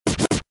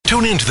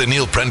Tune in to the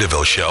Neil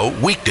Prendeville Show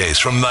weekdays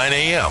from 9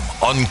 a.m.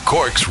 on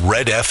Cork's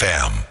Red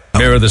FM.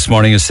 Mirror this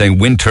morning is saying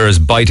winter is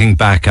biting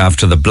back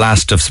after the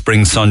blast of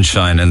spring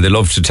sunshine, and they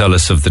love to tell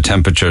us of the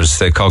temperatures.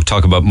 They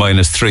talk about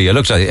 -3. I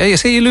looked at it, hey, you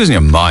say you're losing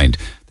your mind.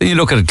 Then you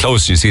look at it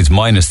close and you see it's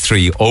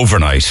 -3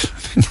 overnight.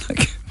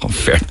 Oh,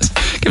 fairness.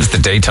 Give us the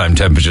daytime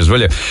temperatures,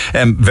 will you?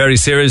 Very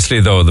seriously,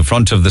 though, the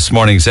front of this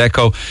morning's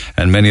Echo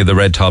and many of the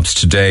red tops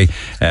today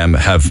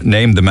have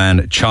named the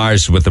man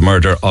charged with the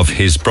murder of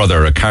his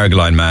brother. A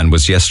Carrigaline man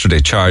was yesterday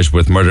charged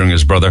with murdering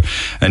his brother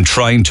and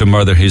trying to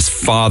murder his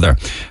father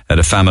at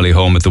a family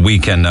home at the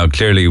weekend. Now,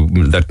 clearly,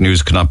 that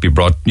news could not be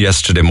brought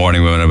yesterday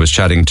morning when I was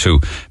chatting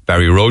to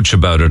Barry Roach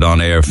about it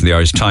on air from the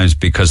Irish Times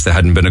because there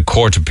hadn't been a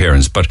court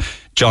appearance. But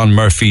John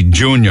Murphy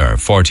Jr.,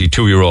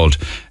 42-year-old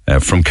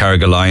from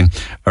Carrigaline,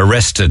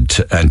 arrested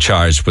and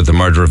charged with the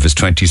murder of his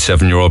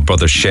 27-year-old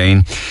brother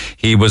Shane.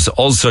 He was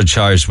also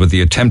charged with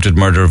the attempted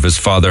murder of his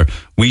father,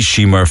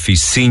 Weeshie Murphy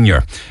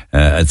Sr.,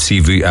 at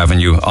CV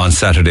Avenue on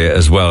Saturday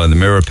as well. And the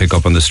Mirror pick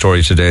up on the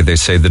story today. They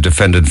say the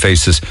defendant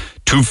faces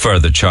 2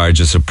 further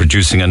charges of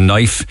producing a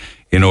knife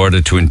in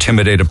order to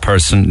intimidate a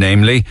person,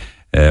 namely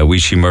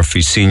Weeshie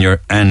Murphy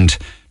Sr. and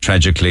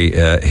tragically,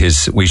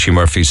 his Weeshie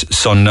Murphy's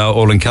son. Now,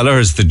 Olin Kelleher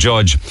is the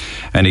judge,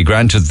 and he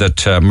granted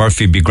that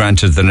Murphy be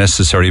granted the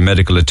necessary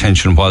medical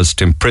attention whilst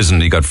in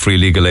prison. He got free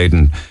legal aid,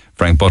 and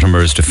Frank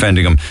Buttimer is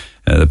defending him.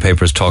 The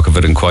papers talk of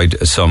it in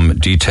quite some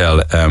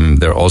detail.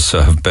 There's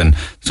also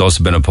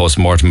been a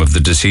post-mortem of the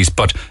deceased,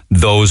 but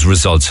those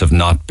results have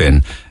not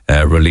been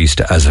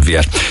released as of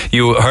yet.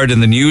 You heard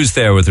in the news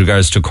there with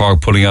regards to Cork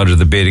pulling out of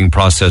the bidding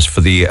process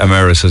for the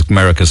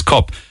America's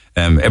Cup.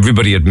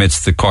 Everybody admits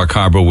that Cork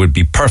Harbour would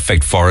be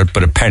perfect for it,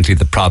 but apparently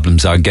the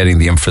problems are getting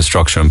the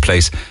infrastructure in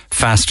place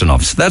fast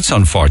enough. So that's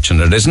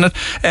unfortunate, isn't it?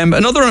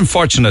 Another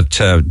unfortunate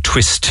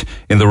twist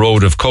in the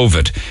road of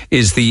COVID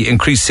is the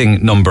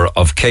increasing number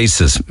of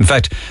cases. In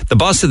fact, the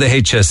boss of the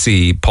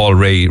HSE, Paul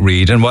Ray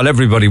Reid, and while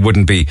everybody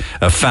wouldn't be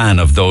a fan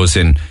of those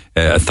in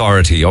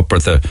authority,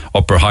 upper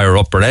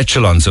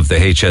echelons of the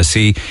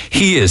HSE,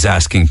 he is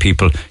asking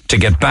people to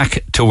get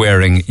back to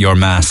wearing your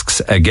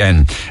masks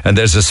again. And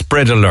there's a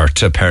spread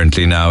alert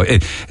apparently now.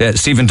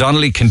 Stephen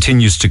Donnelly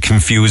continues to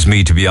confuse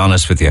me, to be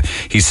honest with you.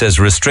 He says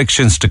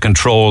restrictions to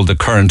control the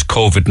current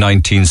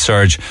COVID-19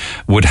 surge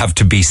would have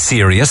to be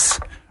serious.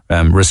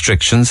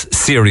 Restrictions,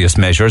 serious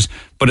measures,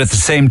 but at the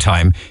same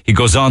time, he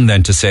goes on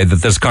then to say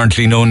that there's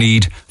currently no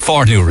need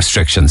for new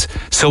restrictions.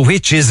 So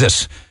which is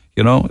it?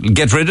 You know,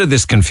 get rid of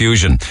this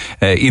confusion.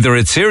 Either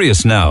it's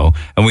serious now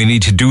and we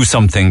need to do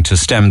something to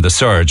stem the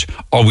surge,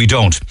 or we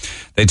don't.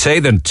 They'd say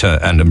that,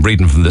 and I'm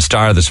reading from the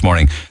Star this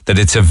morning, that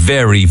it's a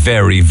very,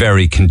 very,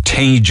 very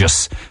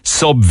contagious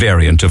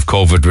sub-variant of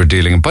COVID we're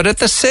dealing with. But at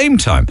the same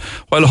time,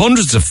 while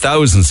hundreds of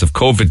thousands of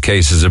COVID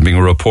cases are being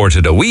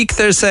reported a week,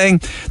 they're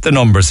saying the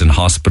numbers in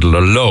hospital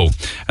are low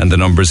and the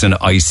numbers in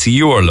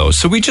ICU are low.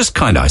 So we just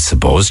kind of, I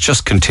suppose,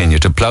 just continue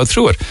to plough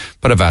through it.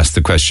 But I've asked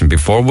the question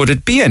before, would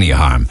it be any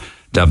harm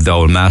to have the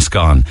old mask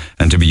on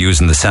and to be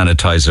using the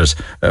sanitizers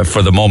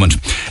for the moment?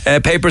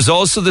 Papers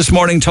also this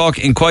morning talk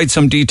in quite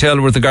some detail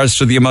with regards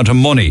to the amount of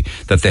money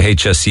that the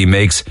HSE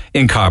makes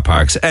in car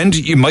parks. And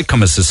it might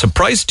come as a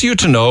surprise to you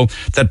to know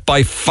that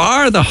by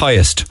far the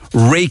highest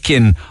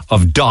rake-in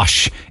of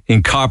dosh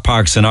in car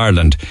parks in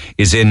Ireland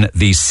is in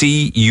the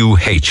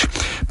CUH.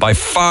 By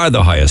far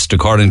the highest,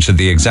 according to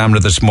the Examiner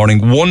this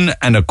morning,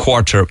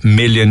 €1.25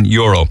 million.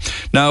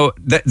 Now,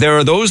 there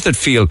are those that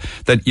feel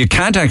that you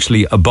can't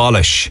actually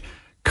abolish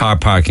car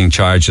parking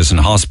charges in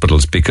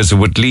hospitals because it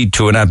would lead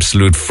to an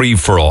absolute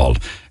free-for-all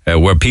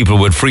where people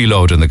would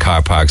freeload in the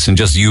car parks and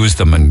just use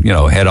them and, you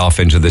know, head off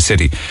into the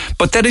city.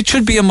 But that it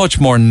should be a much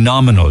more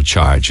nominal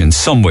charge in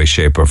some way,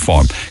 shape or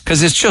form,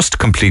 because it's just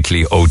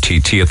completely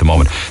OTT at the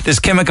moment. This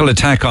chemical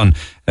attack on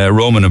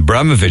Roman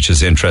Abramovich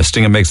is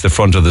interesting. It makes the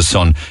front of the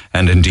Sun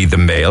and indeed the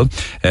Mail.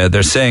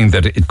 They're saying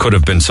that it could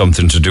have been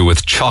something to do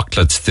with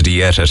chocolates that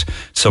he ate at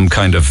some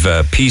kind of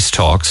peace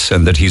talks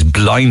and that he's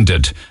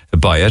blinded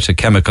by it, a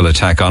chemical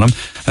attack on him.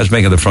 That's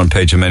making the front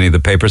page of many of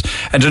the papers.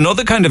 And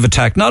another kind of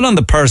attack, not on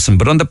the person,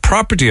 but on the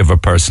property of a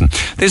person.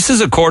 This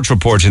is a court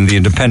report in The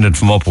Independent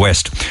from up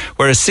west,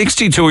 where a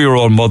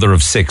 62-year-old mother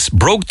of 6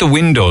 broke the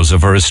windows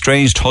of her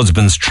estranged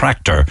husband's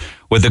tractor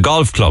with a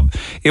golf club.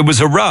 It was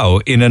a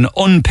row in an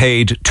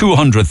unpaid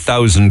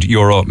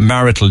 €200,000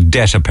 marital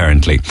debt,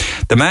 apparently.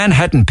 The man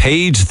hadn't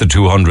paid the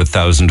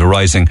 $200,000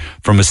 arising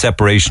from a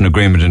separation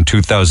agreement in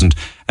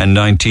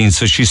 2019,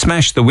 so she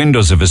smashed the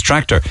windows of his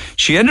tractor.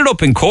 She ended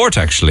up in court,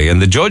 actually,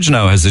 and the judge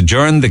now has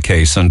adjourned the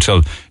case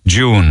until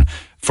June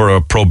for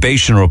a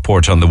probation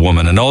report on the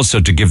woman, and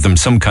also to give them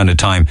some kind of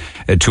time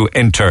to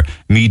enter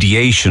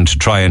mediation to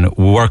try and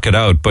work it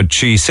out. But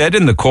she said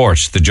in the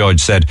court, the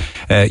judge said,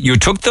 you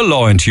took the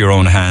law into your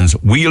own hands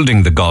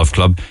wielding the golf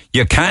club.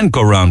 You can't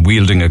go around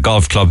wielding a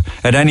golf club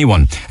at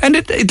anyone. And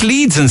it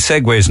leads and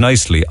segues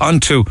nicely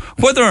onto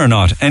whether or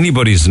not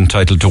anybody is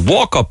entitled to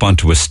walk up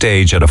onto a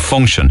stage at a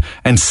function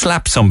and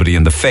slap somebody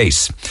in the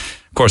face.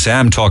 Of course, I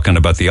am talking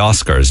about the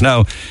Oscars.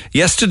 Now,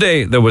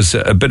 yesterday there was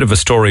a bit of a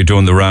story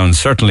doing the rounds,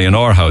 certainly in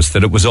our house,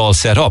 that it was all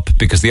set up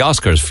because the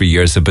Oscars for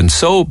years have been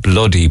so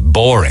bloody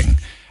boring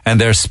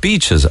and their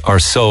speeches are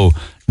so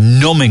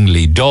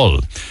numbingly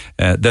dull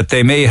that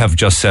they may have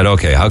just said,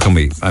 okay, how can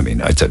we, I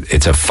mean,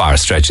 it's a far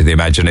stretch of the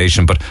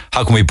imagination, but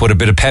how can we put a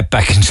bit of pep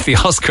back into the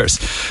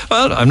Oscars?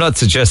 Well, I'm not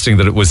suggesting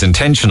that it was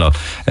intentional,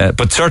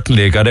 but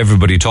certainly it got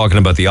everybody talking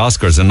about the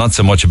Oscars and not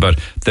so much about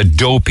the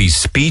dopey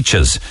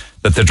speeches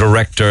that the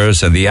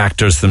directors and the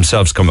actors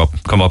themselves come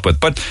up with.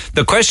 But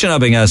the question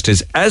I'm being asked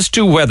is as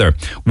to whether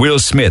Will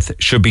Smith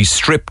should be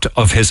stripped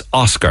of his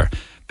Oscar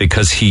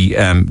because he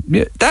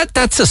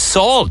that's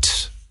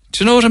assault.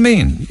 Do you know what I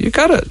mean? You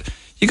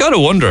gotta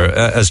wonder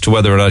as to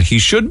whether or not he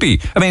should be.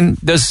 I mean,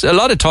 there's a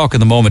lot of talk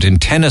at the moment in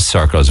tennis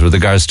circles with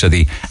regards to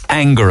the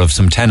anger of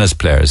some tennis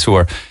players who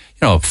are,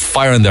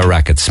 firing their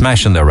rackets,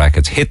 smashing their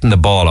rackets, hitting the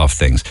ball off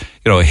things,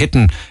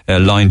 hitting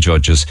line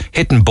judges,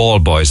 hitting ball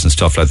boys and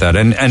stuff like that.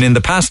 And in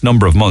the past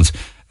number of months,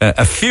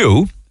 a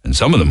few, and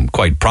some of them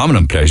quite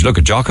prominent players, you look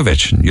at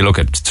Djokovic and you look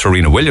at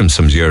Serena Williams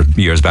some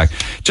years back,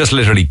 just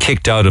literally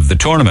kicked out of the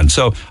tournament.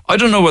 So I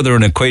don't know whether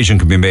an equation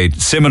can be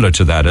made similar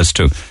to that as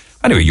to,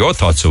 anyway, your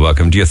thoughts are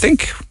welcome. Do you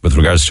think, with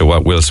regards to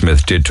what Will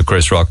Smith did to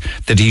Chris Rock,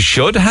 that he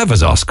should have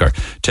his Oscar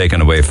taken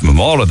away from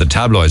him? All of the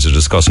tabloids are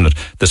discussing it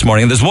this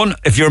morning. And there's one,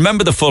 if you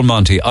remember The Full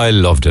Monty, I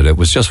loved it. It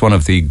was just one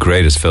of the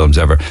greatest films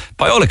ever.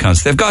 By all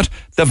accounts, they've got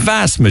the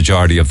vast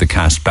majority of the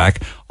cast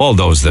back, all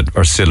those that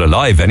are still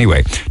alive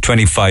anyway,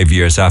 25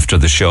 years after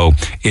the show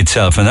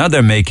itself. And now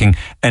they're making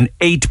an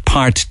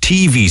 8-part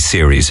TV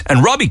series.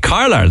 And Robbie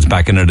Carlyle's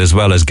back in it as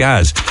well as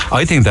Gaz.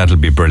 I think that'll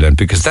be brilliant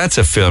because that's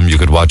a film you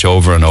could watch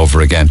over and over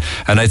again.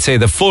 And I'd say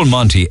The Full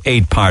Monty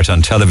 8-part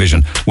on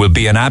television will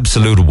be an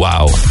absolute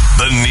wow.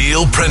 The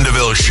Neil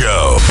Prendeville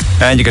Show.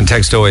 And you can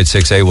text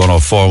 0868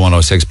 104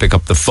 106. Pick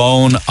up the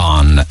phone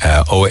on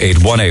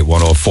 0818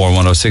 104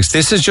 106.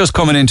 This is just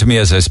coming into me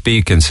as I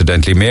speak,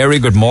 incidentally. Mary,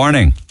 good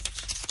morning.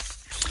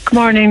 Good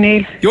morning,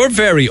 Neil. You're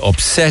very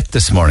upset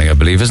this morning, I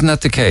believe. Isn't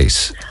that the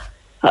case?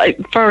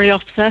 I'm very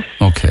upset.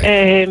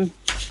 Okay.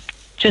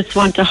 Just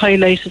want to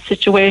highlight a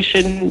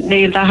situation,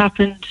 Neil, that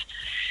happened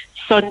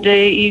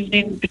Sunday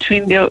evening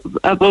between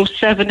about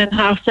 7 and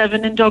half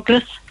 7 in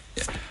Douglas.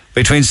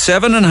 Between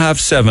 7 and half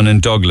 7 in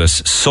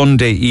Douglas,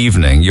 Sunday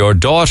evening, your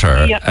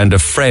daughter and a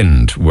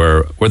friend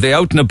were they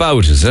out and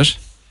about, is it?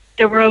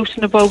 They were out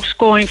and about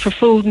going for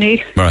food, Neil.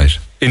 Right.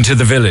 Into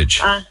the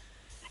village?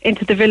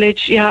 Into the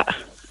village, yeah.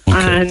 Okay.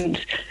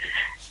 And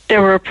they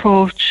were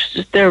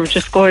approached, they were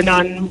just going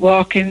on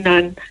walking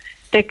and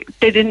they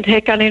didn't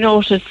take any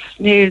notice,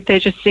 Neil. They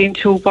just seen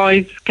two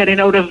boys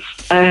getting out of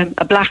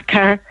a black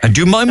car. And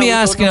do you mind me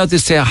asking out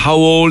this day how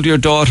old your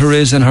daughter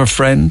is and her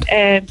friend?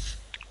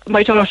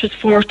 My daughter's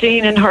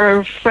 14 and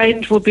her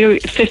friend will be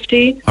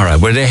 15. All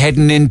right. Were they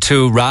heading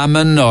into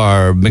ramen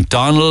or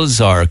McDonald's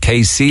or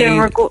KC?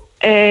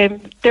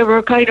 They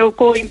were kind of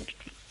going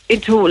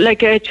into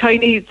like a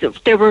Chinese.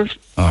 They were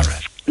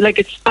like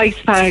a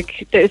spice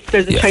bag.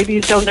 There's a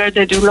Chinese down there.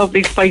 They do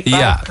lovely spice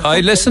bags.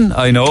 Yeah,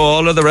 I know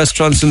all of the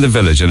restaurants in the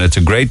village, and it's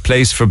a great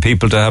place for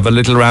people to have a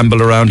little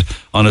ramble around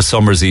on a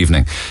summer's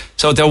evening.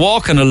 So they're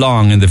walking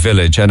along in the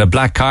village, and a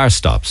black car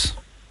stops.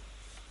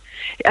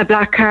 A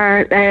black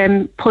car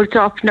pulled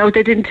up. No,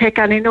 they didn't take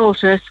any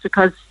notice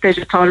because they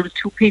just thought it was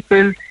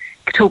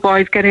two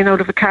boys getting out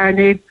of a car,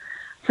 Neil.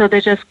 So they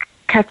just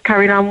kept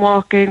carrying on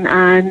walking,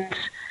 and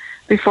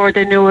before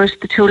they knew it,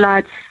 the two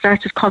lads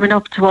started coming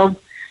up to them,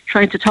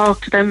 trying to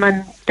talk to them,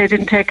 and they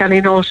didn't take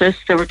any notice.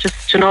 They were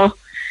just,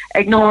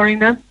 ignoring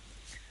them.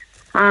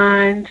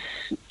 And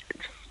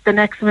the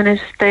next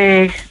minute,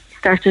 they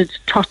started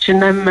touching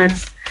them and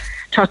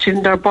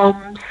touching their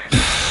bums,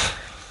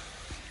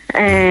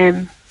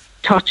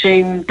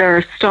 touching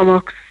their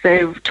stomachs.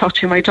 They were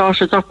touching my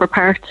daughter's upper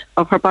part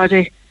of her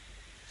body.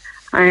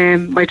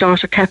 My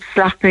daughter kept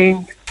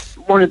slapping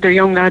one of the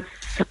young lads'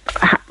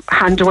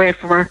 hand away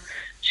from her.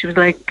 She was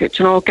like,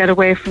 get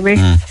away from me.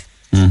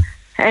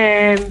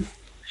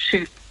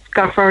 She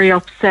got very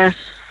upset,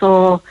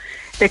 so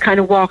they kind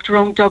of walked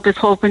around Douglas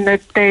hoping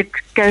that they'd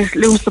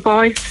lose the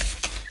boys.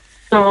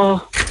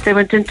 So they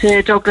went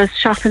into Douglas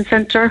shopping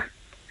centre,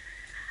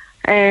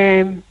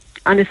 and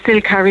it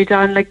still carried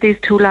on. Like, these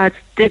two lads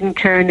didn't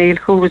care, Neil,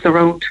 who was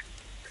around.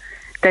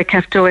 They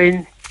kept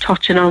doing,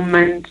 touching them,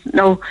 and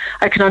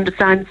I can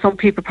understand some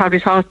people probably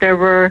thought they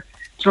were,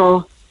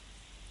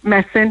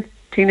 messing.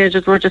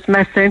 Teenagers were just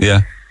messing.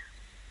 Yeah.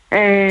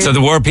 So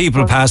there were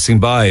people passing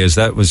by, is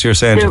that what you're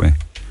saying to me?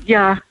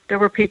 Yeah, there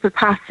were people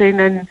passing,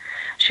 and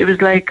she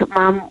was like,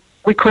 Mom,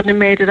 we couldn't have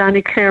made it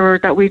any clearer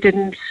that we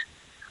didn't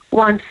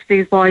want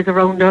these boys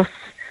around us.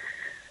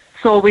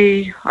 So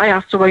I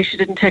asked her why she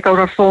didn't take out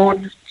her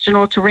phone,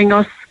 to ring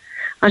us.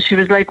 And she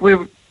was like, we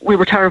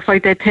were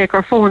terrified they'd take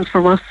our phones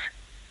from us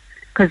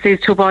because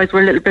these two boys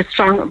were a little bit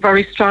strong,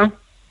 very strong.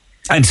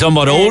 And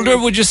somewhat older,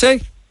 would you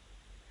say?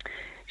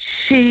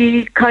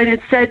 She kind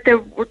of said they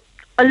were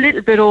a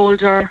little bit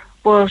older,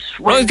 but...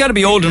 Well, it's got to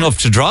be old enough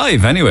to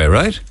drive anyway,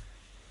 right?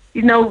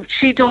 They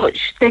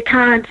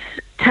can't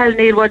tell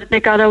Neil whether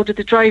they got out of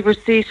the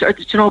driver's seat or,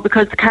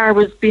 because the car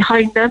was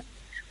behind them.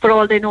 But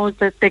all they know is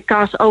that they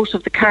got out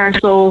of the car,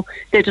 so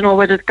they don't know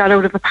whether they got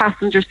out of a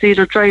passenger seat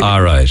or driver's seat.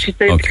 All right. She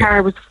said the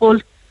car was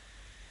full.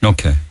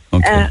 Okay.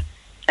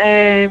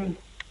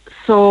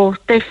 So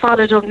they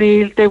followed up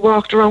Neil. They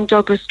walked around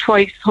Douglas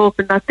twice,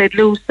 hoping that they'd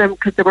lose them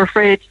because they were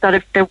afraid that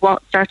if they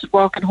started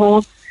walking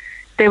home,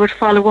 they would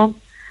follow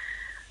them.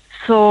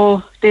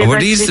 So they were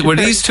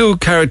these two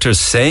characters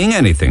saying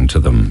anything to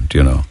them? Do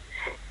you know?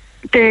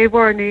 They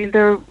were,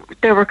 Neil.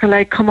 They were kind of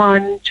like, come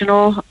on,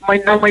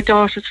 my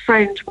daughter's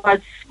friend was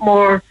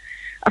more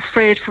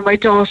afraid for my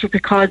daughter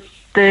because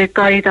the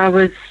guy that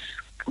was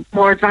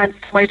more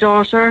advanced to my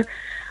daughter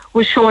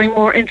was showing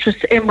more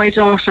interest in my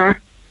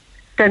daughter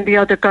than the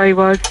other guy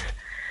was.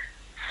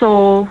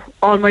 So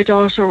all my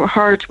daughter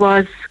heard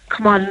was,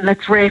 come on,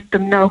 let's rape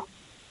them now.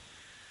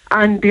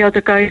 And the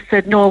other guy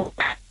said, no,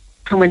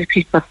 too many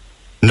people.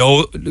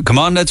 No, come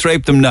on, let's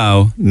rape them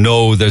now.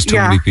 No, there's too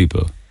many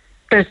people.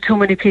 There's too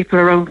many people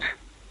around.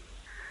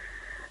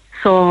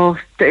 So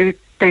they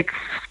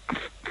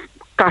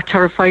got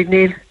terrified,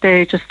 Neil.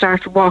 They just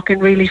started walking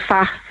really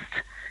fast.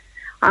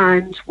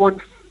 And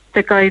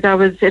the guy that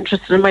was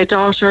interested in my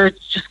daughter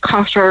just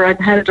caught her and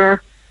held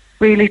her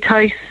really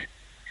tight.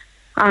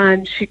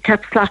 And she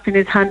kept slapping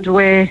his hand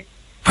away.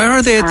 Where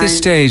are they at this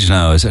stage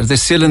now? Are they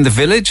still in the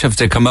village? Have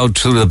they come out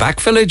through the back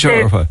village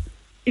or what?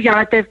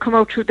 Yeah, they've come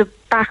out through the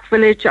back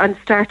village and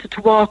started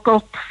to walk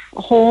up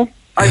home.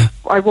 Yeah.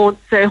 I won't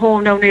say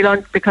home now,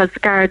 Neil, because the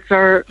guards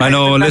are... I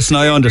know, listen,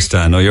 I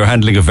understand. No, you're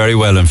handling it very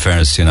well, in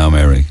fairness to you now,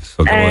 Mary.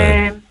 So go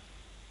ahead.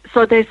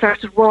 So they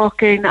started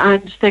walking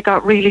and they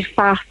got really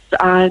fast,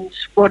 and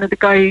one of the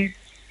guys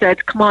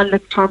said, come on,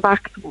 let's turn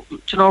back.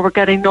 We're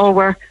getting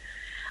nowhere.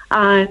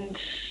 And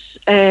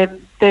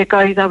the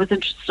guy that was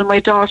interested in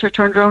my daughter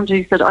turned around and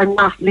he said, I'm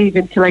not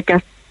leaving till I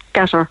get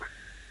her.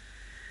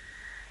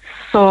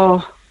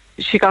 So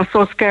she got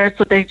so scared,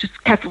 so they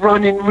just kept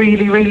running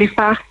really, really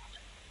fast.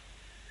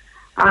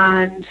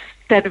 And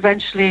then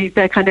eventually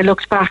they kind of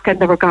looked back and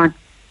they were gone.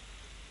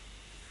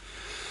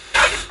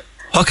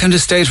 What kind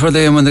of state were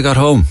they in when they got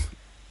home?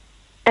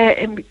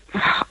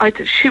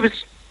 She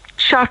was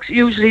shocked.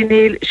 Usually,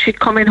 Neil, she'd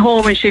come in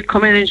home and she'd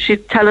come in and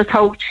she'd tell us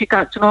how she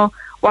got,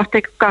 what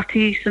they got to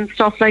eat and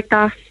stuff like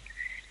that.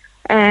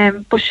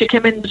 But she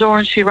came in the door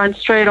and she ran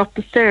straight up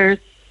the stairs.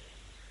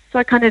 So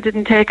I kind of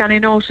didn't take any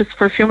notice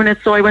for a few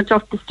minutes. So I went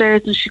up the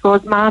stairs and she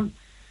goes, Ma'am.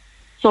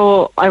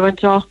 So I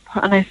went up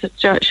and I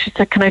said, she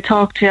said, can I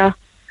talk to you?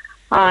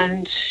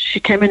 And she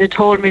came in and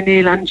told me,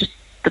 Neil, and just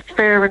the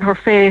fear in her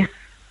face,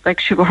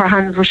 like her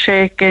hands were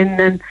shaking.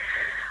 And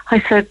I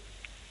said,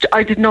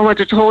 I didn't know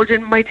whether to hold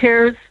in my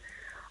tears.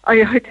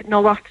 I didn't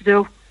know what to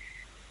do.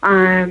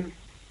 And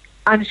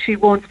she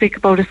won't speak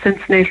about it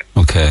since, Neil.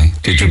 Okay.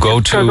 Did you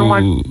go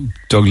to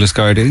Douglas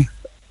Gardaí?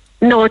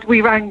 No, we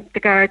rang the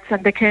guards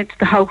and they came to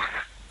the house.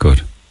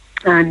 Good.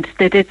 And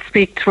they did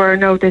speak to her.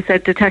 Now they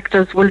said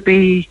detectives will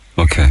be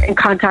in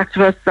contact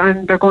with us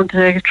and they're going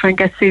to try and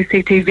get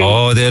CCTV.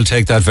 Oh, they'll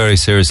take that very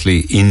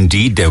seriously.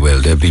 Indeed they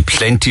will. There'll be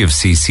plenty of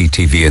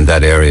CCTV in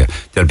that area.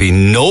 There'll be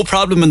no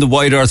problem in the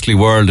wide earthly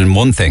world in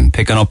one thing,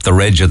 picking up the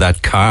reg of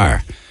that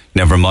car.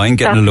 Never mind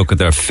getting a look at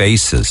their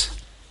faces.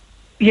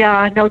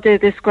 Yeah, no, they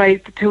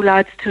described the two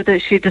lads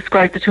she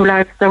described the two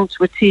lads down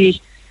to a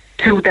T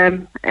to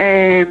them.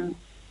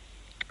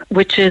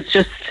 Which is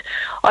just,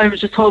 I was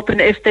just hoping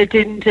if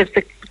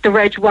the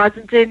reg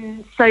wasn't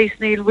in sight,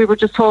 Neil, we were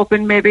just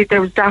hoping maybe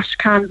there was dash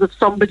cams of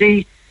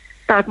somebody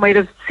that might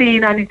have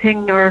seen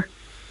anything, or,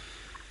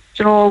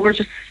 we're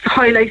just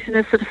highlighting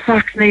it for the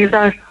fact, Neil,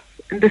 that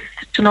this,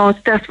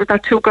 it's desperate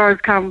that two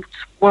girls can't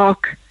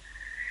walk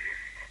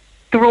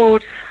the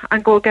road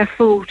and go get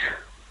food.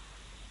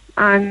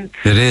 And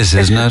it is,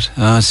 isn't it?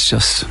 Oh, it's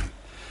just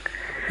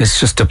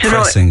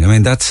depressing. I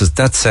mean, that's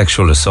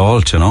sexual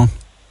assault,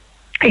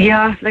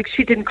 Yeah, like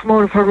she didn't come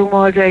out of her room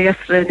all day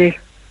yesterday, Neil.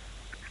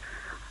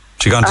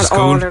 She gone to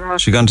school?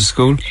 She gone to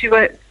school?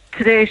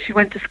 Today she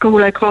went to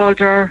school. I called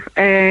her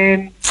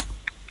and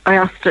I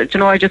asked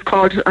her, I just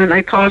called and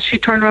I called. She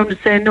turned around and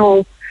said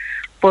no,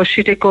 but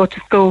she did go to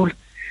school.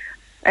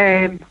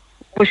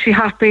 Was she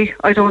happy?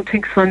 I don't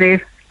think so, Neil,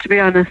 to be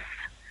honest.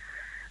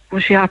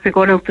 Was she happy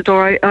going out the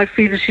door? I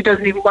feel that she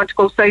doesn't even want to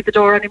go outside the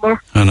door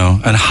anymore. I know.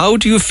 And how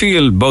do you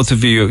feel, both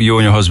of you and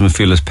your husband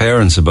feel as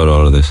parents about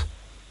all of this?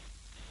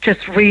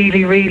 Just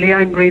really, really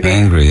angry.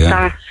 Angry,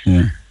 yeah.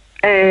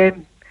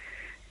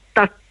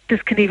 That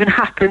this can even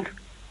happen.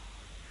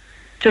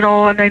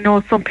 And I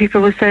know some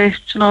people will say,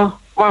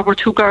 what were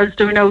two girls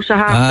doing out at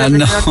half?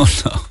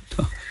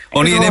 No.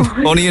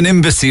 Only an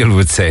imbecile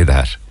would say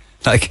that.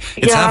 Like,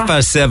 it's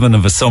 7:30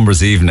 of a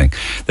summer's evening.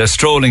 They're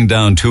strolling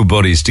down, two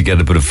buddies, to get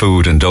a bit of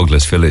food in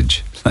Douglas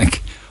Village.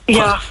 Like,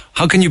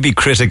 how can you be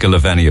critical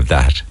of any of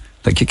that?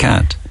 Like, you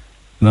can't.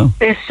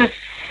 It's just,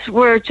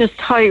 we're just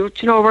high.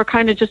 We're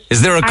kind of just.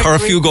 Is there a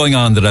curfew going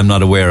on that I'm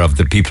not aware of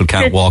that people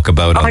can't walk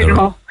about on their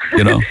own?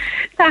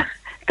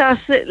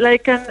 That's it.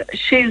 Like, and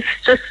she's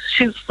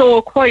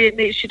so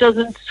quiet. She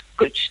doesn't.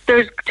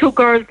 There's two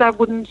girls that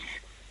wouldn't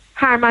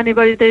harm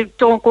anybody. They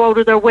don't go out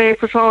of their way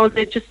for it all.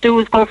 They just do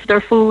is go for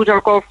their food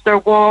or go for their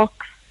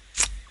walks.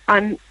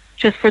 And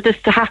just for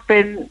this to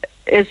happen,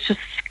 it's just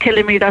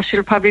killing me that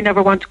she'll probably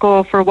never want to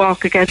go for a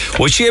walk again.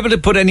 Was she able to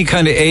put any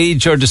kind of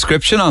age or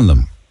description on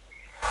them?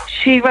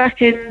 She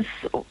reckons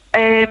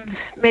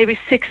maybe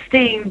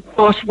 16,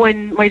 but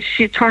when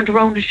she turned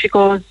around and she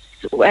goes,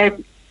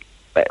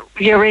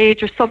 your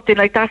age or something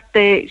like that,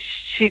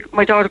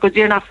 my daughter goes,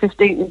 you're not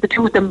 15. The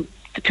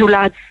two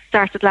lads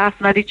started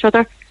laughing at each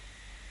other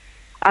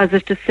as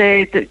if to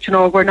say that,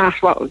 we're not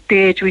what the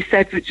age we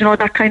said,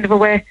 that kind of a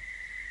way.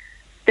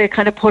 They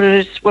kind of put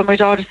it when my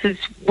daughter says,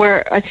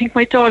 I think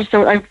my daughter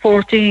said, I'm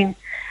 14,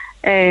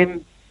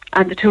 and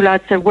the two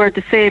lads said, we're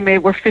the same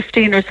age, we're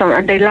 15 or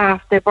something, and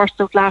they burst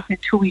out laughing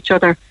to each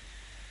other.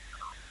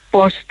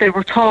 But they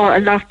were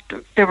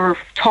they were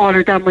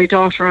taller than my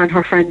daughter and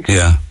her friends.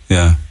 Yeah.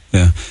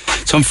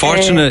 It's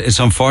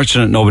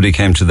unfortunate nobody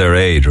came to their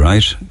aid,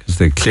 right? Because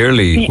they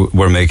clearly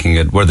were making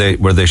it. Were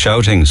they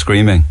shouting,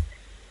 screaming?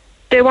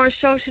 They weren't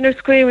shouting or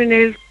screaming,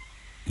 Neil.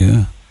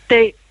 Yeah.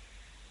 They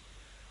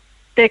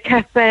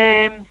kept,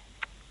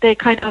 they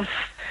kind of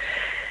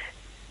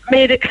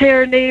made it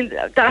clear, Neil,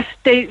 that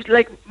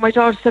my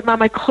daughter said,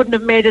 Mum, I couldn't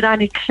have made it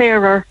any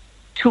clearer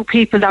to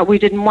people that we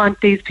didn't want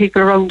these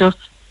people around us.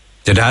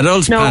 Did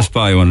adults pass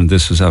by when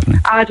this was happening?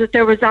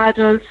 There was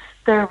adults,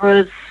 there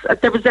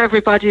was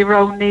everybody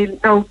around, Neil.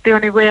 No, the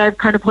only way I've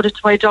kind of put it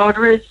to my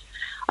daughter is,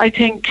 I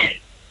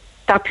think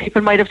that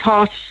people might have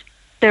thought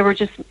they were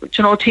just,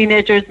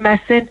 teenagers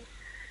messing.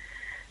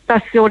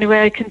 That's the only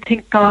way I can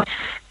think of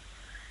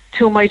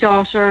to my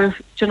daughter,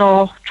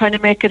 trying to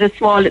make it a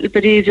small little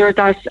bit easier,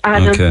 that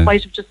adults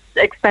might have just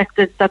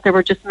expected that they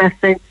were just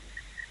messing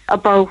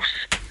about.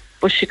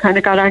 But she kind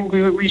of got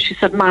angry with me. She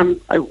said, Mum,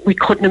 we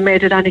couldn't have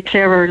made it any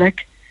clearer.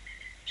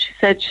 She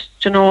said,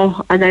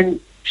 and then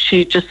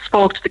she just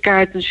spoke to the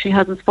guards and she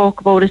hasn't spoke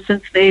about it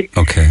since then.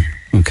 Okay.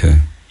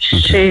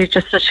 She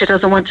just said she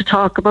doesn't want to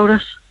talk about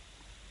it.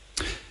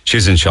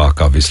 She's in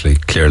shock, obviously,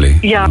 clearly.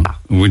 Yeah.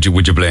 Would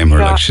you blame her?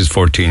 Yeah. She's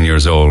 14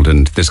 years old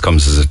and this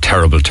comes as a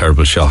terrible,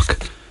 terrible shock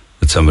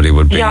that somebody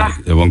would be... Yeah.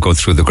 I won't go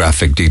through the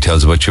graphic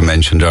details of what you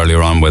mentioned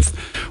earlier on with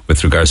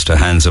regards to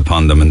hands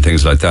upon them and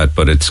things like that,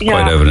 but it's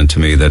quite evident to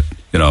me that,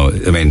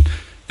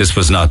 this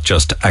was not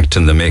just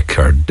acting the mick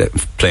or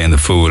playing the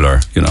fool or,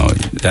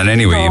 and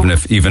anyway,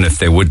 even if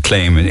they would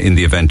claim in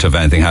the event of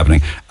anything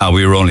happening,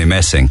 we were only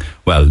messing,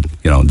 well,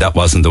 that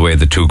wasn't the way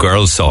the two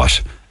girls saw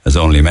it, as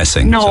only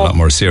messing. No. It's a lot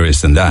more serious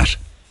than that.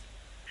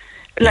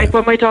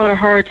 When my daughter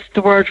heard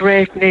the word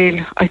rape,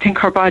 Neil, I think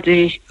her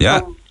body,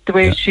 the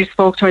way she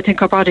spoke to her, I think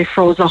her body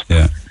froze up.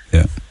 Yeah.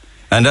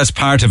 And that's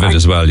part of it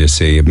as well, you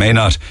see. It may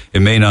not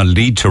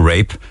lead to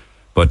rape,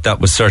 but that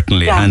was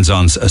certainly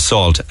hands-on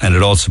assault, and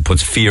it also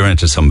puts fear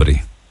into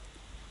somebody.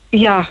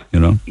 Yeah.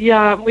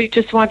 Yeah, we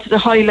just wanted to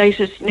highlight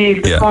it,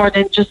 Neil, this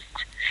morning, just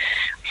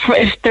for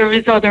if there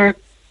is other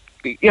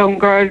young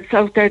girls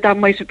out there that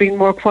might have been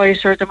more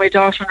quieter than my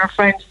daughter and her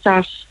friends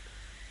that,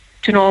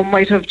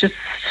 might have just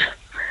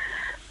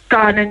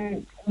gone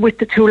in with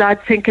the two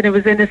lads thinking it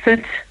was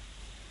innocent.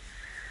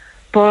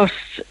 But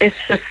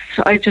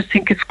I just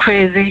think it's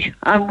crazy.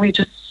 And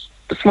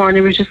this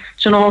morning, we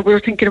were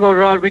thinking about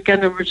it all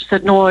weekend and we just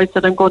said, no, I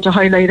said, I'm going to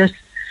highlight it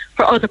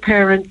for other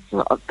parents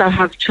that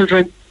have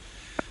children.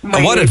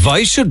 And what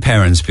advice should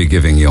parents be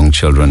giving young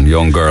children,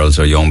 young girls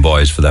or young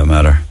boys for that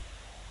matter?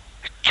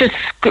 Just,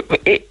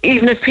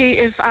 even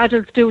if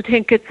adults do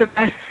think it's a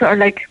mess, or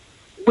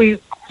we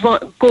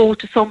go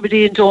to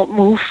somebody and don't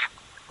move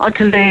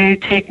until they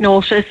take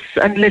notice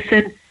and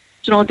listen,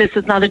 this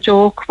is not a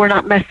joke, we're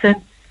not messing.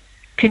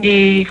 Can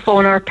you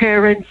phone our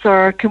parents,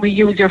 or can we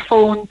use your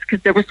phones?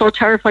 Because they were so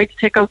terrified to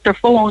take out their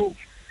phones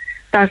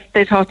that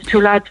they thought the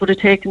two lads would have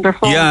taken their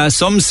phones. Yeah,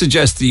 some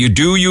suggest that you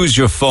do use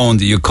your phone,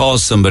 that you call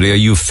somebody, or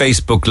you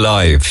Facebook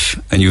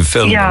Live and you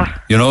film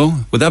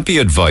them. Would that be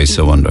advice,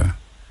 I wonder?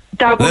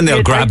 Then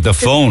they'll grab the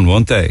phone,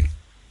 won't they?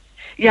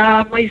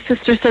 Yeah, my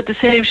sister said the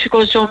same. She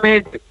goes,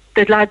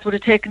 the lads would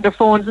have taken their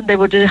phones and they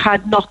would have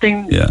had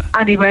nothing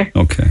anyway.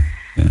 Okay.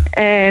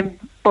 Yeah.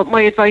 But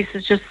my advice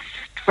is just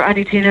for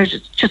any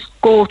teenagers, just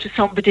go to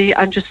somebody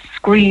and just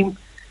scream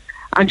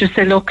and just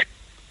say, look,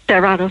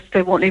 they're at us,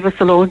 they won't leave us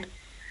alone.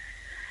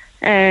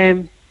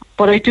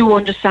 But I do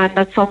understand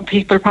that some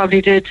people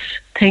probably did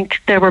think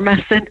they were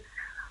messing,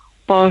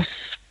 but...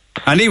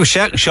 And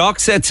shock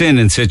sets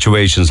in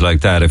situations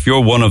like that. If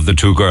you're one of the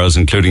two girls,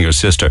 including your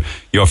sister,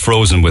 you're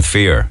frozen with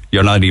fear.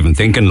 You're not even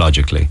thinking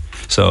logically.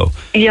 So,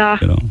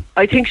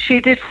 I think she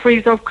did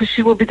freeze up because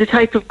she would be the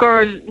type of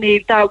girl,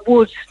 Neil, that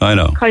would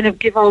kind of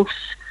give out.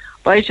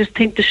 But I just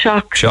think the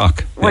shock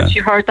when she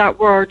heard that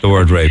word. The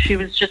word rape. She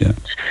was just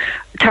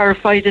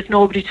terrified if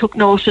nobody took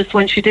notice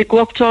when she did go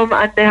up to them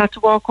and they had to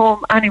walk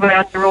home anyway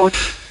on their own.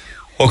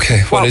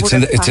 Okay, well, it's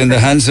in the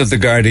hands of the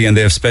Gardaí, and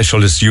they have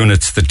specialist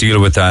units that deal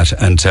with that,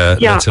 and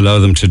let's allow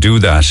them to do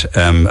that.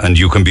 And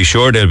you can be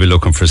sure they'll be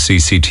looking for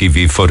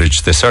CCTV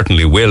footage. They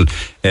certainly will.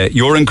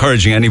 You're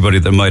encouraging anybody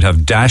that might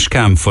have dash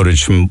cam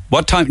footage from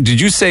what time? Did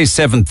you say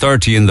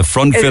 7:30 in the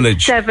front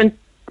village?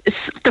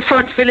 the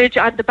front village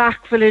and the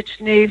back village,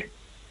 Neil.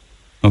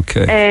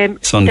 Okay.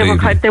 Sunday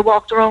evening. They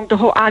walked around the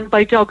whole, and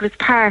by Douglas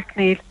Park,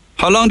 Neil.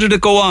 How long did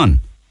it go on?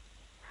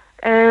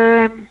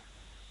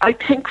 I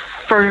think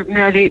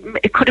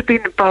it could have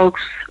been about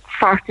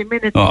 40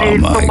 minutes. Oh, Neil,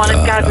 my from what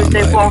I'm gathering, they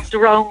almighty. walked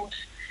around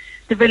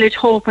the village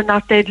hoping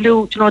that they'd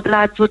loot. The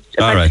lads would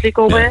eventually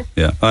go away.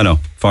 Yeah, I know.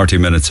 40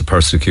 minutes of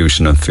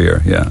persecution and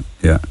fear. Yeah.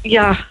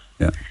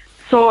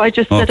 So I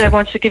just said I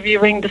wanted to give you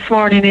a ring this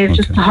morning, Neil,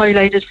 just to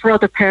highlight it for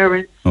other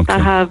parents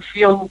that have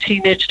young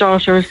teenage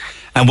daughters.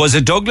 And was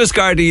it Douglas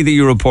Gardaí that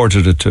you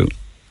reported it to?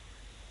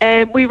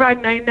 We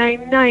rang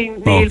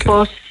 999, Neil,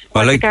 but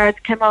when the guards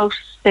came out,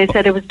 they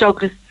said it was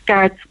Douglas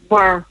guards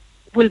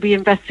will be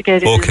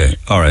investigated. Okay,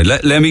 all right.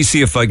 Let me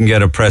see if I can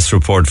get a press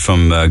report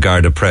from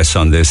Garda Press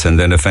on this, and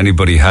then if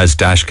anybody has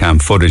dash cam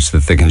footage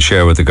that they can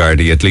share with the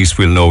Gardaí, at least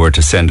we'll know where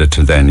to send it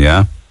to then,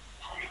 yeah?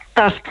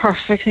 That's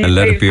perfect. And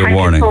let it be a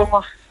warning. So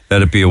much.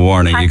 Let it be a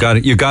warning.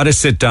 You got to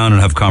sit down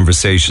and have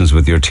conversations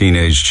with your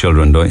teenage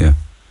children, don't you?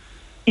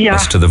 Yeah.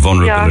 As to the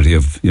vulnerability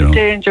of,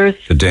 dangers.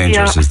 The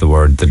dangers is the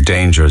word. The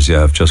dangers,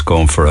 of just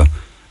going for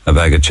a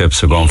bag of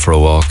chips or going for a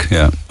walk.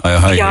 Yeah,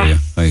 I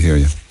hear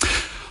you.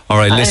 All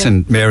right,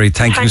 listen, Mary,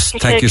 thank you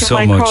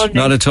so much.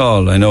 Not at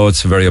all. I know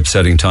it's a very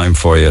upsetting time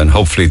for you, and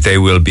hopefully they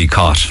will be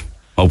caught.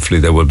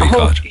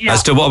 Yeah.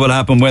 As to what will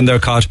happen when they're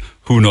caught,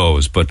 who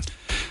knows? But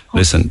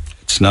listen,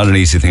 it's not an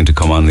easy thing to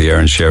come on the air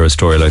and share a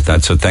story like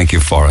that, so thank you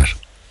for it.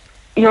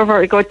 You're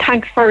very good.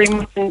 Thanks very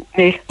much,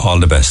 Neil. All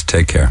the best.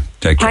 Take care.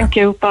 Thank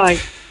you. Bye.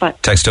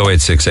 Text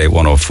 0868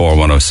 104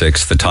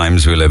 106, the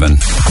times we live in.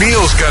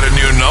 Neil's got a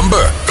new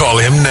number. Call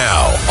him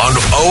now on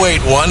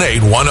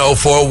 0818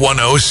 104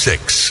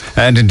 106.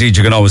 And indeed,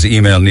 you can always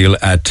email Neil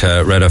at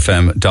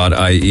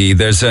redfm.ie.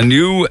 There's a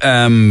new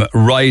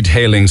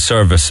ride-hailing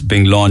service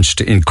being launched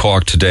in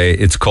Cork today.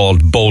 It's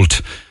called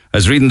Bolt. I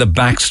was reading the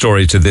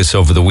backstory to this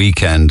over the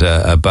weekend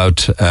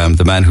about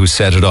the man who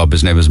set it up.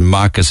 His name is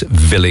Marcus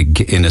Villig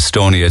in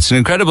Estonia. It's an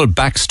incredible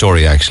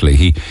backstory, actually.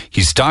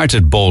 He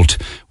started Bolt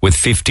with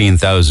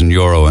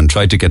 €15,000 and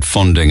tried to get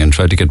funding and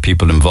tried to get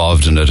people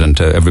involved in it. And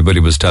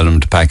everybody was telling him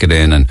to pack it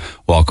in and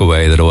walk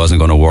away, that it wasn't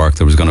going to work,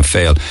 that it was going to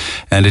fail.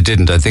 And it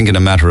didn't. I think in a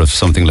matter of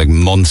something like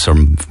months or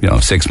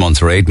 6 months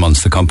or 8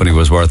 months, the company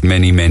was worth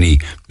many,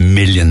 many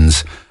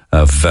millions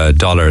of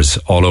dollars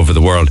all over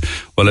the world.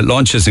 Well, it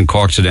launches in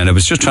Cork today, and I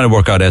was just trying to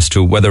work out as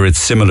to whether it's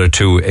similar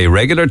to a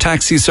regular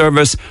taxi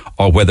service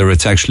or whether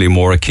it's actually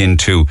more akin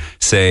to,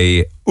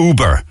 say,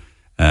 Uber.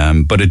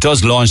 But it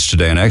does launch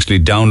today, and I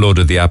actually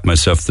downloaded the app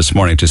myself this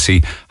morning to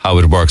see how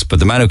it works. But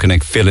the man who can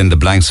fill in the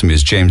blanks for me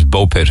is James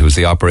Bopit, who's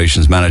the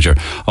operations manager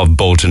of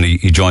Bolt, and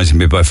he joins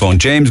me by phone.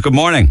 James, good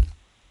morning.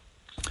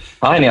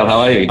 Hi Neil, how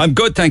are you? I'm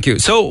good, thank you.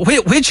 So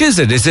which is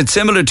it? Is it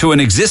similar to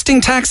an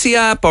existing taxi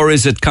app, or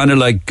is it kind of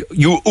like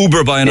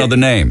Uber by another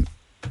name?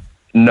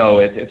 No,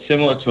 it's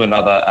similar to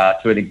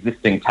to an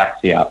existing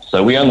taxi app.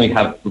 So we only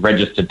have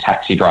registered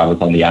taxi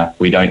drivers on the app.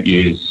 We don't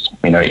use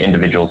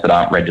individuals that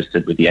aren't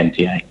registered with the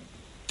NTA.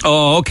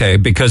 Oh, okay.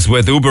 Because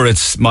with Uber,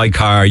 it's my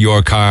car,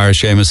 your car,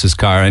 Seamus's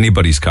car,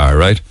 anybody's car,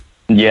 right?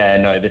 Yeah,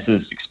 no, this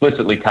is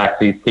explicitly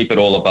taxis. Keep it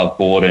all above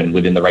board and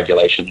within the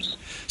regulations.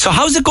 So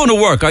how's it going to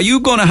work? Are you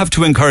going to have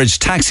to encourage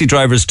taxi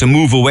drivers to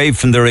move away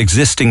from their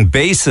existing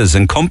bases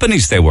and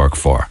companies they work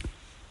for?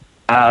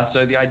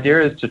 So the idea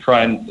is to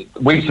try and...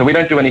 we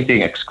don't do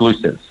anything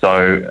exclusive.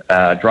 So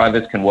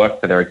drivers can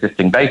work for their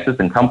existing bases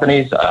and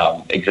companies,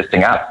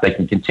 existing apps. They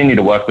can continue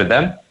to work with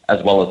them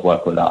as well as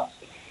work with us.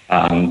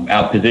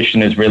 Our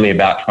position is really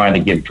about trying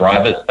to give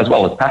drivers as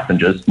well as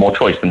passengers more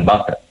choice in the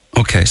market.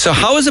 Okay, so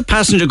how is a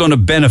passenger going to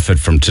benefit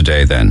from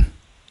today then?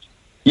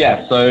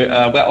 Yeah, so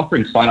we're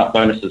offering sign-up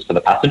bonuses for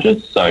the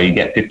passengers, so you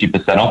get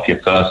 50% off your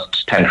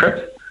first 10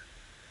 trips.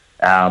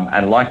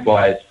 And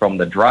likewise, from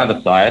the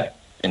driver side,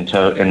 in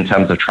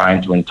terms of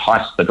trying to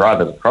entice the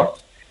drivers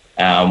across,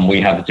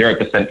 we have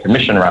 0%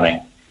 commission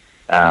running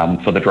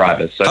for the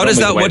drivers. So how does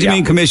that, what do you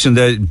mean commission?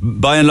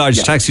 By and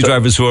large, taxi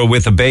drivers who are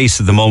with a base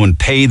at the moment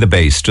pay the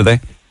base, do they?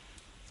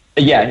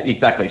 Yeah,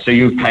 exactly. So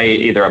you pay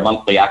either a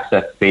monthly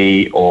access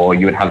fee or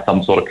you would have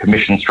some sort of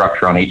commission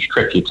structure on each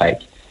trip you take.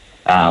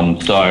 Some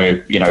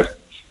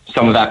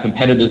of our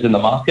competitors in the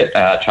market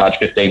charge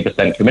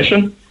 15%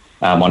 commission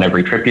on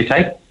every trip you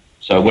take.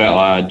 So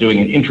we're doing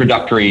an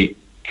introductory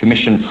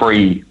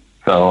commission-free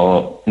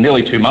for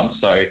nearly 2 months.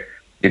 So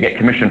you get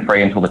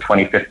commission-free until the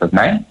 25th of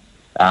May.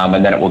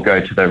 And then it will go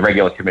to the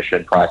regular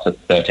commission price at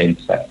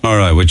 13%. All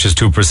right, which is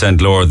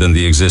 2% lower than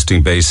the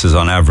existing bases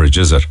on average,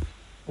 is it?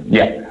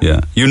 Yeah.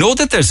 Yeah. You know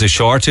that there's a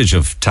shortage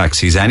of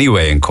taxis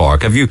anyway in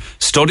Cork. Have you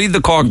studied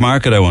the Cork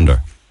market, I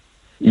wonder?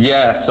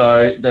 Yeah,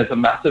 so there's a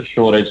massive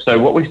shortage. So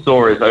what we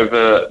saw is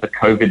over the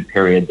COVID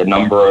period, the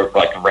number of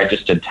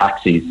registered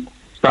taxis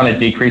started to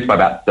decrease by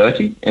about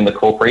 30 in the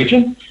Cork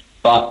region.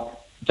 But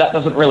that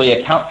doesn't really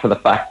account for the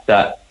fact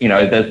that,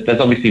 there's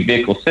obviously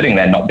vehicles sitting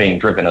there not being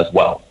driven as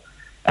well.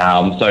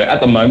 So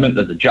at the moment,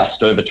 there's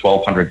just over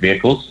 1,200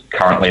 vehicles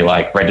currently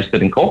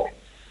registered in Cork.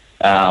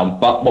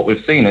 But what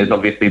we've seen is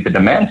obviously the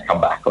demand's come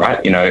back,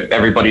 right?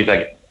 Everybody's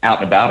out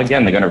and about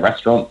again. They're going to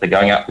restaurants. They're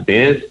going out for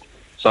beers.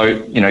 So,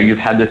 you've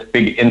had this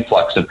big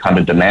influx of kind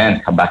of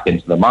demand come back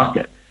into the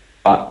market.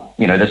 But,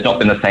 there's not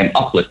been the same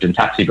uplift in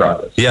taxi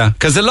drivers. Yeah,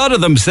 because a lot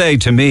of them say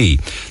to me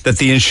that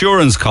the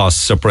insurance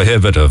costs are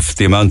prohibitive,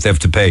 the amount they have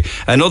to pay,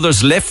 and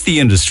others left the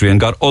industry and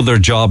got other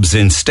jobs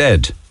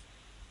instead.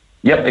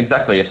 Yep,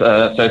 exactly.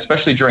 So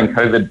especially during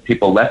COVID,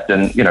 people left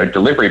and,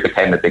 delivery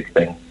became a big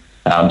thing.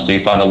 So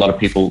you find a lot of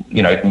people,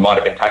 who might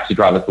have been taxi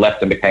drivers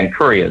left and became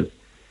couriers.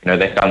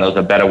 They found there was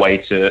a better way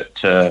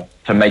to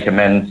make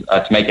amends,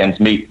 to make ends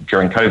meet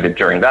during COVID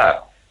during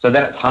that. So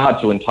then it's hard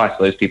to entice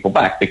those people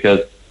back because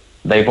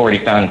they've already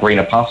found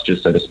greener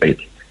pastures, so to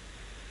speak.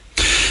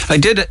 I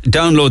did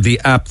download the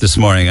app this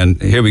morning,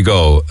 and here we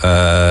go.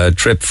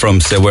 Trip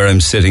from, say, where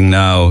I'm sitting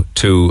now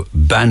to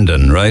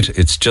Bandon, right?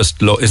 It's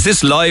just is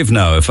this live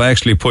now? If I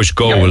actually push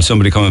go, Will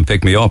somebody come and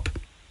pick me up?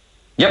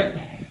 Yep.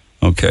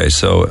 Okay,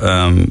 so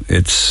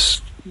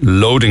it's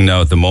loading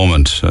now at the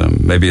moment.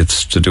 Maybe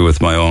it's to do with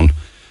my own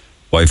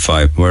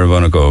Wi-Fi. Where do I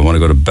want to go? I want to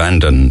go to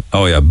Bandon.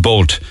 Oh, yeah,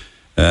 Bolt.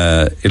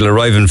 It'll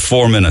arrive in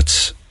 4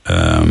 minutes.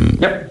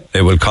 Yep.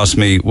 It will cost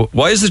me.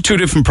 Why is it two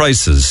different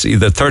prices?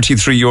 Either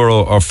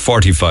 €33 or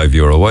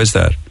 €45. Why is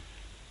that?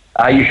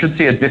 You should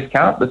see a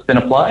discount that's been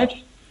applied.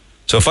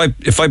 So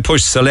if I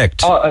push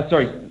select. Oh,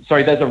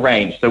 sorry. There's a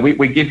range. So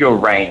we give you a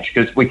range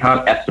because we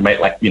can't estimate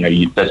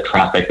there's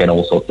traffic and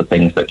all sorts of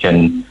things that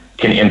can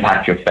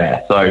impact your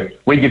fare. So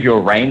we give you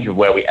a range of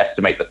where we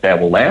estimate the fare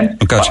will land.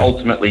 Oh, gotcha. But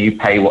ultimately you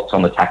pay what's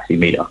on the taxi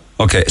meter.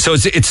 Okay, so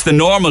it's the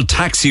normal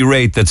taxi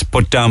rate that's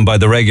put down by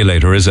the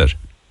regulator, is it?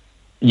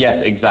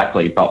 Yes,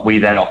 exactly. But we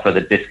then offer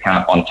the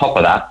discount on top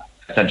of that.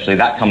 Essentially,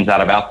 that comes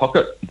out of our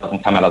pocket. It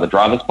doesn't come out of the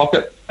driver's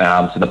pocket.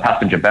 So the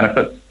passenger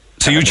benefits.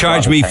 So you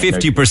charge me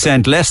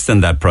 50% less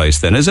than that price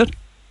then, is it?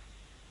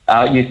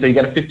 So you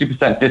get a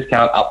 50%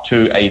 discount up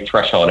to a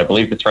threshold. I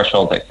believe the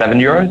threshold is like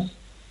 €7.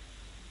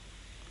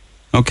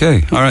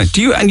 Okay, all right.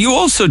 You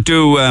also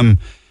do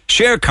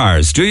share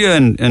cars, do you?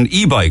 And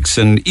e-bikes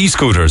and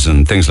e-scooters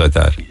and things like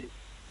that?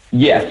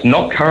 Yes,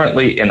 not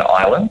currently in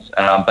Ireland,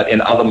 but in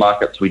other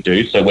markets we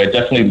do. So we're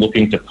definitely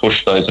looking to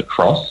push those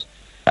across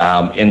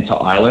into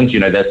Ireland.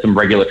 There's some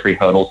regulatory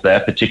hurdles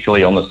there,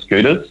 particularly on the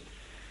scooters.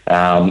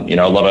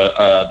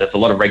 There's a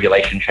lot of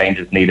regulation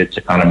changes needed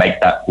to kind of make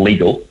that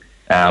legal,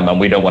 and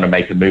we don't want to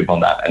make a move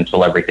on that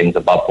until everything's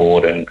above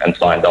board and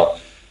signed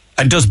off.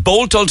 And does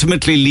Bolt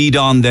ultimately lead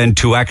on then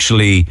to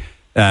actually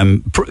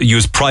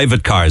use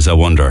private cars, I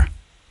wonder?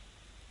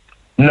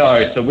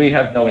 No, so we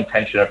have no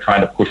intention of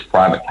trying to push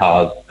private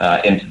cars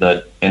into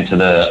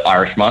the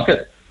Irish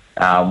market.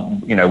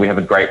 We have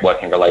a great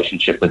working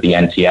relationship with the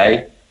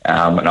NTA,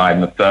 and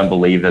I'm a firm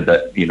believer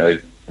that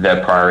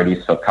their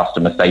priorities for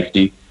customer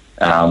safety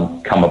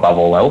come above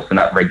all else, and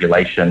that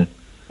regulation,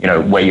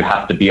 where you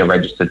have to be a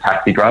registered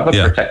taxi driver,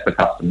 protects the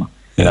customer.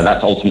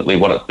 That's ultimately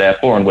what it's there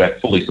for, and we're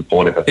fully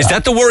supportive of that. Is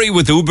that the worry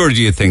with Uber,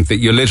 do you think, that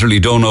you literally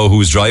don't know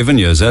who's driving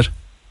you, is it?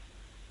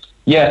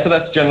 Yeah, so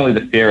that's generally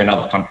the fear in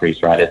other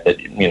countries, right? Is that,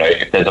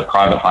 if there's a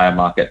private hire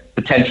market,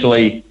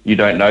 potentially you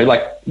don't know.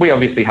 Like, we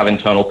obviously have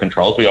internal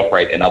controls. We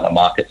operate in other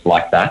markets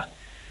like that.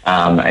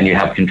 And you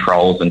have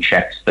controls and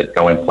checks that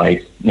go in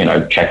place,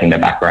 checking their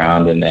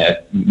background and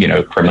their,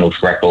 criminal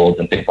records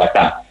and things like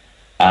that.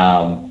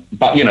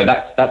 But,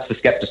 that's the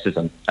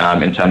skepticism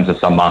in terms of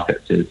some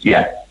markets is,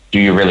 do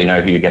you really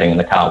know who you're getting in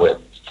the car with?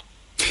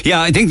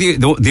 Yeah, I think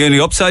the only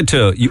upside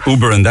to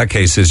Uber in that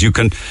case is you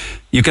can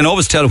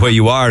always tell where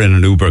you are in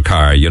an Uber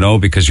car,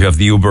 because you have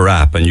the Uber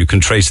app and you can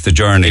trace the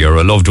journey, or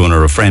a loved one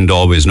or a friend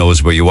always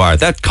knows where you are.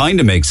 That kind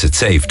of makes it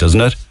safe,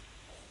 doesn't it?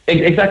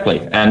 Exactly.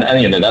 And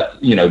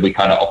that's, we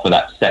kind of offer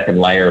that second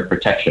layer of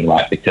protection,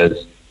 right?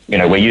 Because,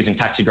 we're using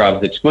taxi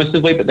drivers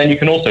exclusively, but then you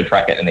can also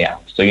track it in the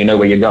app, so you know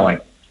where you're going.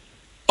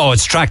 Oh,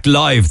 it's tracked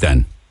live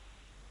then?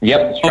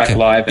 Yep, it's tracked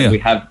live, and we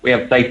have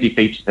safety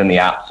features in the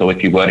app. So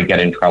if you were to get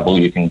in trouble,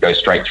 you can go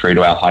straight through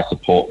to our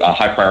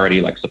high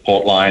priority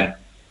support line.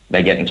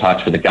 They get in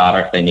touch with the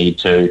Garda if they need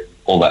to,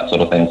 all that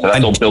sort of thing. So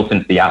that's all built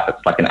into the app.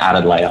 It's like an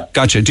added layer.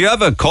 Gotcha. Do you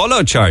have a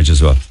call-out charge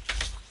as well?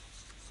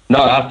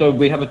 No, so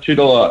we have a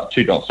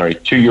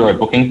 €2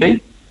 booking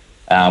fee,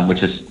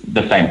 which is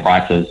the same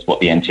price as what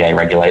the NTA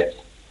regulates.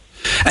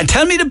 And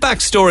tell me the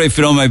backstory, if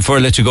you don't mind, before I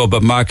let you go,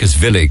 about Marcus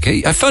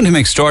Villig. I found him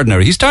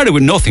extraordinary. He started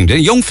with nothing,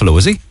 didn't he? Young fellow,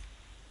 was he?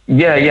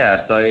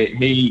 Yeah. So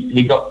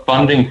he got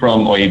funding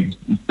from, or he was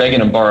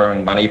begging and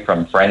borrowing money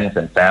from friends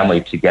and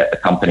family to get the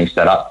company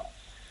set up.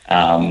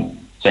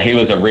 So he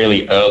was a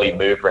really early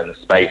mover in the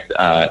space,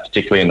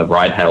 particularly in the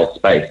ride-hail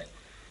space.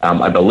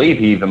 I believe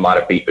he even might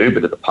have beat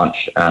Uber to the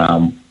punch.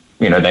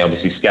 They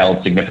obviously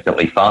scaled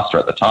significantly faster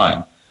at the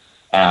time.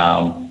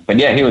 But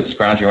yeah, he was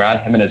scrounging around.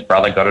 Him and his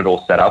brother got it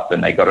all set up,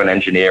 and they got an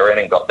engineer in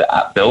and got the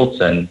app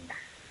built. And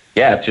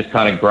yeah, it's just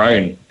kind of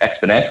grown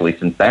exponentially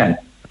since then.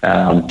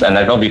 And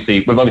we've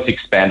obviously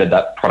expanded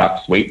that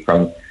product suite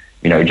from,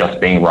 just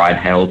being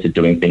ride-hail to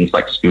doing things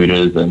like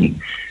scooters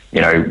and,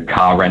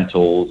 car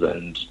rentals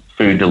and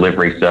food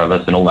delivery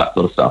service and all that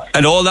sort of stuff.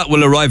 And all that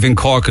will arrive in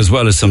Cork as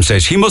well at some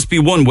stage. He must be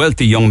one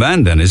wealthy young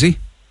man then, is he?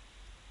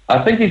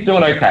 I think he's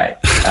doing okay.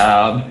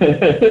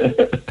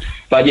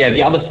 But yeah,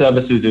 the other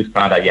services is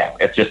kind of,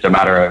 it's just a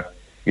matter of,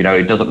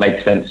 it doesn't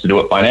make sense to do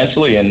it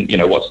financially, and,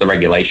 what's the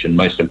regulation,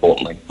 most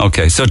importantly.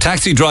 Okay, so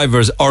taxi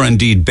drivers, or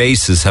indeed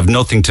bases, have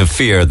nothing to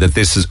fear that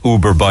this is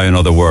Uber by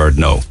another word,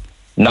 no?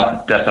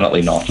 No,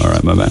 definitely not. All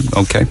right, my man.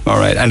 Okay, all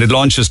right. And it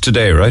launches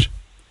today, right?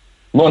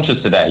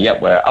 Launches today,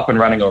 yep, we're up and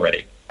running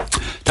already.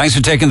 Thanks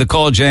for taking the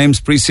call, James.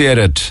 Appreciate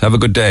it. Have a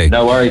good day.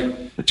 No worries.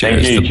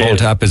 Cheers. The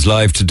Bolt app is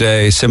live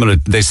today. Similar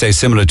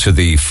to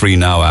the Free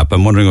Now app.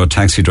 I'm wondering what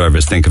taxi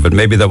drivers think of it.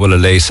 Maybe that will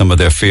allay some of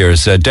their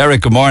fears.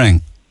 Derek, good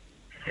morning.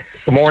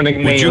 Good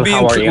morning, Neil.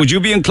 How are you? Would you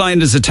be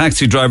inclined as a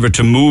taxi driver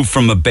to move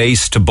from a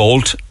base to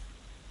Bolt?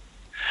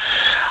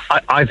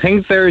 I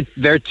think there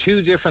are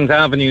two different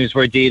avenues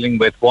we're dealing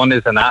with. One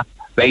is an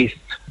app-based,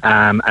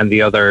 and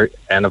the other,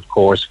 and of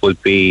course,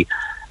 would be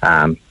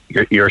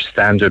your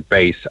standard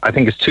base. I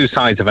think it's two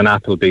sides of an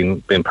apple,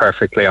 being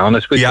perfectly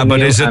honest with you. Yeah, but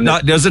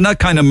does it not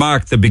kind of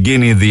mark the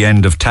beginning of the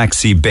end of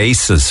taxi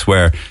bases,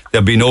 where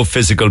there'll be no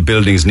physical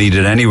buildings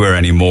needed anywhere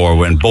anymore?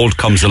 When Bolt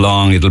comes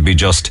along, it'll be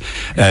just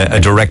a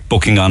direct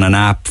booking on an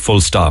app,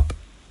 full stop.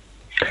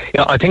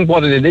 Yeah, I think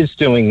what it is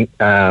doing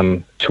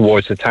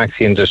towards the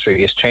taxi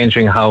industry is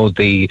changing how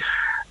the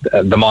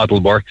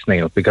model works,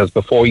 Neil, because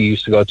before you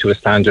used to go to a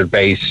standard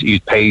base,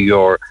 you'd pay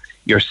your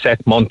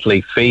set monthly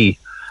fee.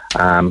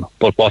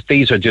 But what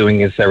these are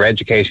doing is they're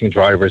educating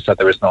drivers that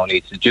there is no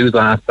need to do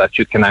that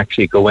you can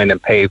actually go in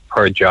and pay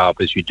per job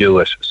as you do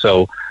it.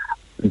 So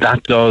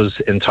that does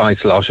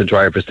entice a lot of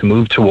drivers to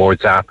move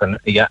towards app, and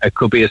it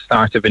could be a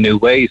start of a new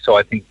way. So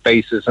I think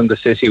bases in the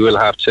city will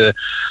have to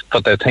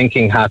put their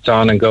thinking hats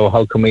on and go,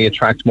 how can we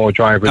attract more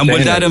drivers? And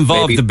would that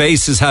involve the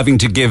bases having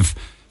to give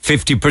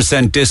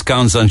 50%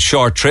 discounts on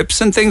short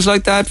trips and things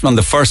like that on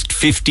the first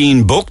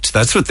 15 booked?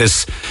 That's what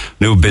this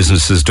new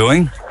business is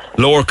doing.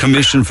 Lower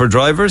commission for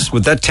drivers.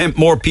 Would that tempt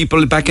more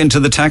people back into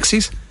the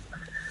taxis?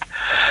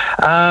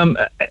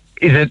 Are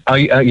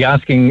you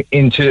asking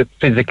into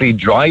physically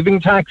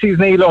driving taxis,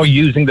 Neil, or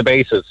using the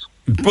bases?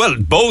 Well,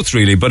 both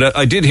really, but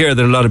I did hear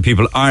that a lot of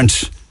people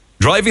aren't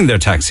driving their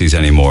taxis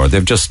anymore.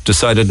 They've just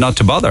decided not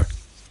to bother.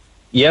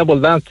 Yeah, well,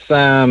 that's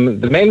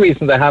the main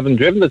reason they haven't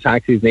driven the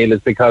taxis, Neil,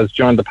 is because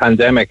during the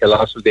pandemic, a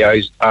lot of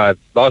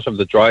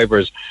the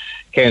drivers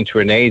came to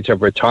an age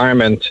of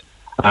retirement.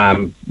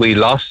 We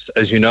lost,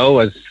 as you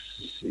know,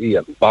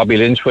 Bobby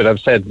Lynch would have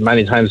said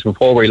many times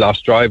before, we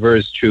lost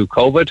drivers through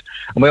COVID,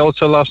 and we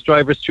also lost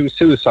drivers through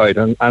suicide,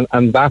 and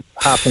that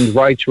happened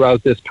right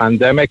throughout this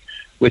pandemic,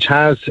 which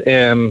has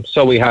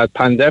so we had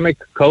pandemic,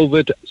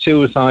 COVID,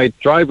 suicide,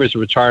 drivers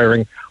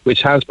retiring,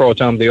 which has brought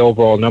down the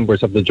overall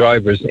numbers of the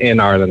drivers in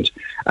Ireland,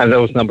 and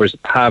those numbers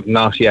have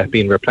not yet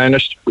been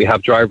replenished. We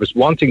have drivers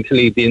wanting to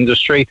leave the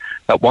industry,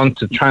 that want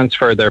to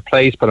transfer their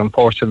place, but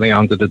unfortunately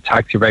under the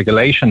Taxi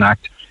Regulation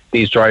Act,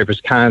 these drivers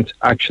can't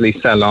actually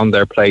sell on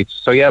their plates.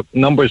 So yeah,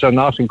 numbers are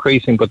not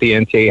increasing, but the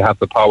NTA have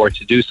the power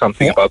to do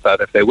something about that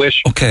if they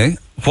wish. Okay.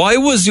 Why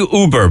was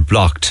Uber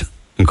blocked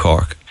in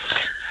Cork?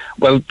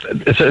 Well,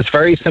 it's a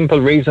very simple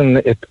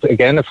reason.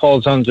 It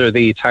falls under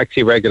the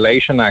Taxi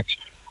Regulation Act.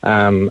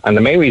 And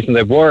the main reason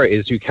they were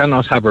is you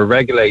cannot have a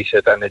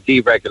regulated and a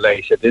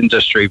deregulated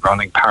industry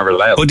running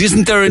parallel. But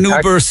isn't there an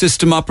Uber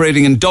system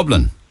operating in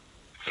Dublin?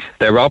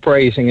 They're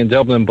operating in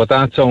Dublin, but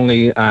that's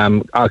only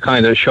a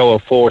kind of show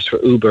of force for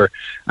Uber.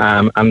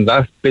 And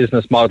that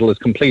business model is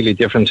completely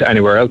different to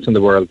anywhere else in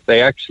the world.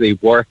 They actually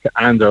work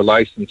and are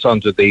licensed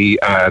under the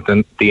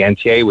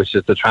NTA, which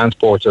is the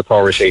Transport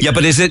Authority. Yeah,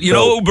 but is it,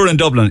 Uber in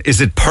Dublin, is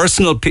it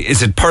personal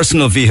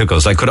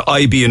vehicles? Like, could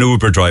I be an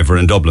Uber driver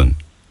in Dublin?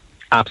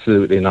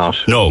 Absolutely not.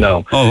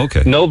 No. Oh,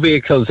 okay. No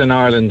vehicles in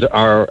Ireland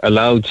are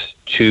allowed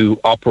to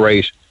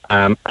operate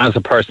as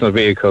a personal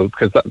vehicle,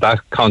 because that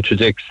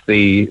contradicts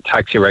the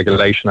Taxi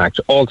Regulation Act.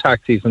 All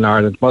taxis in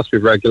Ireland must be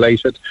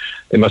regulated.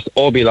 They must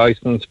all be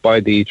licensed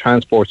by the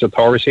Transport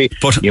Authority.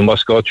 But you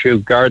must go through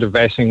Garda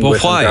vetting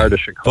with Garda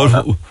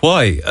Síochána. But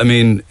why? I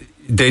mean,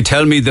 they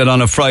tell me that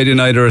on a Friday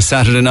night or a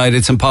Saturday night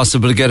it's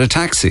impossible to get a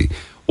taxi.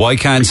 Why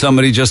can't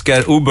somebody just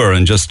get Uber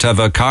and just have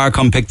a car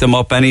come pick them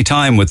up any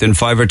time within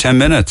 5 or 10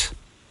 minutes?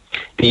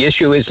 The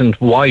issue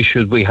isn't why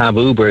should we have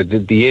Uber.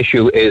 The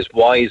issue is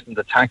why isn't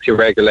the Taxi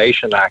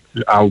Regulation Act,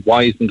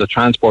 why isn't the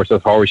Transport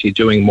Authority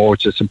doing more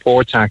to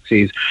support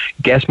taxis,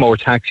 get more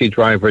taxi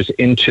drivers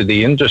into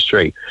the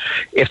industry?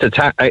 If the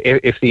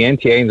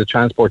NTA and the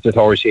Transport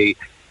Authority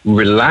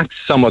relax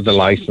some of the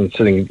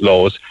licensing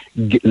laws,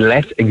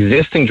 let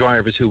existing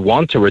drivers who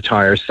want to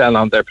retire sell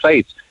on their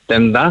plates,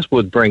 then that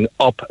would bring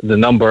up the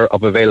number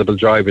of available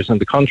drivers in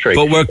the country.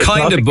 But we're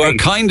kind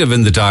of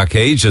in the dark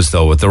ages,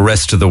 though, with the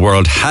rest of the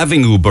world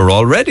having Uber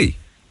already.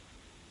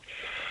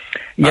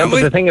 Yeah,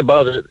 but the thing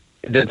about it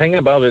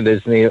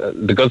is,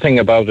 the good thing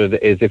about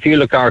it is, if you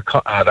look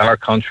at our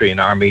country and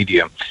our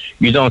media,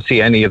 you don't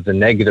see any of the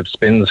negative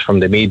spins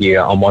from the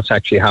media on what's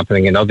actually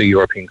happening in other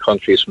European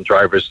countries from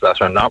drivers that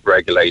are not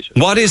regulated.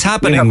 What is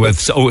happening with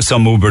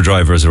some Uber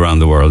drivers around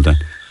the world, then?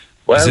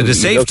 Well, is it a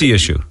safety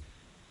issue?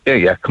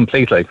 Yeah,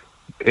 completely.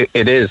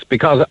 It is,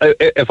 because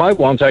if I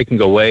want, I can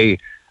go away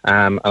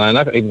and I'm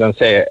not even going to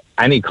say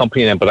any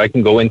company name, but I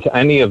can go into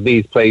any of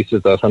these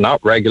places that are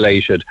not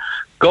regulated.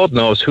 God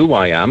knows who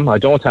I am. I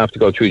don't have to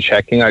go through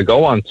checking. I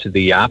go onto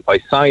the app, I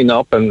sign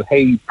up, and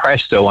hey,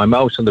 presto, I'm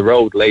out on the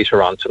road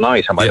later on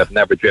tonight. I might have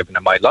never driven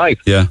in my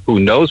life. Yeah. Who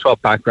knows what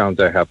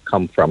background I have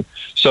come from?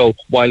 So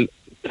while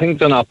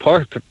things are not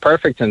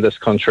perfect in this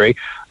country,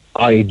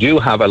 I do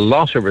have a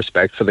lot of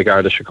respect for the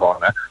Garda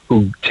Síochána,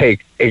 who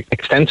take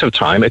extensive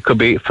time. It could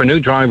be, for new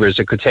drivers,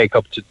 it could take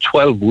up to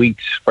 12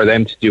 weeks for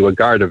them to do a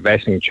Garda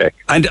vetting check.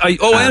 And I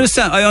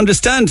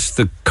understand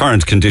the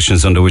current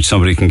conditions under which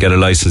somebody can get a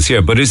license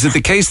here, but is it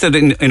the case that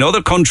in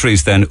other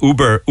countries then,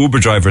 Uber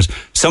drivers,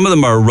 some of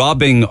them are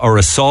robbing or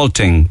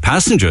assaulting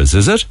passengers,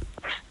 is it?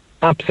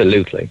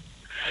 Absolutely.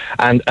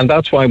 And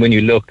that's why when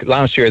you look,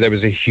 last year there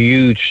was a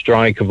huge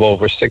strike of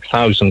over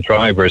 6,000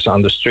 drivers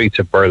on the streets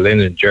of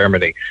Berlin in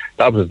Germany.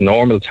 That was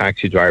normal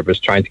taxi drivers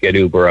trying to get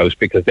Uber out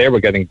because they were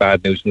getting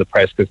bad news in the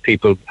press because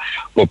people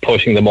were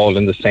pushing them all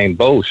in the same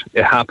boat.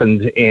 It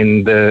happened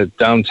in the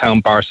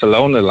downtown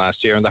Barcelona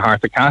last year in the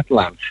heart of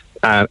Catalan.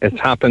 It's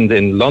happened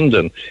in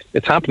London.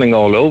 It's happening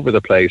all over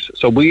the place.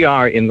 So we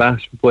are in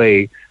that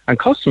way, and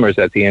customers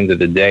at the end of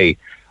the day,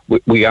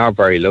 we are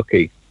very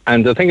lucky.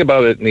 And the thing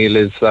about it, Neil,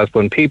 is that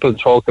when people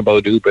talk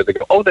about Uber, they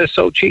go, oh, they're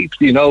so cheap.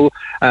 You know,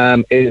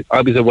 I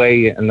was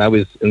away and I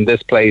was in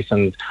this place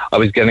and I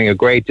was getting a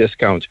great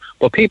discount.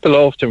 But people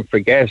often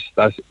forget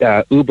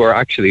that Uber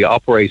actually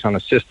operates on a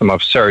system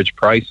of surge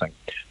pricing.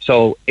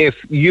 So if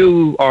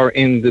you are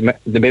in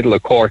the middle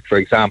of Cork, for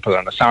example,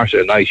 on a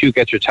Saturday night, you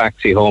get your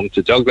taxi home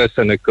to Douglas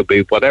and it could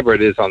be whatever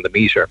it is on the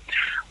meter.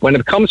 When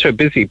it comes to a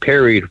busy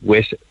period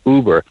with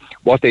Uber,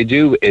 what they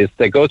do is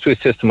they go to a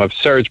system of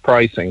surge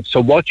pricing. So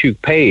what you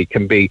pay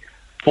can be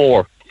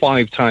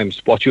 4-5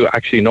 times what you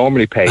actually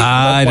normally pay.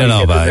 I don't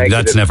know about it.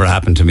 That's never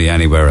happened to me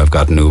anywhere I've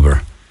gotten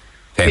Uber.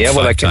 Paying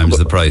 5 times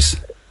the price.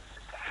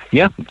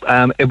 Yeah,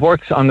 it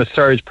works on the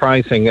surge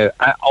pricing.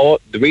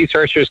 The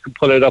researchers can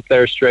pull it up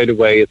there straight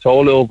away. It's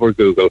all over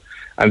Google,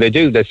 and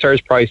they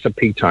surge price at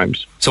peak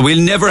times. So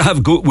we'll never have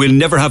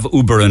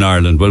Uber in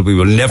Ireland. Well, we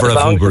will never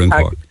have Uber in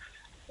Cork.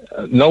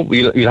 No,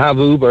 you'll have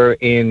Uber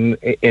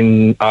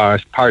in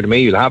pardon me,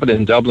 you'll have it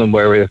in Dublin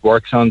where it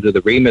works under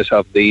the remit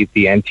of the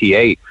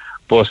NTA.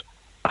 But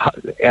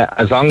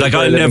as long as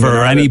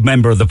any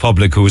member of the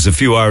public who is a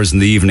few hours in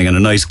the evening in a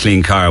nice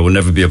clean car will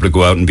never be able to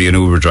go out and be an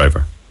Uber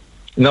driver.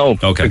 No,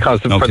 because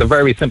for the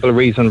very simple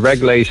reason,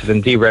 regulated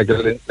and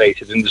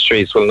deregulated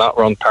industries will not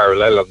run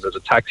parallel under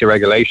the Taxi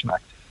Regulation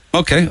Act.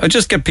 Okay, I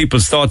just get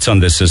people's thoughts on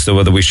this as to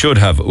whether we should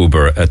have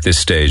Uber at this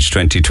stage,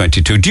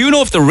 2022. Do you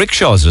know if the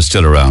rickshaws are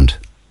still around?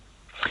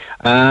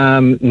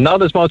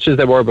 Not as much as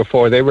they were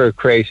before. They were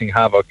creating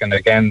havoc, and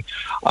again,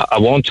 I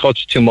won't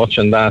touch too much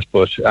on that,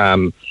 but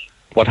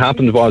what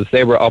happened was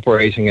they were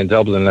operating in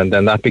Dublin, and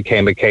then that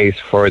became a case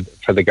for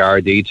the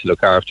Gardaí to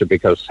look after,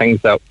 because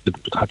the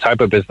type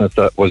of business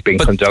that was being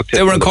conducted.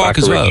 They were in Cork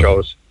as well.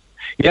 Shows.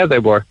 Yeah, they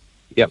were.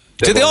 Yep.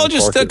 Did they all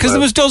just, because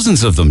there was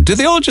dozens of them, did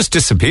they all just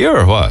disappear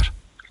or what?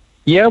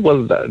 Yeah,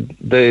 well,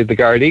 the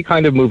Gardaí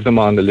kind of moved them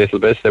on a little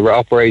bit. They were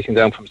operating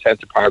down from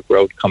Centre Park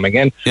Road coming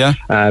in. Yeah.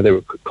 They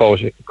were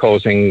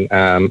causing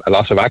a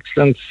lot of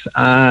accidents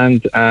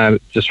and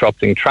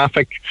disrupting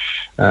traffic.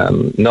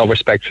 No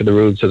respect for the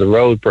rules of the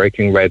road,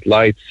 breaking red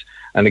lights.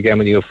 And again,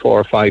 when you have 4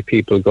 or 5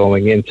 people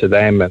going into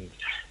them and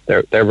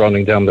they're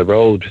running down the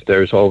road,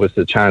 there's always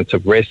the chance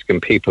of risk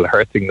and people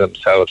hurting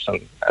themselves.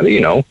 And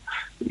you know,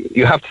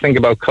 you have to think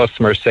about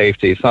customer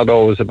safety. It's not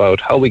always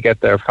about how we get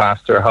there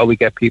faster, how we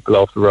get people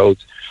off the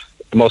roads.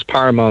 The most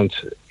paramount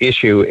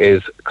issue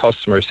is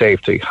customer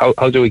safety.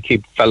 How do we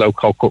keep fellow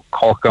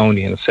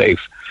Corkonians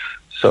safe?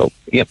 So,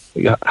 yeah,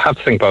 you have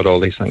to think about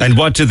all these things. And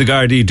what did the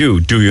Gardaí do?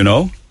 Do you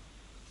know?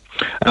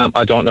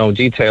 I don't know in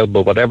detail,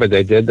 but whatever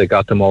they did, they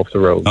got them off the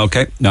road.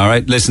 Okay, all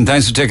right. Listen,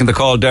 thanks for taking the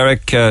call,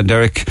 Derek.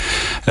 Derek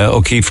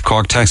O'Keefe,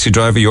 Cork taxi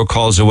driver. Your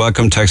calls are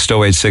welcome. Text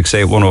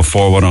 0868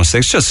 104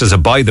 106. Just as a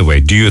by the way,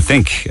 do you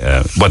think,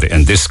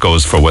 and this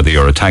goes for whether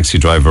you're a taxi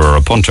driver or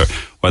a punter,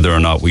 whether or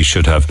not we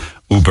should have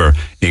Uber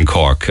in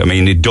Cork? I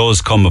mean, it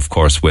does come, of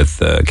course,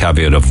 with a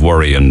caveat of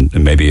worry and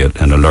maybe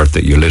an alert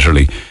that you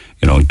literally,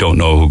 don't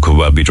know who could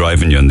well be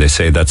driving you, and they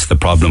say that's the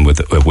problem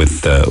with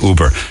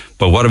Uber.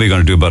 But what are we going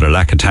to do about a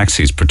lack of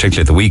taxis,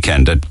 particularly at the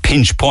weekend, at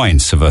pinch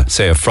points of a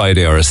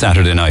Friday or a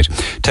Saturday night?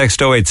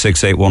 Text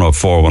 0868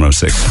 104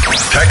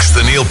 106. Text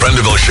the Neil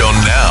Prendeville Show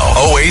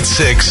now.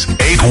 086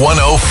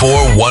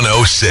 8104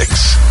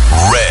 106.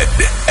 Red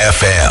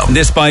FM.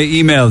 This by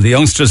email. The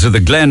youngsters of the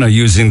Glen are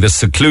using the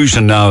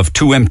seclusion now of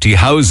 2 empty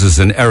houses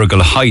in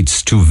Errigal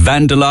Heights to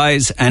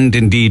vandalise and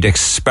indeed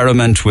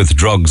experiment with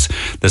drugs.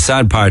 The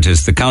sad part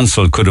is the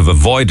council could have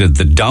avoided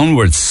the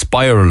downward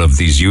spiral of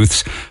these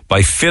youths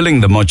by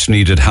filling the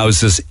much-needed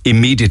houses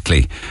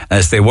immediately,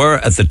 as they were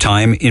at the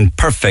time in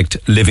perfect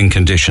living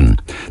condition.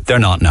 They're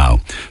not now.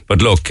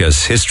 But look,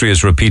 as history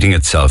is repeating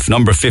itself,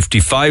 number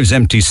 55's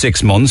empty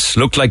 6 months.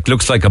 Looks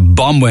like a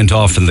bomb went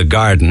off in the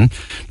garden.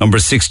 Number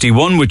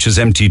 61, which is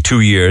empty 2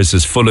 years,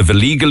 is full of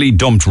illegally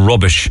dumped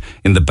rubbish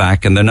in the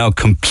back, and they're now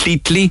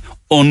completely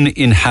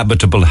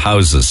uninhabitable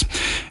houses.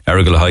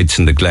 Errigal Heights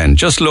in the Glen.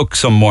 Just look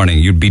some morning,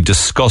 you'd be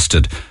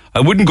disgusted.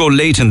 I wouldn't go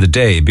late in the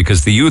day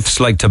because the youths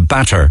like to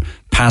batter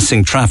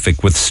passing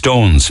traffic with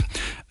stones.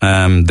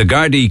 The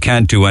Gardaí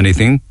can't do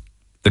anything.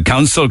 The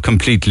council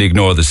completely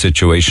ignore the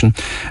situation.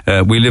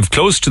 We live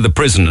close to the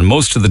prison and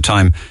most of the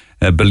time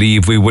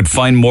believe we would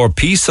find more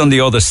peace on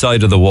the other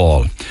side of the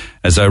wall.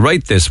 As I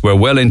write this, we're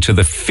well into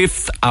the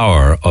 5th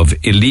hour of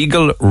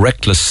illegal,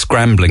 reckless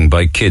scrambling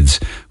by kids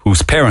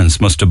whose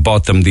parents must have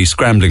bought them these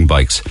scrambling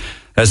bikes.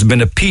 There's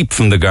been a peep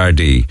from the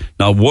Gardaí.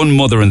 Not one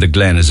mother in the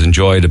Glen has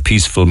enjoyed a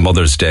peaceful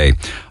Mother's Day.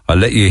 I'll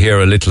let you hear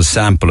a little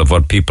sample of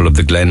what people of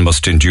the Glen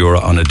must endure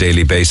on a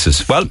daily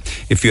basis. Well,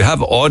 if you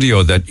have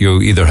audio that you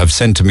either have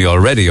sent to me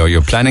already or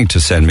you're planning to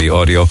send me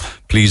audio,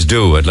 please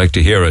do. I'd like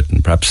to hear it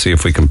and perhaps see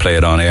if we can play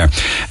it on air.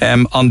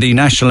 On the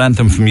national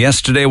anthem from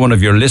yesterday, one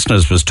of your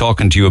listeners was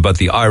talking to you about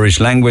the Irish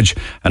language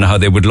and how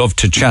they would love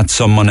to chat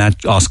someone at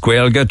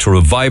Oscuelga to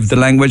revive the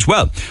language.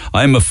 Well,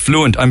 I'm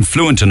fluent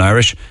in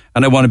Irish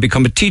and I want to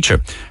become a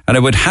teacher. And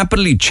I would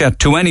happily chat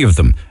to any of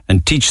them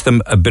and teach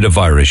them a bit of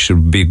Irish. It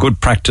would be a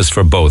good practice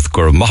for both.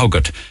 Gura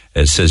Mahogat,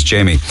 says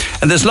Jamie.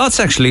 And there's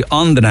lots actually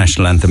on the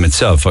national anthem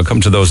itself. I'll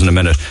come to those in a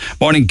minute.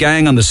 Morning,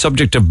 gang. On the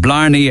subject of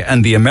Blarney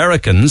and the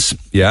Americans,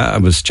 I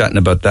was chatting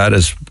about that,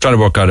 trying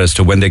to work out as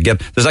to when they get.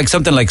 There's like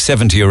something like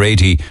 70 or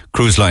 80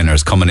 cruise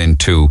liners coming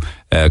into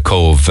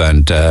Cove,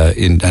 and I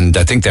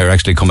think they're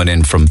actually coming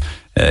in from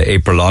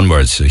April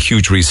onwards. A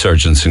huge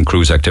resurgence in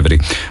cruise activity.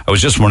 I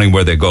was just wondering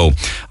where they go.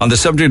 On the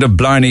subject of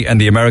Blarney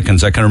and the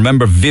Americans, I can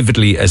remember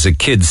vividly as a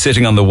kid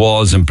sitting on the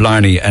walls in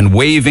Blarney and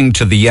waving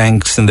to the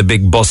Yanks in the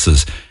big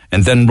buses,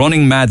 and then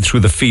running mad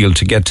through the field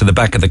to get to the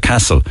back of the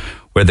castle,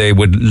 where they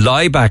would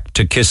lie back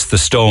to kiss the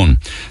stone.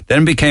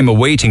 Then became a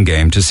waiting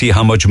game to see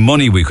how much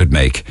money we could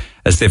make,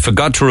 as they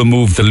forgot to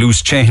remove the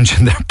loose change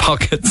in their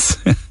pockets.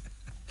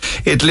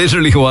 It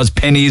literally was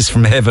pennies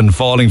from heaven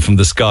falling from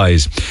the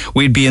skies.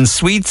 We'd be in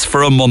suites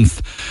for a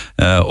month.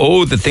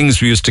 The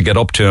things we used to get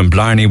up to in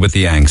Blarney with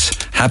the Yanks.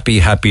 Happy,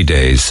 happy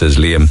days, says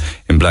Liam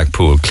in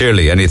Blackpool.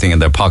 Clearly anything in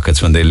their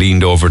pockets when they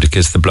leaned over to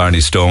kiss the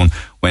Blarney stone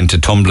went to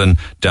tumbling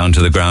down to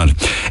the ground.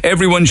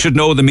 Everyone should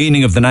know the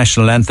meaning of the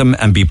national anthem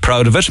and be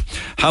proud of it.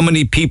 How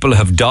many people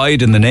have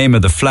died in the name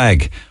of the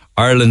flag?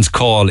 Ireland's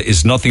call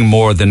is nothing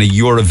more than a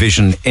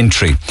Eurovision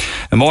entry.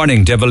 Good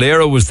morning. De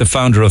Valera was the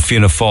founder of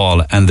Fianna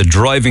Fáil and the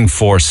driving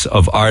force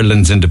of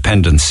Ireland's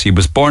independence. He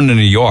was born in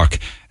New York,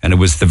 and it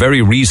was the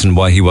very reason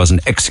why he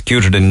wasn't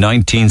executed in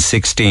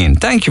 1916.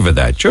 Thank you for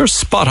that. You're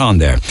spot on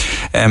there.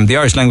 The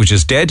Irish language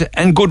is dead,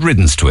 and good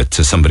riddance to it,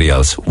 to somebody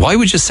else. Why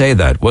would you say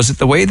that? Was it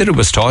the way that it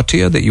was taught to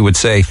you, that you would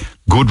say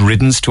good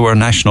riddance to our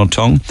national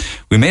tongue?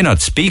 We may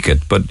not speak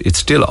it, but it's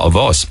still of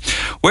us.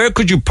 Where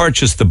could you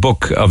purchase the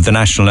book of the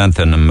national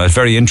anthem? I'm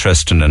very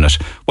interested in it.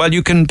 Well,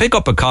 you can pick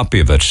up a copy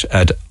of it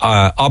at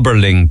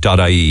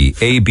aberling.ie,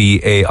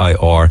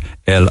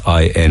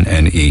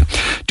 ABAIRLINNE.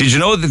 Did you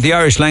know that the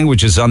Irish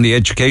language is on the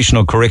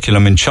educational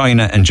curriculum in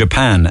China and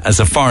Japan as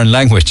a foreign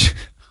language?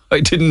 I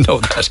didn't know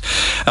that.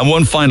 And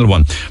one final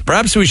one.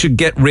 Perhaps we should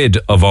get rid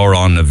of our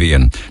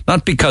Navian,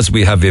 not because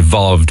we have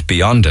evolved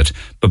beyond it,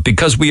 but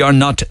because we are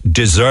not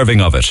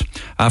deserving of it.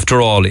 After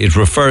all, it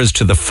refers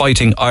to the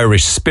fighting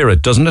Irish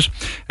spirit, doesn't it?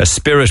 A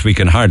spirit we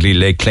can hardly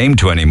lay claim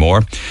to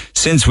anymore.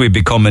 Since we've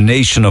become a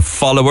nation of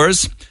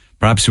followers,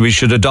 perhaps we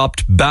should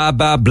adopt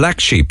Baba Black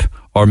Sheep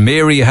or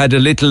Mary Had a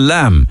Little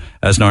Lamb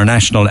as our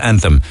national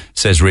anthem,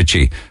 says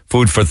Richie.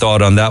 Food for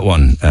thought on that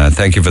one.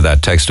 Thank you for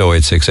that. Text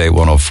 0868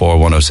 104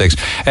 106.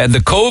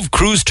 The Cove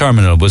Cruise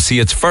Terminal will see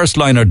its first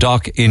liner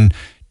dock in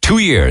 2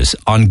 years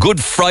on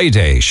Good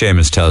Friday,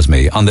 Seamus tells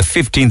me. On the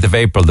 15th of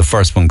April, the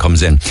first one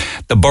comes in.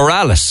 The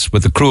Borealis,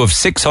 with a crew of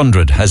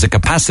 600, has a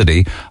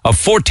capacity of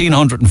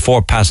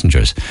 1,404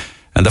 passengers.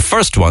 And the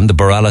first one, the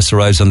Borealis,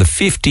 arrives on the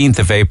 15th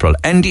of April.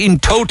 And in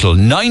total,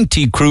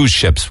 90 cruise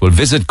ships will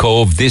visit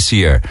Cove this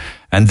year.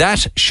 And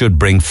that should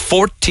bring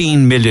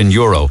 €14 million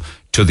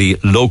to the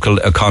local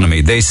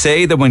economy. They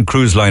say that when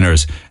cruise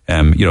liners,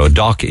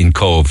 dock in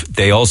Cove,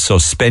 they also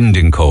spend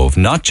in Cove.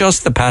 Not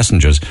just the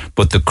passengers,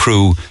 but the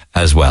crew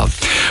as well.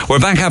 We're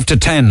back after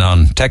 10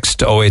 on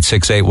text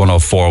 0868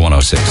 104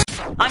 106.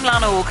 I'm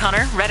Lana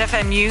O'Connor.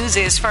 RedFM News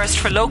is first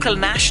for local,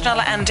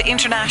 national and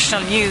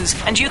international news.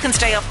 And you can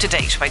stay up to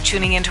date by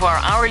tuning into our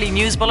hourly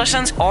news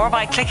bulletins or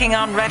by clicking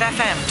on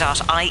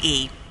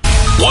redfm.ie.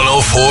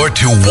 104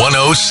 to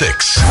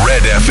 106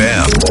 Red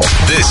FM.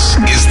 This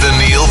is the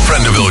Neil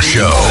Prendeville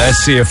Show. Let's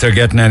see if they're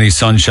getting any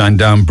sunshine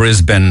down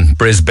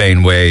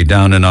Brisbane way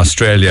down in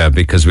Australia,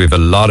 because we have a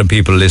lot of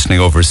people listening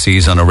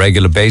overseas on a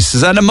regular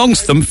basis, and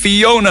amongst them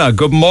Fiona.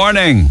 Good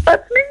morning.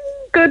 That's me.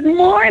 Good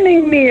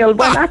morning, Neil.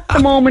 Well, at the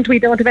moment we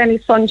don't have any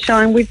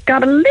sunshine. We've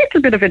got a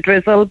little bit of a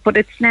drizzle, but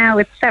it's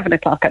 7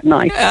 o'clock at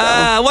night.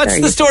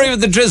 What's the story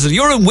with the drizzle?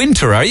 You're in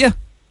winter, are you?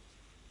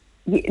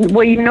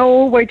 We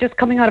know we're just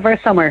coming out of our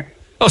summer.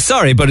 Oh,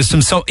 sorry, but it's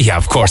from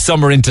of course,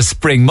 summer into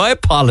spring. My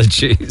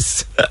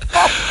apologies.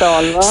 That's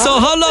all right. So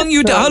how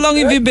long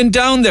have you been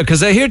down there?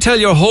 Because I hear tell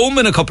you're home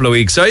in a couple of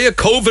weeks. Are you?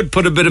 COVID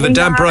put a bit of a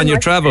damper on your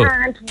travel.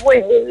 I can't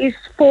wait.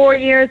 4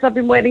 years I've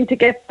been waiting to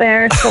get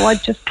there, so I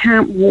just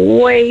can't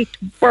wait.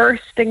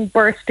 Bursting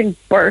to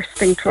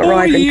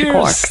arrive into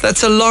Cork.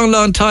 That's a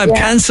long time. Yeah.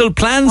 Cancelled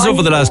plans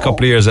over the last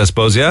couple of years, I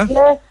suppose, yeah?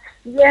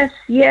 Yes.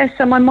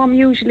 And my mum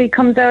usually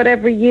comes out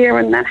every year,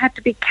 and that had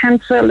to be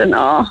cancelled. And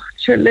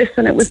sure,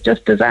 listen, it was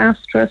just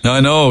disastrous.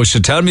 I know.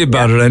 Tell me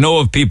about it. I know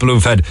of people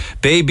who've had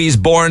babies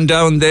born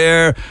down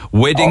there,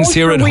 weddings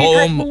here at home.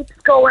 We've had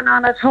heaps going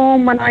on at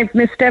home, and I've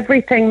missed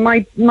everything.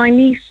 My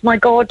niece, my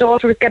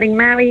goddaughter, is getting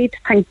married.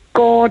 Thank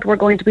God we're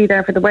going to be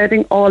there for the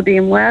wedding, all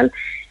being well.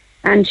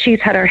 And she's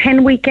had her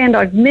hen weekend.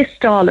 I've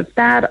missed all of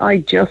that. I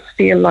just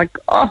feel like,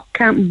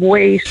 can't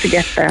wait to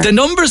get there. The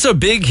numbers are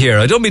big here.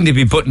 I don't mean to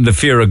be putting the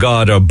fear of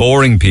God or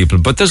boring people,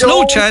 but there's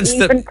no chance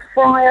that... Don't even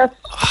try us.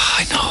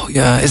 I know,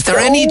 yeah. Is there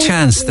any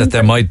chance that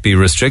there might be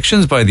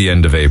restrictions by the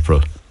end of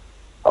April?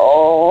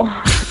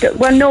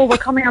 Well, no, we're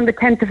coming on the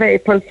 10th of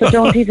April, so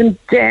don't even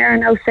dare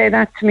now say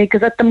that to me,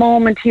 because at the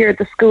moment here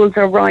the schools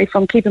are rife.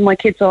 I'm keeping my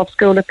kids off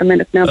school at the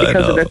minute now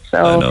because of it.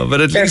 So I know,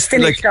 but at least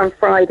finished on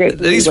Friday.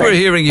 At least we're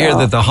hearing here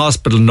that the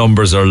hospital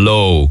numbers are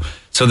low,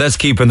 so that's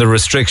keeping the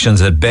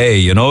restrictions at bay.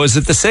 Is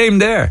it the same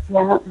there?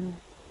 Yeah.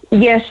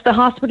 Yes, the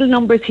hospital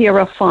numbers here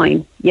are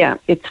fine. Yeah,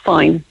 it's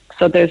fine.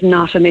 So there's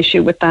not an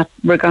issue with that,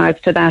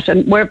 regards to that.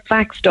 And we're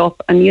vaxxed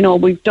up, and,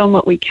 we've done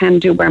what we can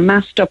do. We're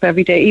masked up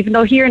every day, even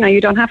though here now you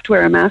don't have to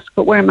wear a mask,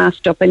 but we're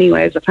masked up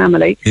anyway as a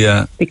family.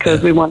 Yeah.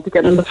 Because we want to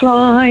get on the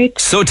flight.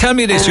 So tell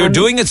me this, you're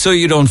doing it so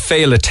you don't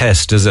fail a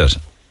test, is it?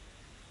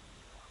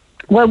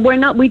 Well,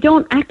 we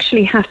don't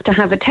actually have to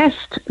have a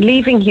test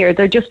leaving here.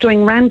 They're just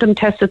doing random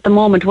tests at the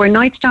moment. We're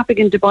night stopping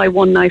in Dubai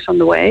one night on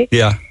the way.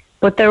 Yeah.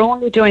 But they're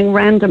only doing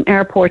random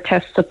airport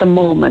tests at the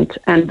moment,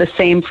 and the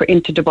same for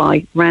into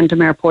Dubai, random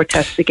airport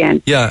tests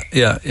again. Yeah.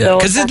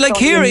 Because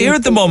here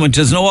at the moment,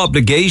 there's no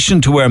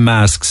obligation to wear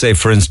masks, say,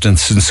 for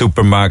instance, in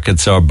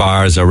supermarkets or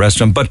bars or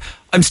restaurants. But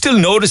I'm still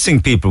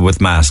noticing people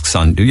with masks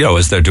on,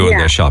 as they're doing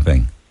their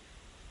shopping.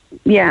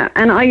 Yeah,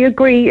 and I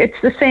agree.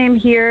 It's the same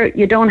here.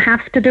 You don't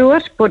have to do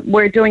it, but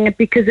we're doing it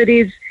because it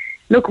is...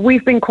 Look,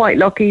 we've been quite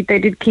lucky. They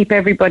did keep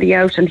everybody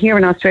out. And here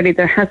in Australia,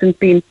 there hasn't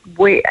been,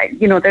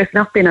 there's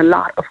not been a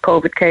lot of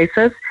COVID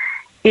cases.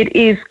 It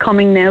is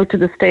coming now to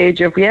the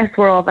stage of, yes,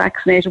 we're all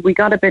vaccinated. We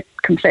got a bit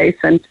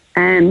complacent.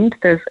 And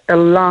there's a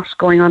lot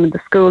going on in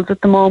the schools at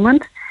the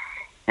moment.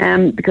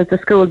 Because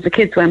the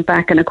kids went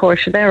back. And, of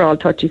course, they're all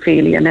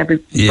touchy-feely and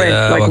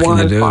spreads like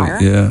wildfire.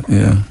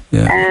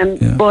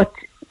 Yeah. But...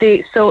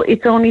 So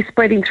it's only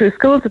spreading through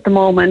schools at the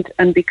moment,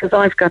 and because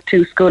I've got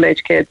 2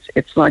 school-age kids,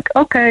 it's like,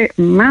 okay,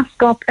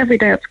 mask up every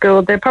day at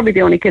school. They're probably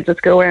the only kids at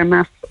school wearing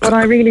masks, but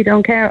I really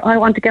don't care. I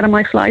want to get on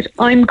my flight.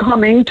 I'm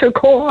coming to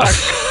Cork.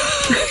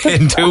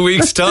 In 2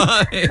 weeks'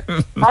 time.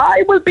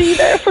 I will be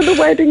there for the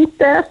wedding,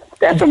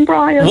 Steph and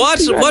Brian.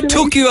 What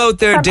took you out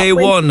there day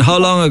one? How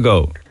long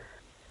ago?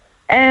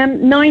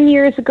 9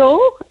 years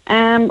ago.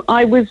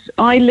 I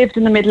lived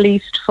in the Middle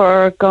East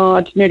for,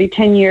 nearly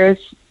 10 years.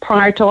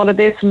 Prior to all of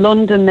this,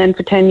 London then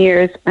for 10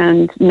 years,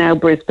 and now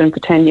Brisbane for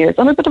 10 years.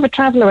 I'm a bit of a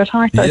traveller at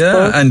heart, I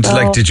suppose.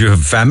 And did you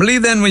have family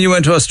then when you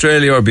went to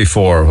Australia, or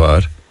before, or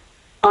what?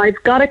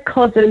 I've got a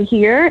cousin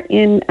here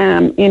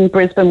in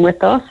Brisbane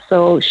with us,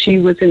 so she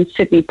was in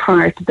Sydney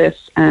prior to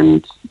this,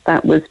 and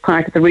that was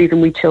part of the reason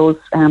we chose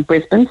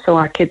Brisbane, so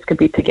our kids could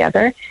be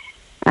together.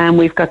 And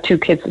we've got 2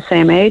 kids the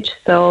same age,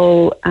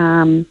 so...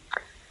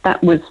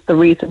 that was the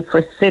reason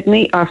for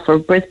for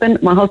Brisbane.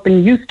 My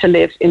husband used to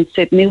live in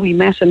Sydney. We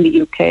met in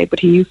the UK, but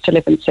he used to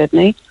live in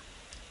Sydney.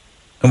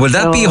 And will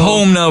that be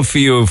home now for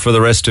you for the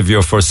rest of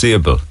your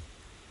foreseeable?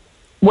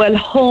 Well,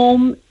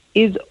 home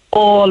is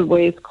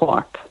always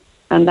Cork,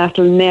 and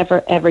that'll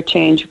never, ever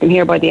change. You can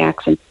hear by the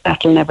accent,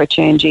 that'll never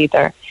change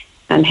either.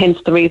 And hence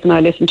the reason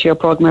I listen to your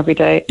programme every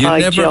day. You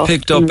never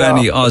picked up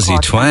any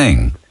Aussie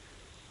twang?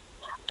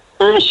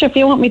 Sure, if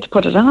you want me to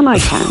put it on, I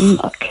can.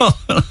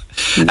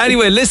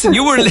 Anyway, listen,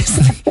 you were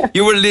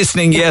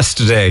listening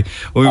yesterday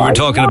when we were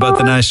talking about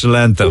the national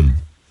anthem.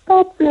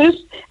 That's it.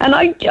 And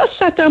I just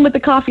sat down with the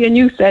coffee, and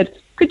you said,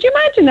 could you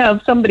imagine now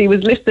if somebody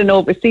was listening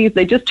overseas,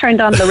 they just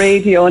turned on the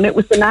radio and it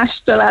was the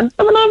national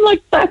anthem, and I'm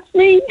like, that's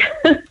me.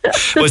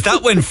 Was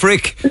that when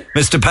Frick,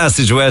 Mr.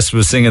 Passage West,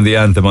 was singing the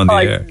anthem on the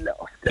air? I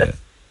loved it.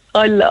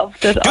 I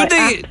loved it.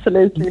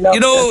 Absolutely loved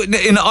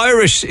it.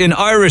 In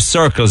Irish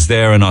circles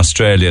there in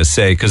Australia,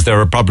 say, because there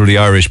are probably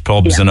Irish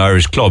pubs and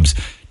Irish clubs,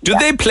 do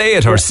they play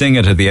it or sing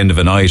it at the end of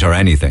a night or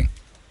anything?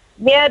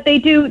 Yeah, they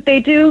do.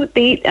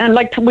 And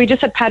like we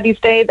just had Paddy's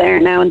Day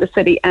there now in the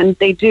city, and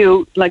they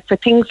do, like for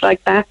things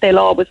like that, they'll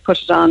always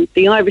put it on.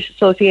 The Irish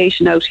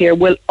Association out here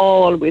will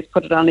always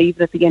put it on,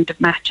 even at the end of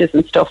matches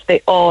and stuff.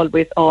 They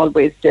always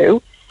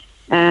do.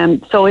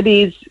 So it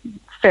is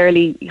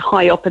fairly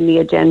high up in the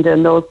agenda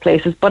in those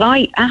places. But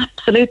I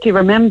absolutely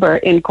remember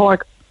in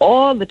Cork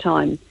all the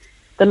time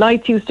the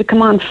lights used to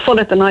come on full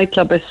at the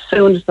nightclub as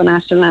soon as the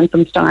national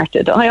anthem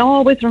started. I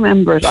always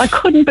remember it. I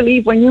couldn't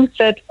believe when you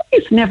said, I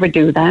used to never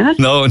do that.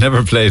 No,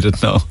 never played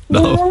it, no.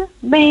 Yeah,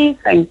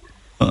 amazing.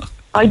 Huh.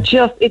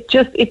 It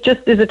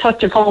just is a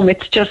touch of home.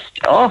 It's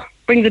just,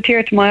 brings a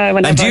tear to my eye.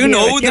 And do you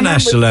know the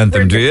national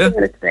anthem, do you?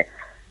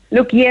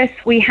 Look, yes,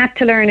 we had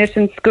to learn it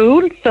in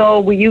school, so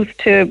we used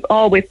to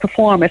always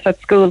perform it at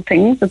school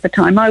things at the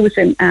time. I was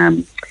in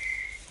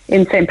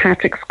St.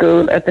 Patrick's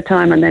School at the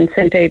time, and then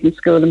St. Aidan's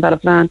School in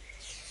Ballyflan.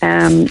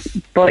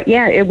 But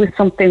yeah, it was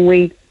something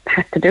we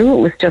had to do.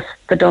 It was just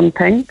the done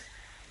thing.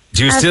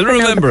 Do you still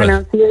remember it?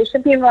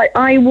 Pronunciation being right,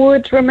 I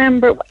would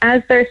remember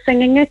as they're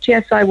singing it.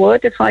 Yes, I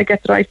would. If I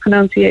get the right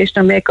pronunciation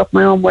and make up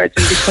my own words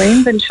in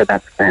between, then sure,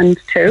 that's grand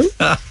too.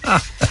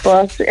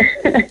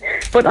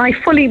 But I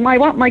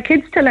want my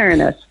kids to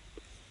learn it.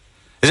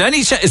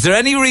 Is there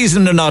any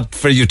reason or not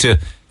for you to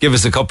give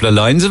us a couple of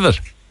lines of it?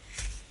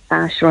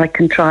 Sure, I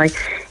can try.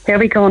 Here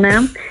we go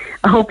now.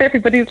 I hope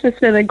everybody's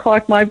listening in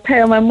Cork. My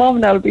mum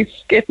now will be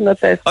skitting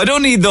at this. I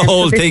don't need the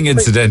whole thing,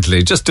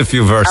 incidentally. Just a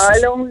few verses.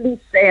 I'll only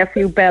say a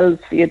few bells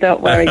for you, don't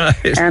worry.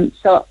 Right.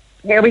 So,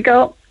 here we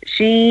go.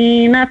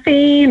 Sheena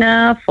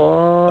fina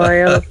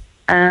foil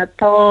at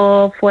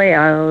top way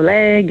out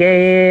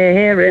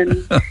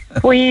legerin.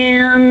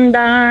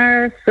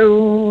 Windar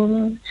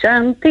soon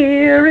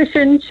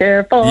shantirishin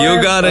cheerful. You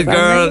got it,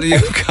 girl. You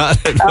got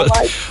it.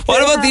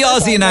 What about the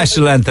Aussie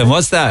national anthem?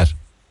 What's that?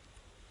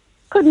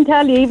 Couldn't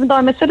tell you, even though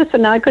I'm a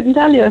citizen now. I couldn't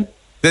tell you.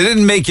 They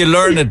didn't make you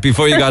learn it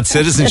before you got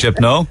citizenship,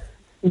 no?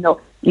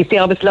 No. You see,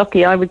 I was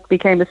lucky. I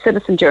became a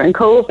citizen during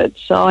COVID,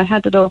 so I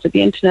had it over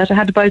the internet. I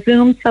had to buy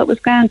Zoom, so it was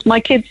grand.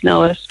 My kids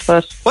know it,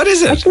 but what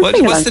is it? What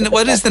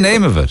is the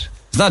name of it?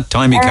 It's not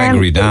Timey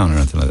Kangaroo Down or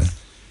anything like that.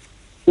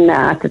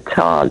 Not at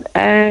all.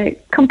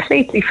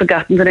 Completely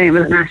forgotten the name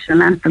of the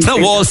national anthem. It's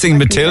not Waltzing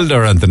Matilda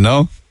or anything,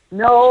 no?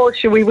 No,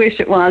 sure, we wish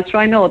it was.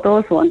 I know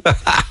those ones.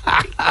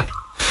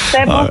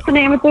 Seb, what's the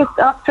name of this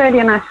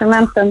Australian national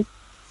anthem?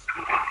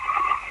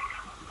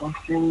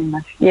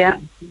 Yeah,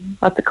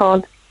 what's it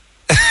called?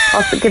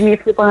 Give me a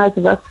few bars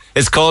of it.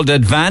 It's called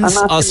Advance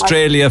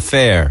Australia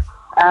Fair.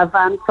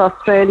 Advance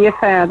Australia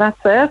Fair, that's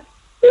it.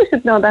 You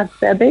should know that,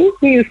 Debbie.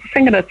 We used to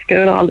sing it at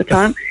school all the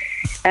time.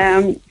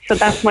 So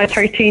that's my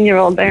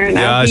 13-year-old there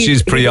now. Yeah,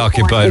 she's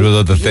preoccupied with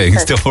other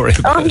things. Don't worry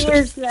about it. He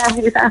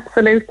is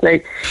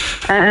absolutely.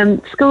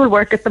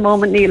 Schoolwork at the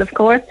moment, Neil, of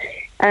course.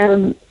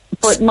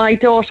 But my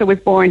daughter was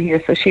born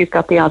here, so she's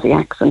got the Aussie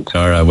accent.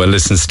 All right, well,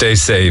 listen, stay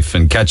safe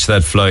and catch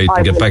that flight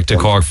and get back to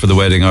Cork for the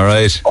wedding, all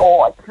right?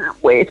 Oh, I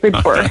can't wait. We're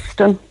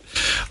bursting.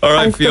 All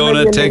right,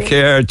 Fiona, take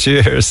care.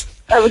 Cheers.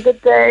 Have a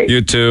good day.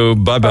 You too.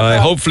 Bye-bye.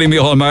 Hopefully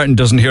Micheál Martin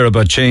doesn't hear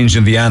about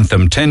changing the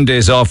anthem. 10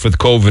 days off with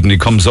COVID and he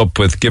comes up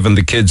with giving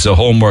the kids a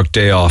homework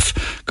day off.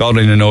 God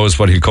only knows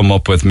what he'll come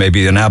up with.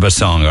 Maybe an ABBA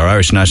song or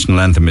Irish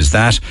National Anthem is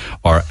that,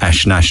 or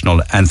Ash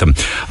National Anthem.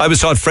 I was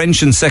taught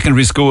French in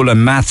secondary school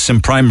and maths in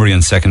primary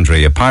and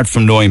secondary. Apart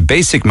from knowing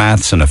basic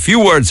maths and a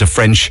few words of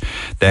French,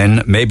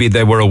 then maybe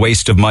they were a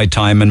waste of my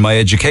time and my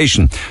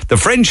education. The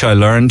French I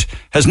learned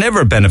has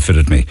never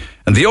benefited me.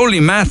 And the only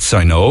maths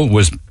I know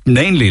was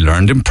mainly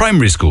learned in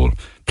primary school.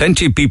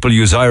 Plenty of people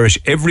use Irish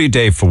every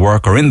day for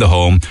work or in the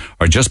home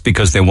or just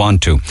because they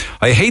want to.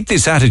 I hate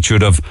this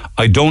attitude of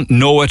I don't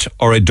know it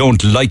or I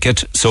don't like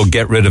it, so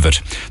get rid of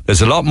it.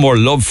 There's a lot more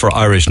love for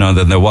Irish now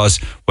than there was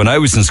when I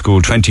was in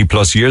school 20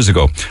 plus years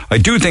ago. I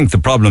do think the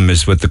problem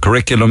is with the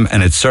curriculum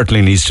and it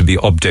certainly needs to be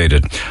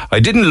updated.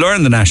 I didn't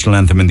learn the national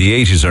anthem in the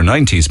 80s or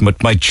 90s,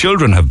 but my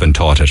children have been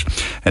taught it.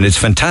 And it's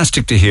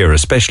fantastic to hear,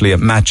 especially at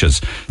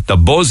matches. The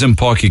buzz in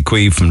Páirc Uí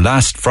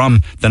Chaoimh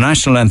from the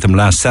national anthem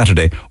last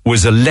Saturday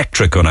was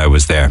electric when I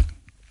was there.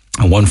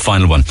 And one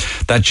final one.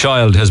 That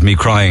child has me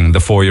crying, the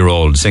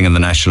 4-year-old singing the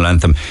national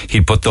anthem.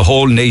 He'd put the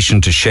whole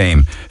nation to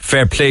shame.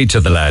 Fair play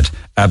to the lad.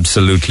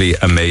 Absolutely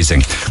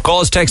amazing.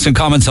 Calls, texts and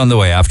comments on the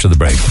way after the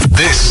break.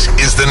 This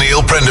is the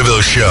Neil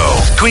Prendeville Show.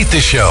 Tweet the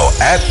show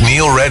at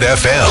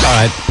NeilRedFM. All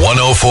right.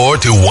 104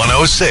 to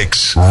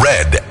 106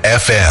 Red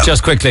FM.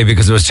 Just quickly,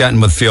 because I was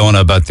chatting with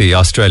Fiona about the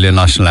Australian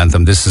national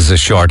anthem. This is a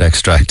short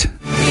extract.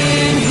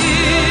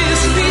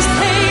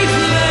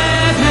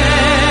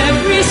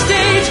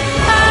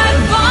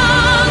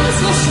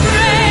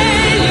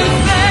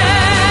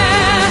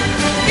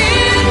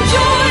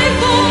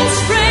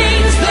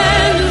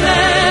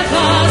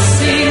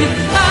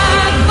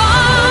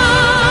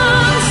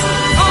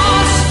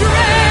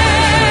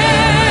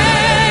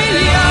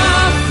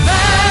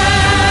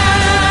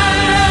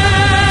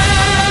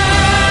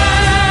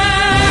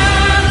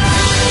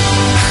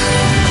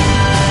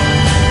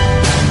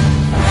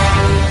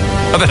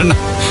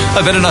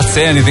 I better not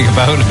say anything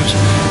about it.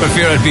 I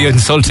fear I'd be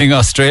insulting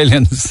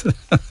Australians.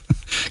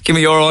 Give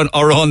me or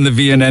on the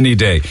V in any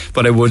day.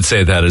 But I would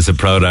say that as a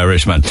proud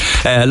Irishman.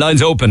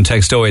 Lines open,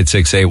 text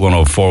 0868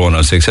 104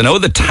 106. I know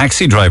the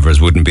taxi drivers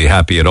wouldn't be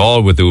happy at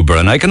all with Uber,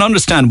 and I can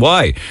understand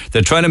why.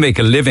 They're trying to make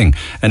a living,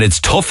 and it's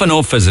tough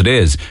enough as it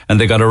is. And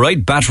they got a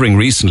right battering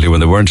recently when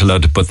they weren't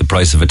allowed to put the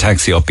price of a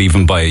taxi up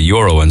even by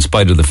 €1, in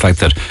spite of the fact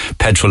that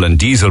petrol and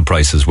diesel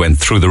prices went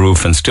through the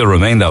roof and still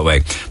remain that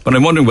way. But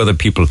I'm wondering whether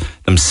people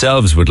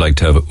themselves would like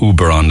to have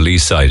Uber on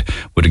Lee's side.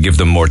 Would it give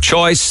them more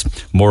choice,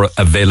 more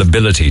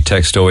availability?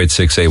 Text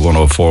 0868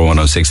 104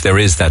 106. There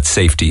is that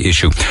safety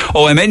issue.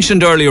 Oh, I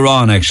mentioned earlier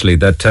on, actually,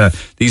 that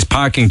these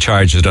parking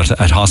charges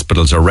at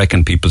hospitals are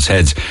wrecking people's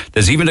heads.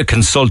 There's even a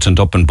consultant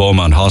up in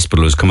Beaumont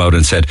Hospital who's come out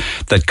and said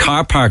that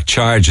car park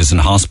charges in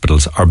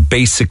hospitals are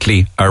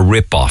basically a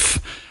rip-off.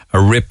 A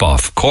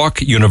rip-off.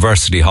 Cork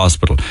University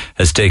Hospital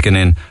has taken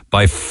in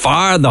by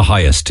far the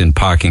highest in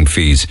parking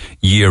fees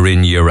year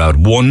in, year out,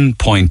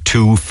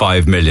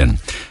 1.25 million.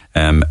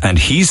 And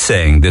he's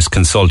saying, this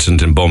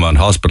consultant in Beaumont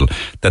Hospital,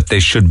 that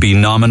they should be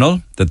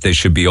nominal, that they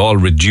should be all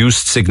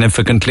reduced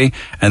significantly,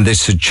 and they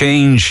should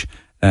change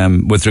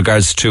with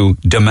regards to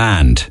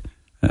demand.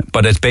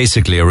 But it's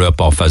basically a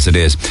rip-off as it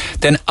is.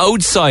 Then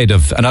outside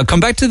of, and I'll come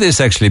back to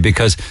this actually,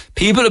 because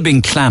people are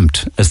being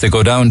clamped as they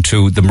go down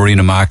to the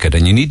Marina Market,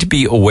 and you need to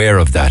be aware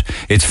of that.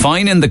 It's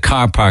fine in the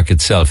car park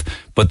itself,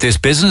 but this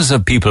business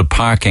of people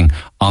parking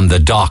on the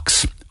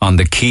docks, on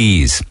the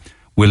quays,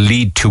 will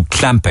lead to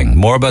clamping.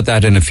 More about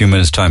that in a few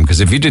minutes' time, because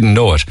if you didn't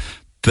know it,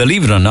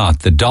 believe it or not,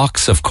 the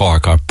docks of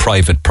Cork are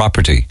private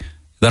property.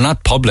 They're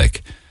not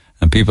public.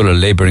 And people are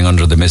labouring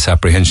under the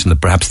misapprehension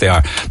that perhaps they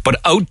are. But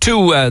out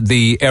to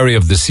the area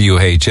of the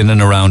CUH, in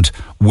and around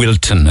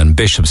Wilton and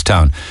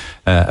Bishopstown,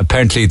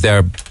 apparently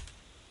they're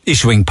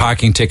issuing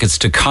parking tickets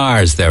to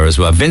cars there as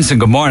well. Vincent,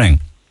 good morning.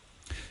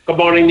 Good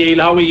morning, Neil.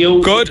 How are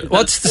you? Good.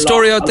 What's the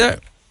story out there?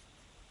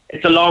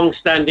 It's a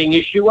long-standing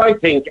issue, I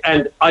think,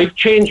 and I've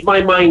changed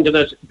my mind on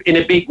it in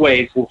a big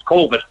way since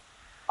COVID.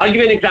 I'll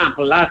give you an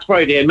example. Last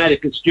Friday, a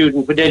medical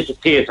student went into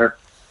theatre,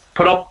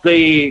 put up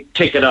the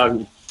ticket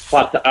on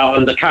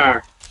the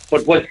car,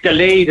 but was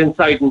delayed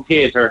inside the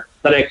theatre.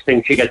 The next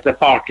thing, she gets a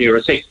 40 or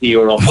a 60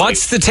 euro fine.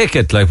 What's the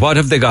ticket? Like, what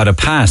have they got? A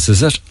pass,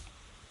 is it?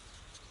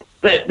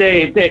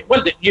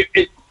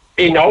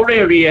 In our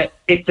area,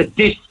 it's a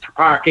district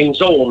parking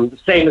zone, the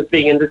same as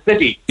being in the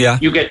city. Yeah.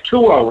 You get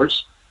 2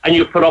 hours and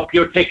you put up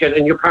your ticket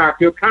and you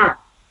park your car.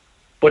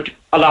 But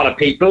a lot of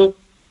people,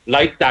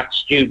 like that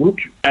student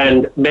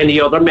and many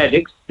other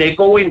medics, they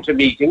go into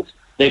meetings,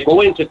 they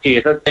go into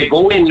theatre, they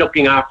go in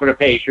looking after a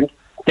patient,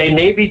 they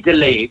may be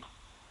delayed.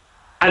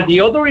 And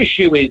the other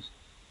issue is,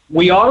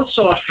 we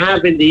also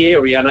have in the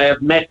area, and I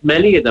have met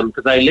many of them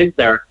because I live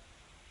there,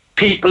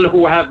 people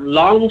who have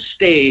long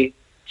stay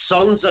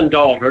sons and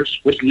daughters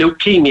with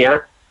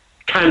leukemia,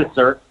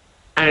 cancer,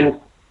 and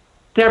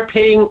they're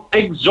paying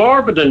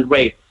exorbitant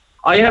rates.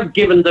 I have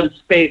given them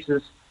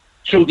spaces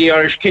through the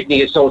Irish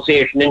Kidney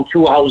Association in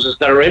 2 houses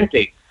that are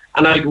empty,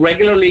 and I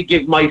regularly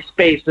give my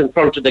space in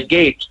front of the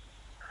gate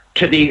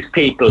to these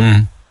people.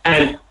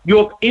 And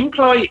you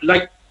employ,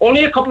 like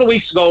only a couple of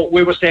weeks ago,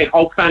 we were saying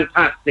how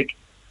fantastic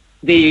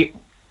the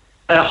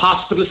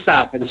hospital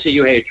staff in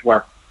CUH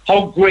were,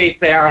 how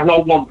great they are and how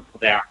wonderful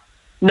they are.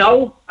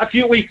 Now, a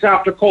few weeks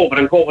after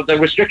COVID, the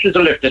restrictions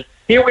are lifted,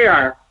 here we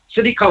are,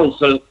 City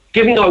Council,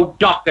 giving out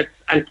dockets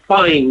and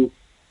fines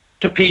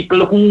to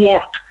people who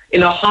work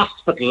in a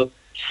hospital,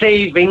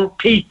 saving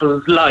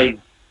people's lives.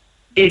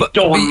 It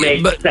don't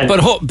make sense.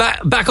 But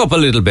back up a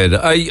little bit.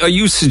 Are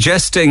you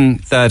suggesting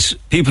that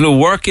people who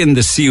work in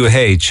the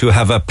CUH who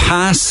have a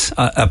pass,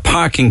 a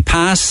parking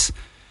pass?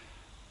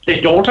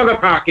 They don't have a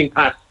parking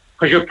pass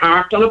because you're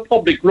parked on a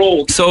public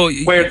road. So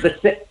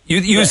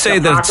you say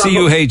that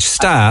CUH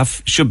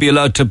staff should be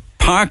allowed to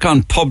park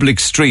on public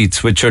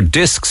streets, which are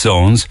disc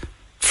zones,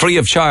 free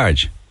of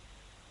charge?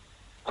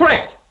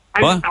 Correct.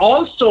 And what?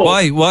 Also,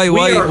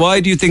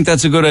 why do you think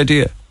that's a good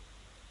idea?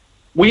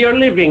 We are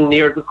living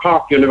near the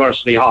Cork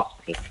University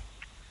Hospital,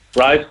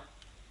 right?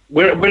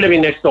 We're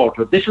living next door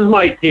to it. This is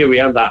my theory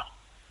on that.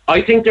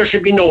 I think there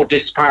should be no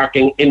disc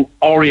parking in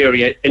our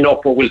area in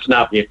Upper Wilton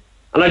Avenue.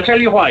 And I'll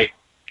tell you why.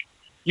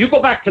 You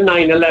go back to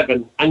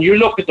 9/11 and you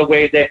look at the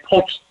way they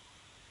put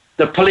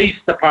the police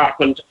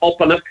department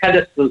up on a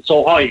pedestal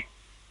so high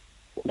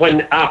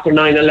after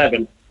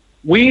 9/11.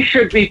 We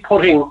should be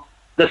putting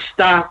the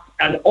staff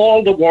and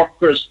all the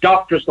workers,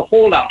 doctors, the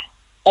whole lot,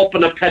 up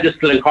on a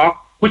pedestal in Cork,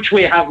 which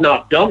we have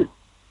not done.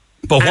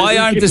 But why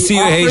aren't the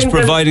CUH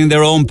providing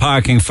their own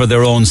parking for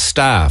their own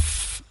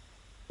staff?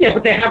 Yeah,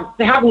 but they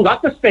haven't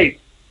got the space.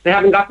 They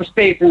haven't got the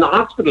space in the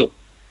hospital.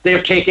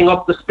 They're taking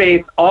up the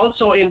space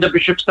also in the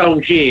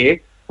Bishopstown GA,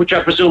 which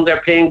I presume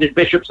they're paying the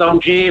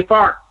Bishopstown GA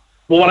for.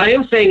 But what I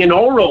am saying in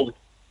our road,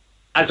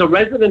 as a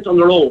resident on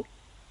the road,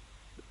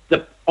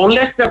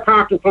 unless they're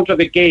parked in front of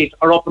a gate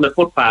or up on a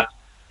footpath,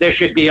 they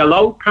should be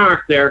allowed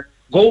park there,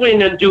 go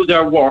in and do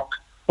their work,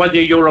 whether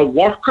you're a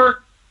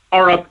worker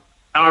or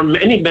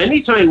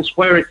many times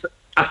where it's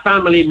a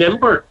family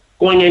member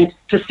going in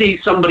to see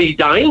somebody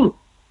dying,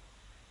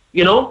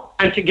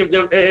 and to give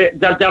them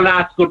their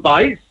last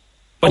goodbyes.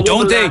 But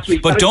don't they?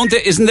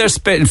 Isn't there?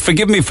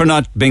 Forgive me for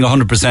not being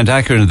 100%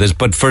 accurate in this,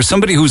 but for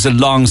somebody who's a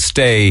long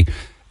stay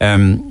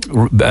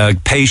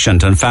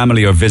patient and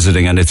family are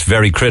visiting, and it's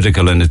very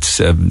critical and it's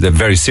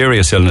very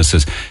serious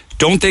illnesses,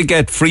 don't they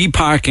get free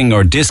parking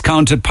or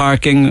discounted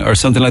parking or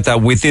something like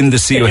that within the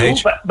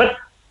COH?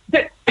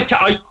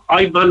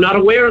 I'm not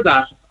aware of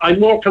that. I'm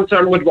more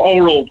concerned with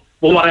our road.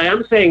 But what I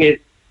am saying is,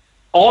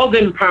 all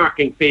them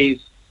parking fees,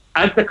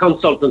 as the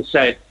consultant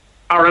said,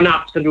 are an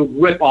absolute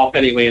rip-off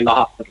anyway in the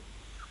hospital.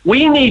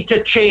 We need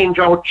to change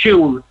our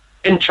tune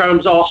in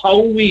terms of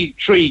how we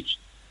treat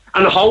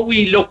and how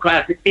we look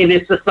at in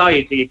a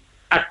society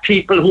at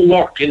people who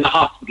work in the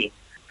hospital.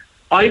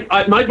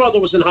 My brother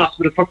was in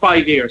hospital for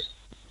 5 years.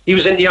 He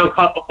was in the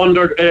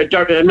under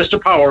Mr.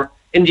 Power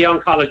in the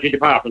oncology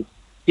department.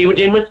 He went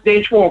in with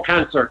stage 4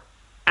 cancer,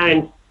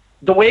 and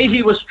the way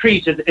he was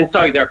treated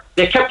inside there,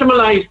 they kept him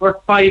alive for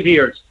 5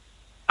 years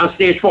on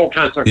stage 4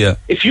 cancer. Yeah.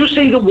 If you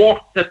see the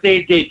work that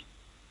they did,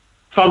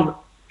 from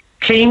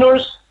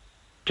cleaners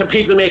to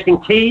people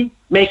making tea,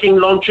 making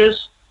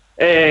lunches,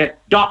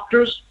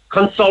 doctors,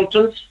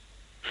 consultants,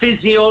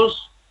 physios,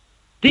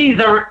 these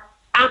are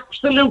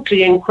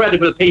absolutely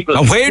incredible people.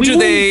 And where do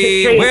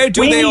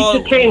they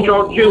all change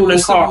our tune in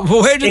Cork.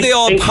 Where do they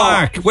all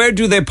park? Where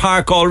do they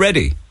park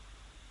already?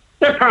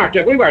 They're parked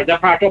everywhere. They're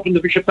parked up in the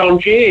Bishopstown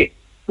GA.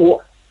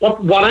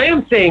 What I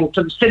am saying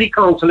to the City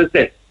Council is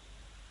this.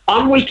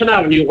 On Wilton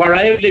Avenue, where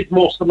I have lived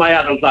most of my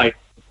adult life,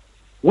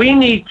 we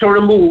need to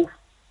remove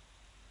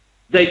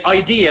the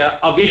idea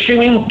of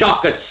issuing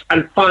dockets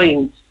and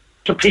fines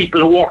to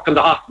people who work in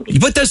the hospital.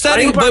 But does that?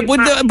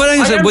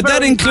 Would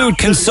that include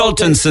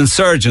consultants and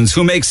surgeons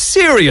who make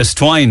serious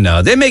twine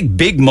now? They make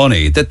big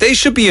money. That they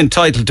should be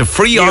entitled to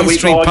free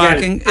on-street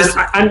parking.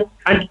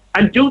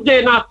 And do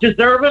they not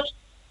deserve it?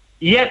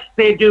 Yes,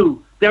 they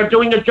do. They're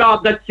doing a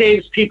job that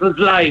saves people's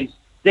lives.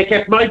 They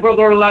kept my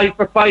brother alive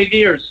for 5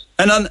 years.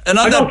 And on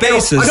that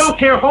basis, I don't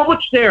care how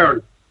much they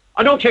earn.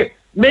 I don't care.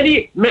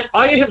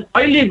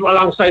 I live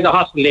alongside the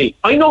hospital.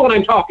 I know what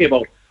I'm talking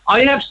about.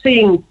 I have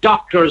seen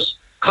doctors,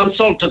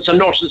 consultants and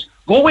nurses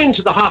go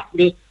into the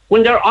hospital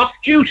when they're off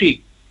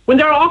duty.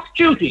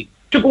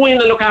 To go in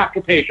and look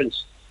after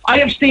patients. I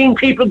have seen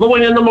people go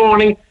in the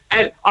morning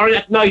or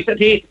at night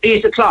at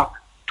 8 o'clock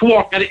to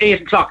work at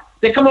 8 o'clock.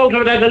 They come out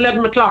of it at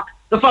 11 o'clock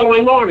the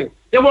following morning.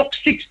 They work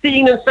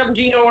 16 and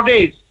 17-hour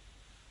days.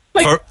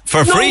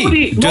 For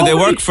free? Do they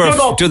work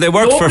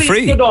for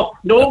free?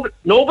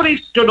 Nobody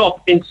stood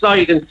up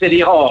inside in City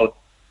Hall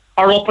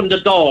or up in the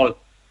Dáil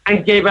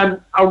and gave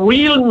a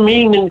real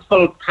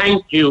meaningful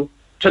thank you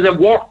to the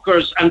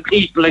workers and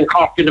people in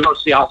Cork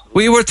University Hospital.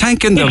 We were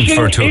thanking them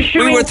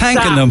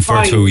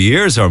for 2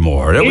 years or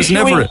more. It was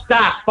never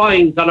staff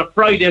fines on a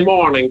Friday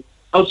morning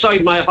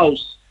outside my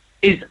house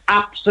is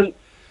absolute.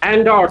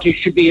 And Artie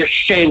should be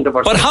ashamed of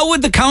herself. But how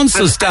would the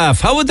council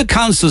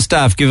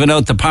staff giving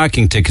out the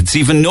parking tickets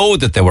even know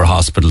that they were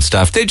hospital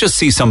staff? They just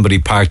see somebody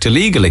parked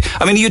illegally.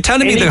 I mean, are you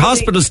telling me the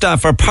hospital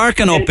staff are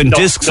parking up in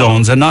disc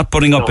zones and not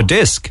putting up a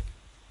disc?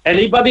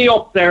 Anybody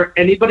up there,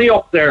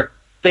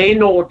 they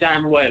know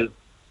damn well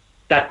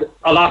that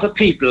a lot of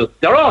people,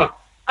 a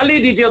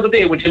lady the other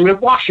day went in with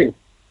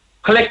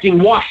collecting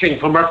washing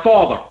from her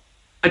father,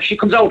 and she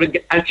comes out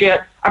and she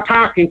had a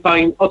parking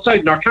fine outside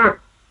in her car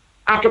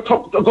after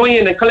going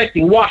in and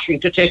collecting washing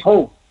to take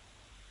home.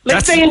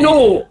 They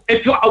know,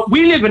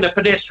 we live in a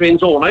pedestrian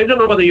zone. I don't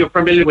know whether you're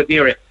familiar with the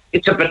area.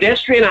 It's a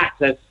pedestrian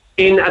access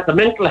in at the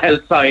mental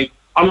health side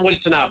on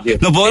Wilton Avenue.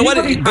 No,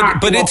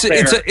 but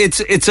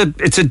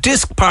it's a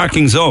disc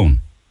parking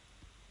zone.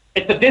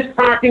 It's a disc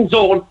parking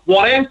zone.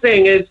 What I'm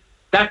saying is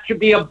that should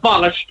be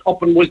abolished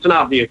up on Wilton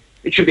Avenue.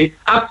 It should be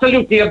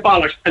absolutely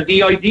abolished. And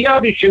the idea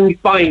of issuing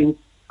fines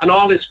and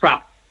all this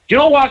crap. Do you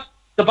know what?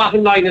 The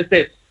bottom line is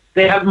this.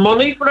 They have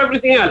money for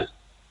everything else.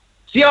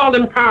 See all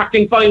them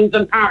parking fines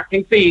and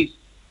parking fees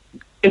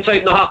inside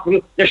the hospital,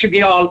 they should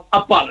be all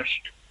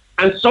abolished.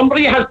 And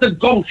somebody has the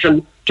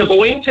gumption to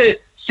go into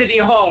City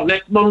Hall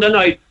next Monday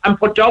night and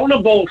put down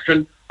a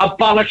motion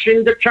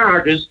abolishing the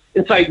charges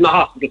inside the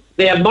hospital.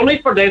 They have money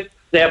for this,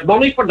 they have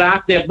money for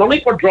that, they have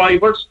money for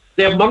drivers,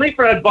 they have money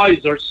for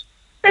advisors.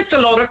 It's a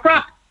load of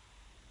crap.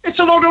 It's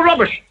a load of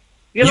rubbish.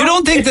 You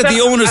don't think that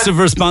the onus of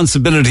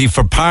responsibility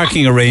for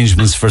parking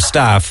arrangements for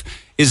staff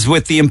is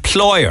with the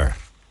employer?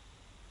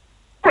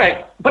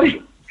 Correct, but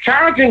it's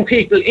charging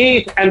people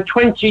 8 and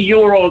 20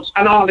 euros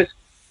and all this,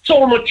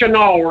 so much an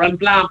hour and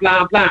blah,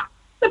 blah, blah.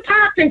 The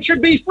parking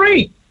should be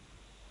free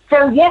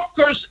for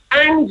workers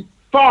and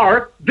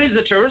for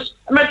visitors.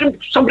 Imagine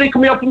somebody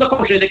coming up from the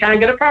country, they can't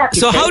get a parking.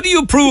 So how do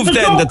you prove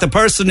then that the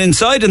person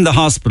inside in the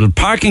hospital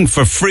parking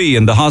for free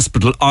in the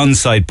hospital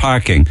on-site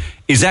parking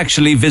is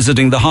actually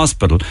visiting the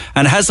hospital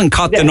and hasn't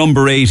caught the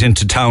number 8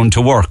 into town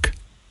to work?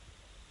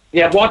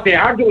 Yeah, what they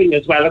are doing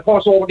as well, of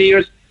course, over the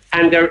years,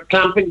 and they're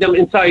clamping them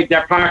inside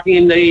their parking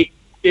in the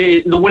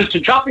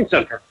Wilton Shopping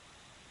Centre.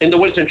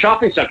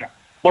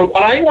 But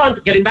what I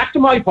want, getting back to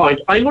my point,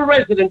 I'm a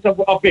resident of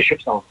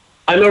Bishopstown.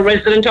 I'm a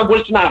resident of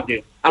Wilton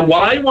Avenue. And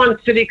what I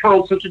want City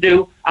Council to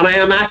do, and I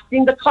am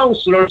asking the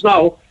councillors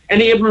now,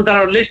 any of them that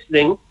are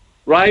listening,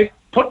 right,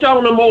 put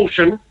down a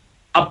motion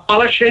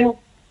abolishing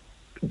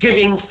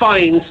giving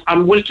fines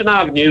on Wilton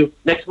Avenue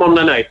next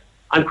Monday night.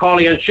 I'm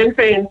calling on Sinn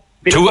Féin.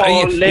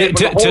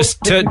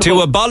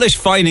 To abolish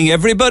fining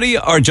everybody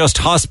or just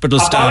hospital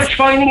staff? Abolish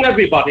fining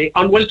everybody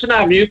on Wilton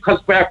Avenue, because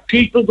there are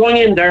people going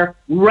in there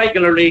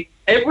regularly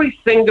every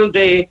single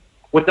day.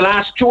 With the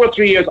last 2 or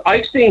 3 years,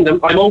 I've seen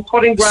them. I'm out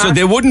cutting grass. So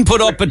they wouldn't put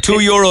up a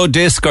 €2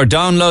 disc or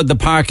download the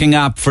parking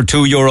app for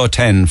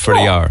 €2.10 for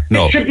the hour?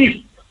 No.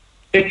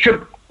 It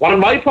should. One of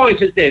my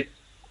points is this.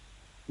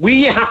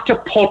 We have to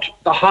put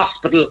the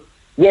hospital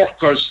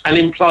workers and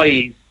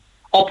employees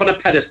up on a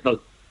pedestal,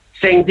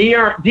 saying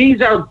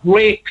these are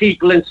great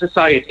people in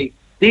society.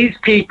 These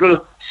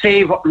people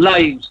save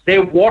lives. They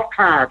work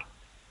hard.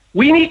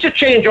 We need to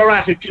change our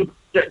attitude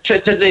to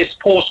this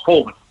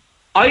post-COVID.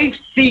 I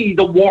see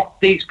the work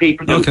these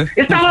people do. Okay.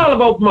 It's not all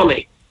about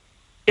money.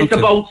 It's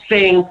about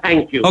saying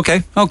thank you.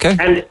 Okay.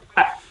 And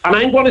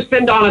I'm going to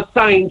send on a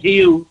sign to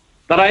you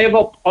that I have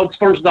up on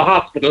front of the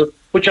hospital,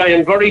 which I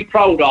am very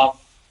proud of,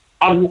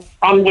 on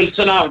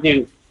Wilson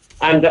Avenue.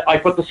 And I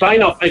put the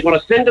sign up. I'm going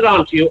to send it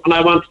on to you, and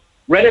I want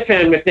Red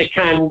FM, if they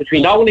can,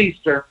 between now and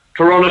Easter,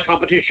 to run a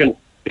competition,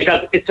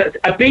 because it's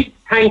a big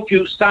thank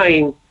you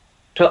sign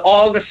to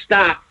all the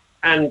staff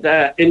and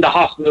in the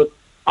hospital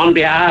on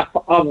behalf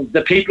of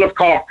the people of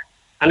Cork.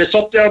 And it's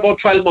up there about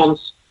 12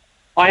 months.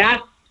 I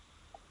asked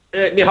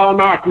Micheál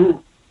Martin,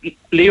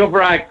 Leo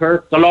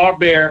Varadkar, the Lord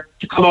Mayor,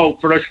 to come out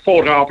for a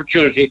photo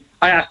opportunity.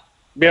 I asked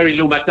Mary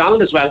Lou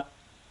MacDonald as well.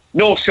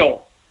 No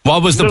show.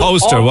 What was the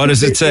poster? What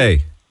does it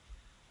say?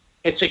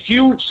 It's a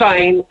huge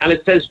sign, and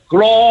it says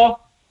Grá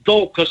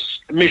Dóchas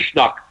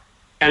Mishnach,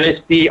 and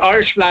it's the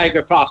Irish flag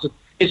across it.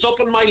 It's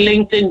up on my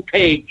LinkedIn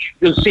page.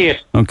 You'll see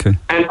it. Okay.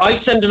 And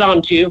I send it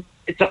on to you.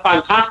 It's a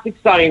fantastic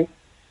sign.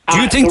 Do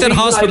you think that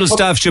hospital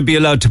staff should be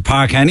allowed to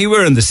park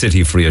anywhere in the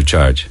city free of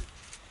charge?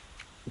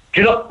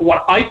 Do you know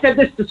what? I said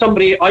this to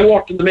somebody. I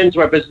worked in the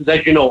menswear business,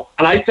 as you know,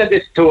 and I said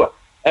this to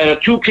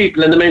 2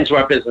 people in the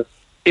menswear business.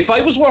 If I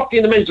was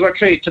working in the menswear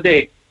trade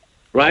today,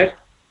 right,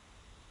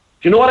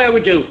 do you know what I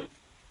would do?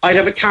 I'd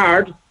have a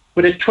card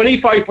with a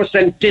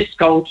 25%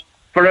 discount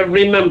for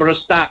every member of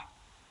staff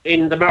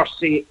in the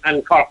Mercy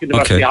and Cork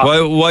University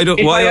Hospital.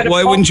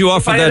 Why wouldn't you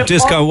offer that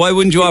discount? Why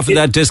wouldn't you offer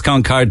that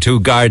discount card to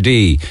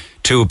Gardaí,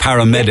 to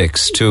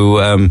paramedics,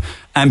 to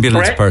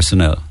ambulance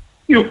personnel?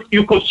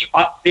 You could.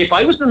 If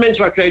I was in the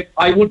menswear trade,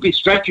 I would be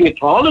stretching it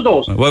to all of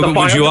those. Why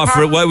would you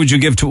offer it? Why wouldn't you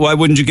give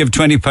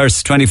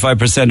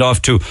 25%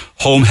 off to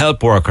home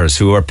help workers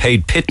who are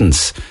paid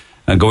pittance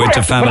and go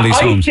into families'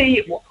 homes?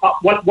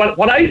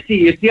 What I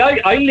see is,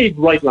 I live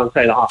right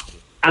alongside the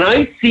hospital, and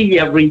I see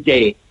every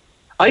day.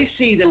 I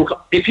see them.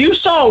 If you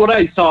saw what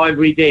I saw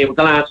every day with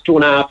the last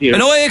 2.5 years. I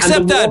know, I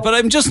accept that, but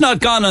I'm just not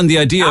gone on the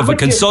idea of a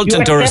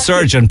consultant or a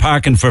surgeon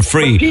parking for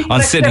free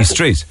on city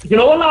streets. You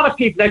know, a lot of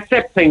people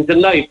accept things in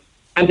life,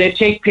 and they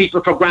take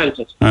people for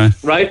granted,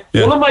 right?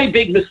 Yeah. One of my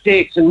big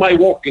mistakes in my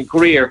working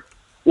career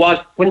was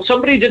when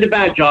somebody did a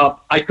bad job,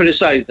 I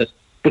criticised it.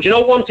 But you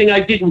know one thing I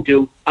didn't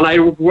do, and I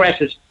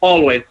regret it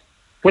always,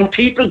 when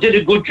people did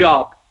a good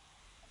job,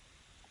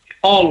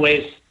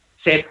 always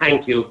say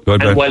thank you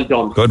well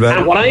done.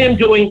 And what I am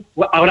doing,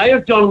 what I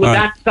have done with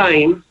that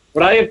sign,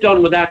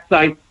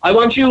 I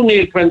want you,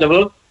 Neil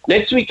Prendeville,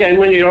 next weekend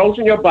when you're out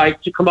on your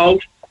bike, to come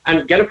out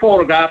and get a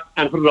photograph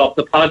and put it up.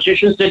 The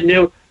politicians didn't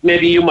do.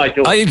 Maybe you might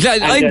do.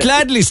 I'd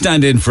gladly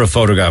stand in for a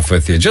photograph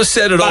with you. Just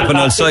set it up and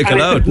I'll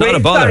cycle out. Not a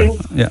bother.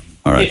 Yeah,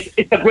 all right.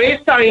 It's a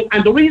great sign,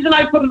 and the reason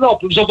I put it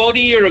up, it was about a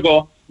year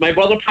ago. My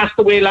brother passed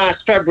away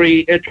last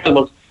February, 12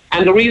 months,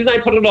 and the reason I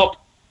put it up,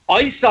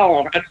 I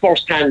saw at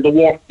first hand the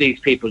work these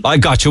people do. I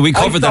got you. We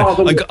covered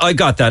that. I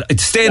got that.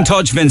 Stay in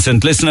touch,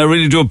 Vincent. Listen, I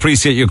really do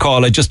appreciate your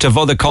call. I just have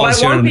other calls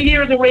here. I want to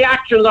hear the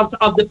reactions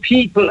of the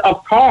people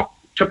of Cork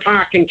to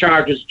parking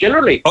charges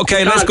generally.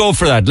 Okay, let's go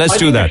for that. Let's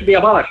do that.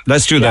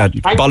 Let's do that.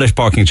 Abolish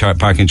parking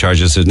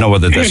charges. There's no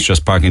other. That's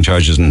just parking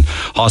charges, and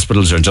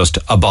hospitals are just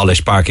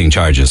abolish parking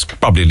charges.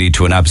 Probably lead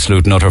to an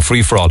absolute and utter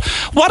free-for-all.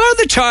 What are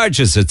the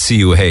charges at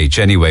CUH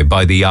anyway,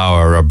 by the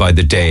hour or by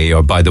the day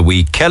or by the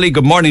week? Kelly,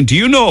 good morning. Do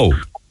you know?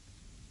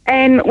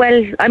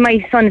 Well,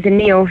 my son's in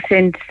Neo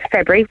since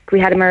February.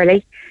 We had him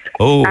early.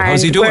 Oh,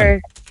 how's he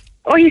doing?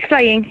 He's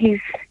flying.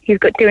 He's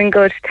good, doing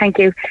good. Thank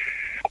you.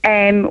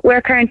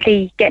 We're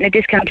currently getting a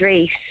discount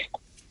rate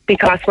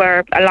because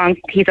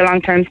he's a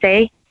long-term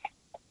stay.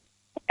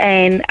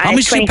 And how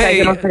much do you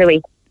pay for the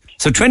week?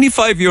 So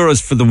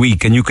 €25 for the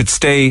week, and you could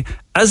stay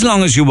as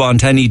long as you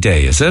want any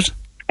day, is it?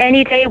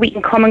 Any day. We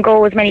can come and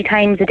go as many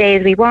times a day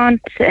as we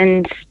want,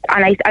 and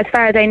as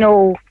far as I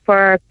know,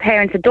 for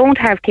parents that don't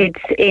have kids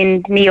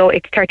in Neo,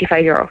 it's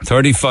 €35.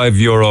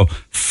 €35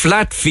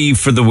 flat fee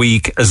for the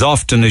week, as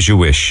often as you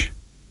wish.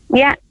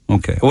 Yeah.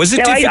 Okay. Was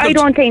it difficult? I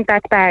don't think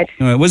that's bad.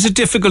 Was it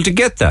difficult to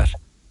get that?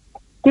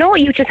 No,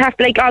 you just have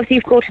to, obviously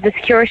you go to the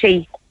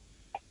security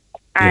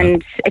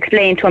and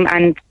explain to them,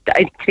 and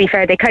to be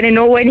fair, they kind of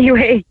know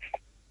anyway.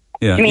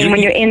 Yeah. I mean,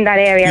 when you're in that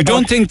area. You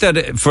don't think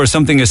that for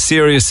something as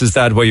serious as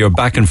that, where you're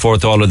back and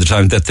forth all of the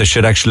time, that there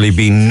should actually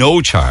be no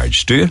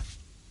charge, do you?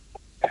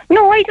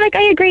 No, I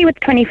agree with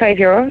 €25.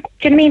 Do you know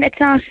what I mean?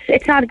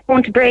 It's not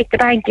going to break the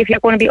bank if you're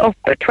going to be up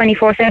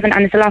 24/7,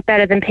 and it's a lot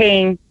better than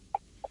paying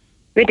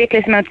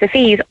ridiculous amounts of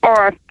fees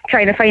or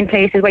trying to find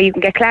places where you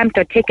can get clamped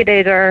or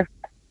ticketed or.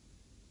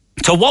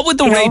 So what would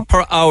the rate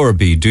per hour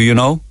be? Do you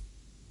know?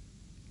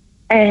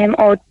 I'm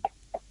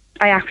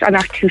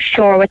not too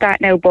sure with that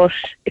now, but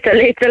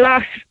it's a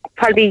lot.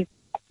 Probably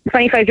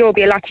 €25 would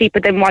be a lot cheaper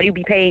than what you'd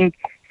be paying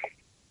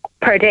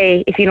per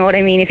day, if you know what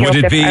I mean. If you're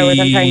would up it there for hours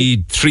on time.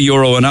 be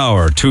 €3 an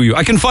hour, €2?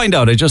 I can find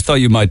out. I just thought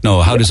you might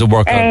know. How does it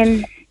work out?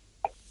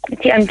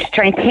 See, I'm just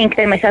trying to think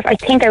then myself. I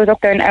think I was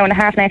up there an hour and a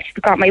half, and I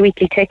actually got my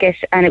weekly ticket,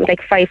 and it was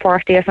like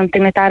 $5.40 or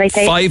something like that. I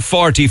think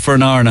 $5.40 for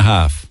an hour and a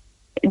half.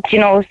 Do you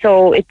know?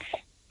 So it's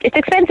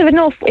expensive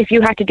enough if you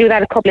had to do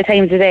that a couple of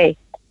times a day.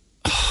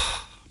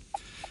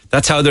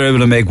 That's how they're able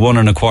to make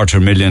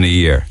 $1.25 million a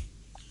year.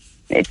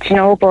 Do you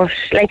know, but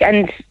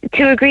and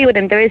to agree with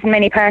him, there isn't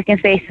many parking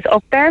spaces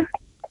up there.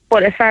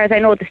 But as far as I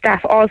know, the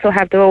staff also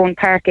have their own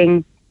car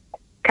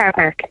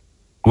park.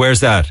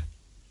 Where's that?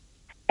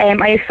 As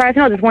far as I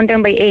know, there's one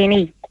down by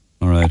A&E.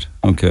 All right.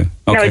 Okay.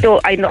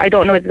 No, I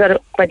don't know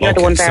about the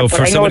other one there. So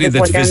for somebody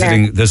that's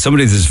visiting, there's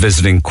somebody that's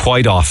visiting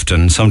quite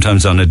often,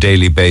 sometimes on a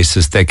daily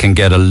basis, they can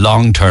get a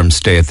long-term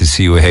stay at the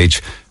CUH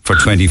for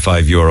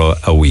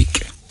 €25 a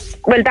week.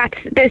 Well, as I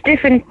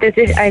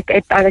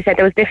said,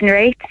 there was different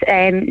rates.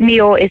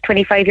 Neo is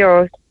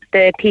 €25.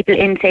 The people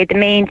in, say, the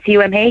main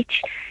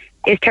CUMH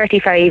is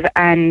 35,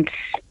 and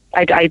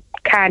I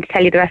can't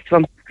tell you the rest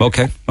of them.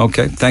 Okay.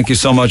 Thank you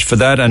so much for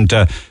that. And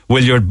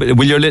will your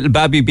little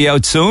baby be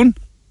out soon?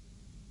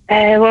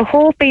 We're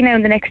hoping now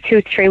in the next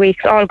 2 to 3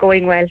 weeks, all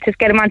going well. Just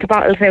get him onto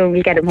bottles now and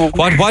we'll get him home.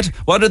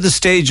 What are the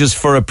stages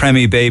for a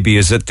preemie baby?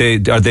 Is it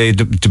are they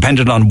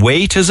dependent on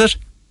weight? Is it?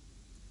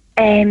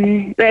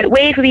 Well,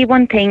 weight will be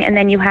one thing, and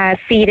then you have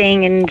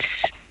feeding, and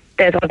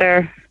there's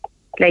other,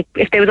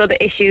 if there was other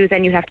issues,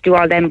 then you have to do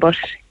all them, but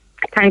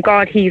thank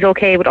God he's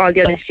okay with all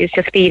the other issues,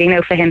 just feeding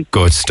now for him.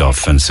 Good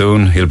stuff, and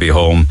soon he'll be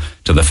home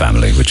to the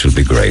family, which will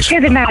be great. To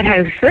the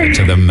madhouse.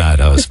 To the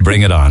madhouse.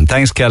 Bring it on.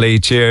 Thanks, Kelly.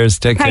 Cheers.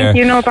 Take care. Thank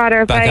you, no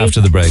bother. Back Bye.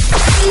 after the break.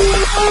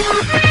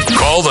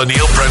 Call the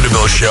Neil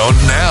Prendeville Show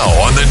now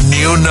on the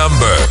new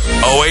number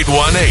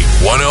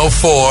 0818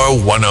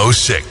 104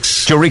 106.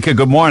 Jorika,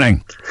 good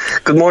morning.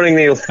 Good morning,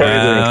 Neil. How are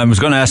you doing? I was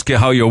going to ask you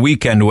how your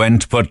weekend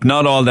went, but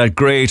not all that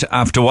great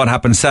after what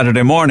happened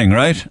Saturday morning,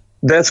 right?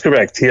 That's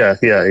correct. Yeah.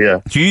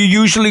 Do you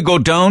usually go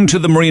down to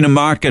the Marina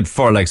Market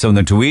for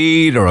something to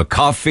eat or a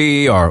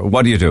coffee, or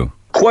what do you do?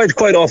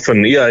 Quite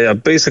often. Yeah.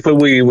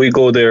 Basically, we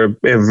go there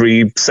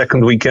every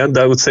second weekend,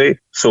 I would say.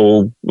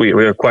 So we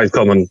are quite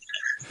common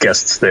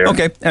guests there.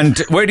 Okay. And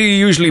where do you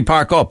usually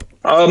park up?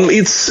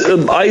 It's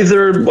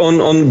either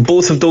on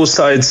both of those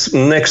sides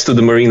next to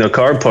the Marina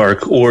car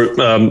park, or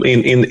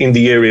in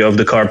the area of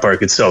the car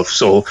park itself.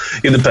 So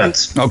it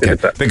depends. Okay,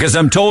 because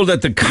I'm told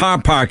that the car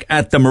park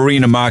at the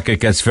Marina Market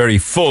gets very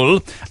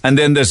full, and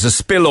then there's a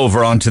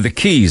spillover onto the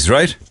quays,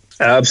 right?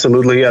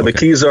 Absolutely, yeah. Okay. The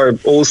quays are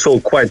also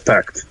quite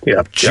packed.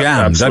 Yeah,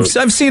 jammed. Yeah,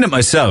 I've seen it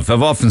myself.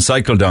 I've often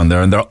cycled down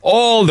there, and they're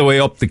all the way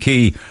up the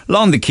quay,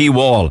 along the quay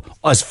wall,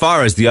 as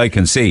far as the eye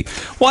can see.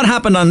 What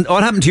happened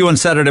to you on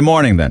Saturday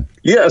morning then?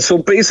 Yeah, so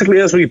basically,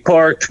 as we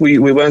parked, we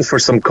went for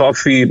some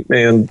coffee,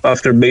 and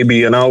after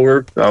maybe an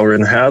hour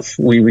and a half,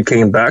 we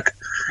came back,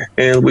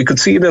 and we could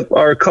see that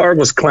our car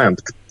was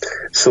clamped.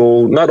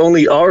 So not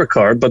only our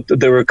car, but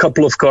there were a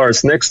couple of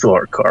cars next to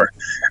our car.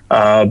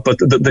 But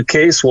the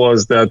case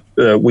was that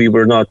we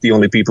were not the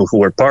only people who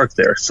were parked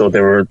there. So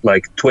there were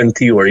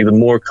 20 or even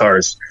more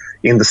cars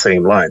in the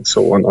same line,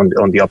 so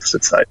on the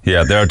opposite side.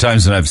 Yeah, there are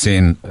times when I've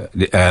seen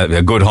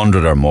a good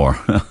 100 or more.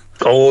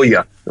 Oh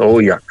yeah.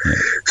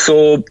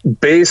 So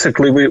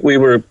basically, we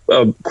were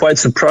quite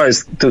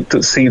surprised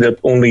to see that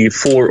only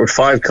 4 or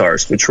 5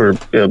 cars, which were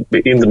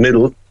in the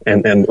middle,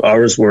 and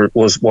ours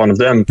was one of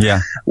them,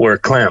 were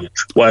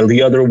clamped, while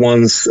the other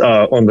ones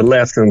on the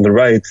left and the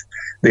right,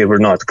 they were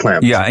not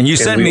clamped. Yeah, and you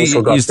sent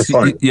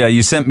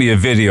me a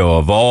video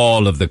of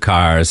all of the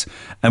cars,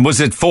 and was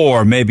it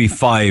 4, maybe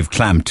 5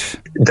 clamped?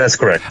 That's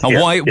correct. And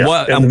why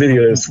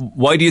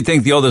do you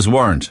think the others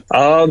weren't?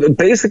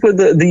 Basically,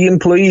 the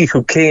employee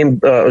who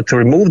came to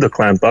remove the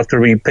clamp after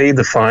we paid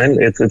the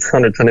fine, it's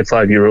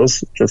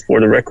 €125, just for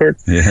the record.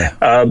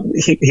 Yeah.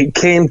 He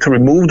came to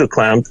remove the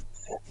clamp,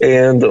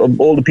 and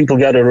all the people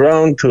gathered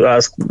around to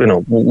ask,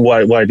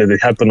 why did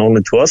it happen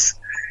only to us?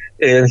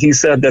 And he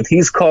said that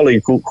his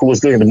colleague who was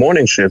doing the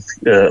morning shift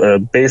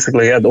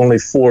basically had only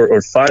 4 or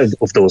 5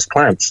 of those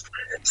clamps.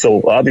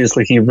 So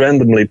obviously he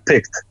randomly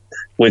picked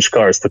which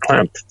cars to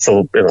clamp.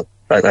 So,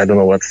 I don't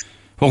know what.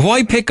 Well,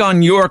 why pick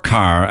on your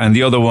car and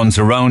the other ones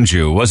around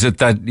you? Was it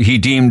that he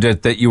deemed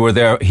it that you were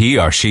there, he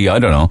or she, I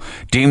don't know,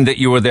 deemed that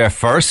you were there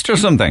first or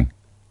something?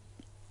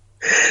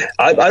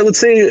 I would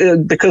say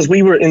because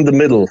we were in the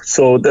middle,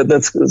 so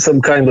that's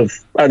some kind of,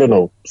 I don't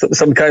know,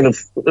 some kind of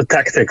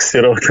tactics,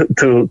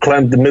 to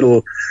clamp the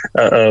middle,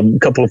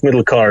 couple of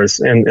middle cars,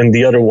 and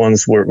the other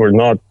ones were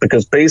not,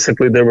 because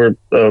basically there were,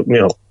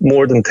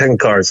 more than 10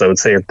 cars, I would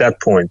say, at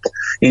that point,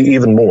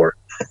 even more.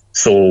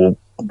 So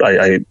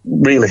I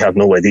really have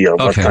no idea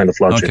what kind of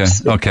logic.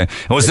 Okay.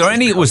 Was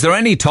there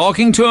any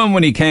talking to him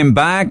when he came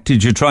back?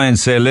 Did you try and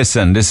say,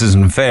 listen, this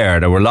isn't fair?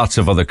 There were lots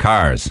of other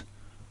cars.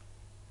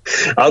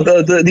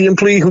 The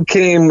employee who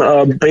came,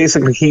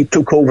 basically he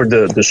took over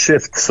the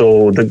shift.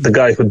 So the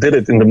guy who did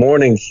it in the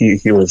morning,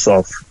 he was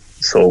off.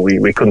 So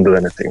we couldn't do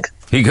anything.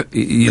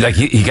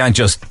 He can't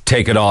just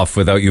take it off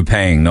without you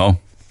paying, no?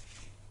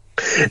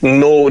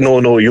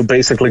 No. You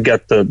basically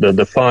get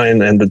the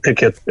fine and the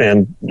ticket,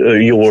 and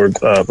your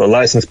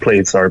license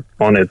plates are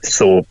on it.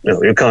 So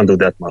you can't do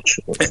that much.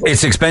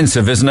 It's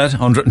expensive, isn't it?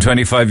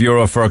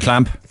 €125 for a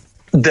clamp.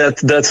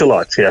 That's a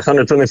lot. Yeah,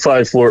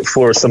 125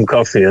 for some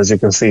coffee. As you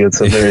can see,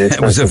 it's a very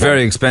expensive. It was a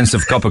very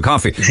expensive cup of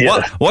coffee.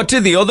 Yeah. What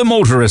did the other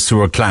motorists who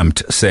were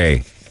clamped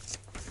say?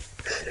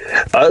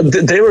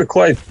 They were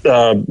quite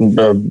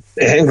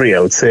angry, I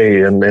would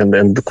say,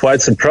 and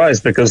quite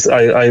surprised, because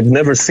I've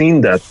never seen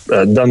that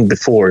done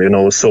before,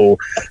 So,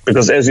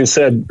 because as you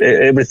said,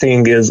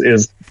 everything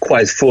is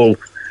quite full,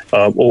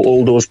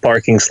 all those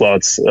parking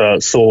slots.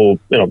 So,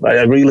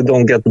 I really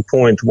don't get the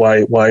point.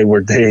 Why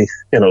were they,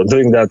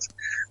 doing that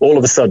all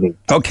of a sudden?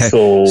 Okay.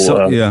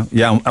 So yeah.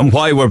 And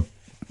why were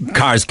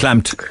cars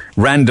clamped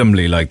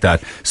randomly like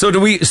that? So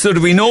do we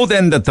know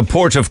then that the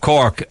Port of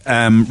Cork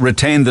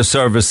retained the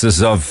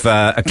services of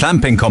a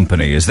clamping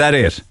company? Is that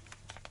it?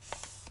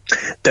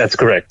 That's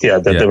correct. Yeah,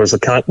 there was a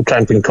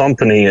clamping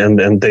company,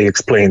 and they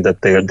explained that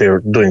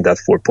they're doing that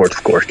for Port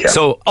of Cork. Yeah.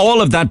 So all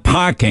of that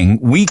parking,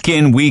 week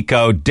in, week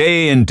out,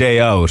 day in, day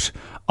out,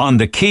 on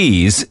the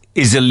quays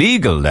is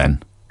illegal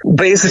then?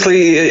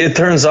 Basically, it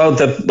turns out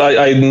that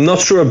I'm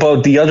not sure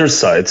about the other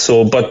side.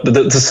 So, but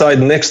the side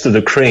next to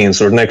the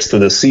cranes or next to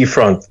the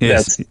seafront,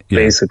 that's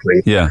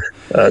basically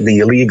the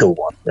illegal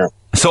one. Yeah.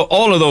 So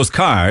all of those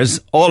cars,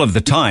 all of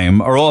the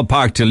time, are all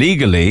parked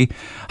illegally.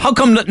 How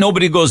come that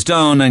nobody goes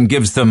down and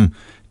gives them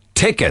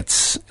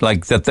tickets,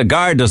 like that the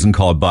guard doesn't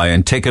call by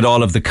and ticket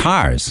all of the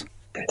cars?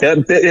 Yeah,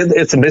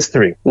 it's a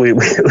mystery. We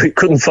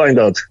couldn't find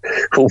out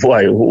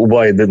why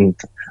it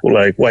didn't.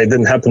 Why it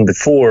didn't happen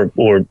before,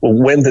 or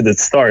when did it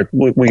start?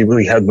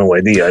 We had no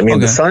idea. I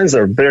mean, the signs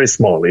are very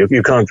small.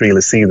 You can't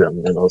really see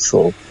them,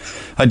 So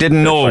I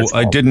didn't know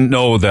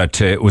that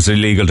it was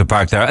illegal to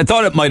park there. I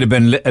thought it might have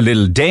been a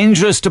little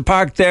dangerous to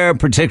park there,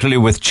 particularly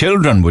with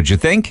children. Would you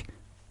think?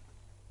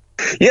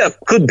 Yeah,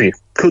 could be.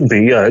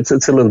 Yeah, it's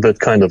a little bit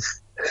kind of.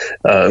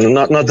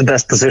 Not the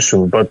best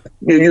position, but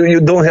you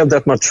don't have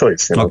that much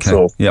choice. Okay.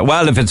 So. Yeah.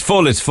 Well, if it's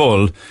full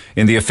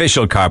in the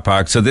official car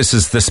park. So this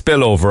is the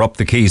spillover up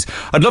the quays.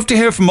 I'd love to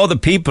hear from other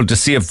people to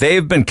see if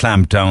they've been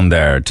clamped down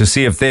there, to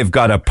see if they've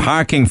got a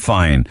parking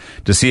fine,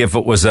 to see if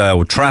it was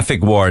a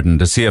traffic warden,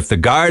 to see if the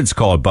guards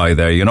called by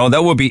there.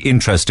 That would be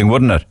interesting,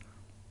 wouldn't it?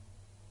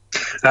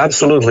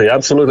 Absolutely. I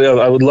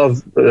would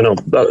love,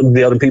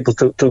 the other people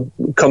to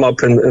come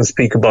up and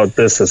speak about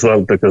this as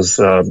well, because,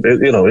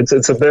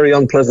 it's a very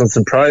unpleasant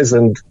surprise.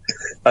 And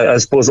I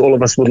suppose all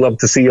of us would love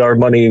to see our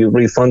money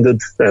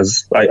refunded,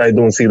 as I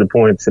don't see the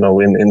point,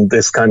 in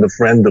this kind of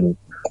random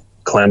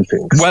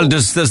clamping. Well,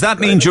 does that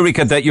mean,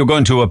 Jurika, that you're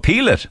going to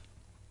appeal it?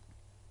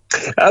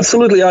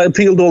 Absolutely. I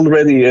appealed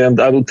already,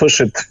 and I will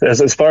push it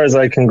as far as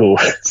I can go.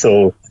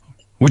 So,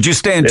 would you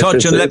stay in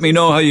touch and let me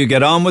know how you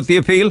get on with the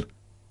appeal?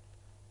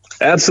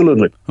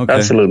 Absolutely. Okay.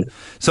 Absolutely.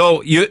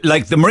 So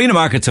the Marina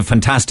Market's a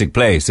fantastic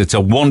place. It's a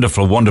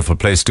wonderful, wonderful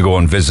place to go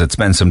and visit,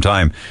 spend some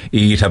time,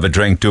 eat, have a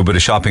drink, do a bit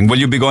of shopping. Will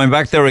you be going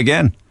back there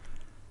again?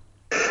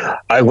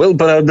 I will,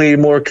 but I'll be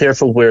more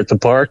careful where to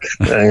park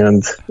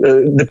and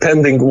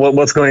depending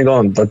what's going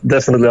on. But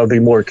definitely I'll be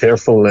more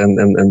careful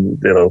and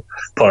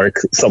park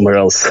somewhere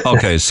else.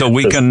 Okay, so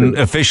we can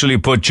officially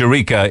put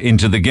Jurika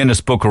into the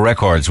Guinness Book of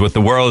Records with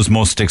the world's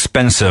most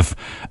expensive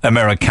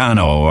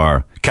Americano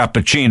or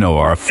cappuccino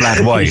or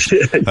flat white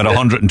at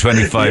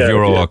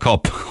 €125 a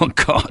cup. Oh,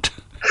 God.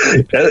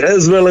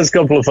 As well as a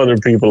couple of other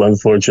people,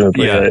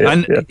 unfortunately.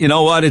 Yeah. You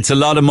know what? It's a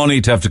lot of money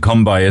to have to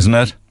come by, isn't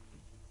it?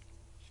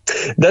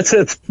 That's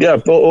it. Yeah.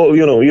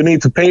 You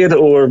need to pay it,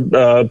 or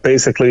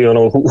basically,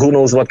 who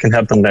knows what can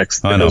happen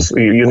next. Because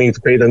you need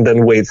to pay it and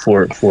then wait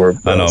for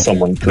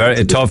someone.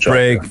 Very tough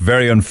break.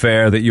 Very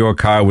unfair that your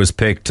car was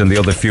picked and the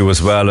other few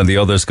as well, and the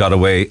others got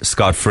away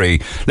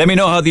scot-free. Let me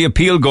know how the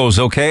appeal goes,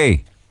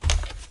 okay?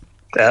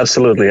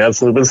 Absolutely.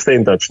 We'll stay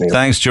in touch, Neil.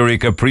 Thanks,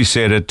 Jurika.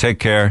 Appreciate it. Take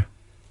care.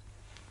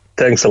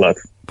 Thanks a lot.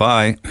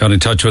 Bye. Got in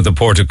touch with the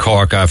Port of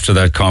Cork after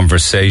that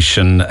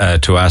conversation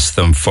to ask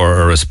them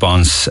for a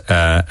response.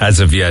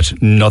 As of yet,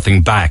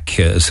 nothing back.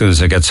 As soon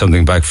as I get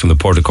something back from the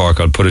Port of Cork,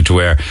 I'll put it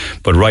to air.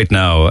 But right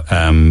now,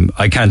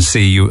 I can't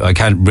see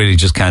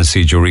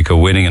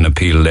Jurika winning an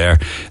appeal there.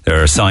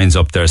 There are signs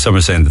up there. Some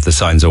are saying that the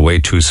signs are way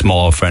too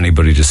small for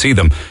anybody to see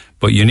them.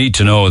 But you need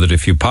to know that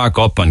if you park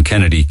up on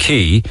Kennedy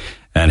Quay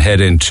and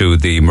head into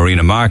the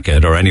Marina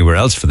Market or anywhere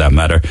else for that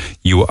matter,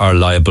 you are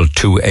liable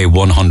to a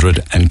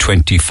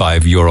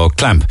 €125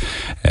 clamp,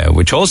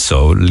 which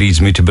also leads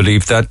me to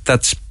believe that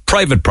that's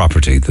private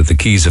property, that the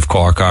quays of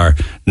Cork are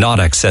not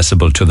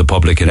accessible to the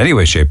public in any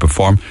way, shape or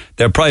form.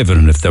 They're private,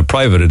 and if they're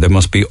private, they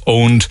must be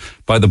owned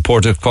by the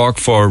Port of Cork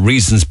for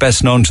reasons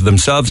best known to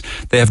themselves.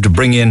 They have to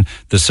bring in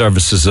the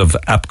services of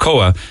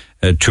APCOA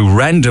to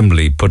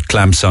randomly put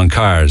clamps on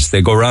cars.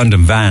 They go around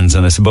in vans,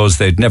 and I suppose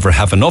they'd never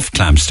have enough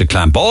clamps to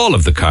clamp all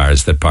of the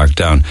cars that park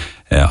down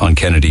on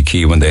Kennedy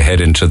Quay when they head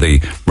into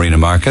the Marina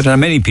Market. And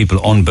many people,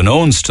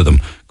 unbeknownst to them,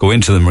 go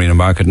into the Marina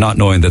Market not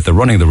knowing that they're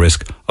running the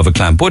risk of a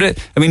clamp.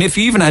 If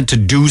you even had to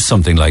do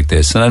something like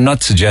this, and I'm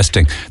not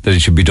suggesting that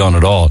it should be done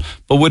at all,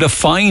 but would a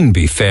fine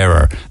be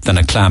fairer than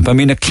a clamp? I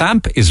mean, a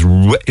clamp is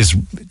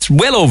it's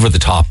well over the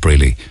top,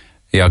 really.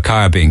 Your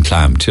car being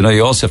clamped.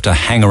 You also have to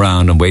hang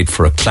around and wait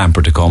for a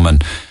clamper to come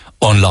and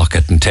unlock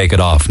it and take it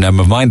off.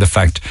 Never mind the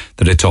fact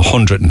that it's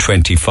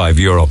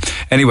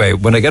 €125. Anyway,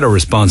 when I get a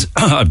response,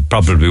 I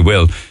probably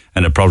will,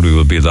 and it probably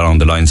will be along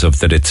the lines of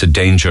that it's a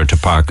danger to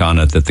park on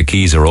it, that the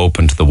quays are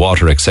open to the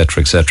water,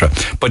 etc., etc.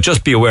 But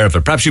just be aware of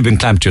it. Perhaps you've been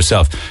clamped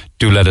yourself.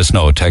 Do let us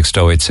know. Text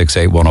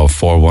 0868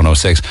 104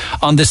 106.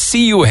 On the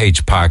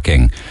CUH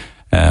parking,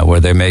 where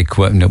they make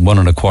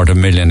 $1.25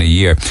 million a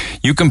year,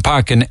 you can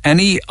park in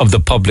any of the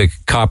public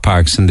car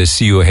parks in the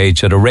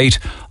CUH at a rate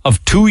of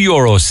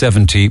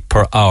 €2.70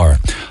 per hour,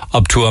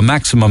 up to a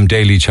maximum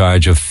daily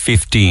charge of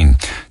 15.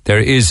 There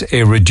is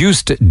a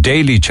reduced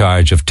daily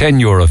charge of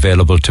 €10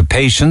 available to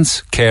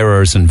patients,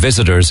 carers and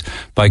visitors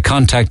by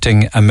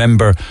contacting a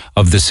member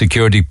of the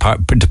security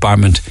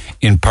department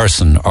in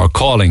person or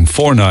calling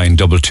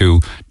 4922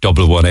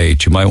 118.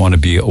 You might want to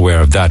be aware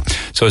of that.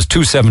 So it's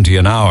 €2.70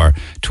 an hour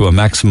to a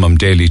maximum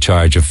daily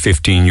charge of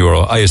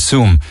 €15. I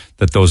assume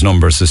that those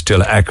numbers are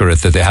still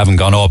accurate, that they haven't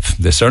gone up.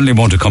 They certainly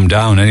won't have come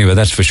down anyway,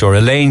 that's for sure.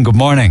 Elaine, good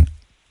morning.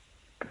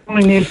 Good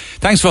morning, Neil.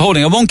 Thanks for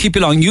holding. I won't keep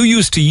you long. You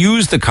used to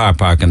use the car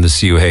park in the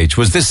CUH.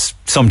 Was this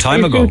some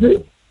time ago?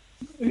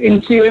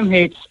 In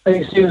CUMH, I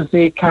used to use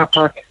the car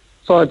park,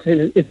 so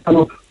it's gone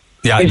up.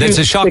 Yeah, there's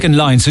a shocking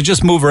line, so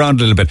just move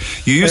around a little bit.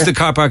 You use the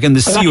car park in the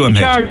CUMH.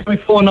 I charge my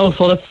phone now,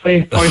 so that's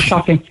very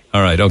shocking.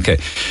 All right, okay.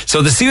 So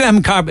is the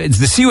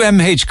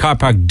CUMH car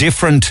park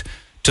different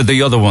to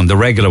the other one, the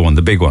regular one,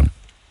 the big one?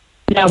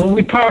 Yeah, well,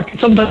 we park,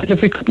 sometimes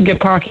if we couldn't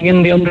get parking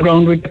in the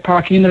underground, we'd get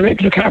parking in the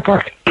regular car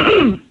park.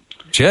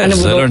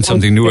 Yes, I learn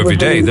something new every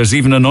day. There's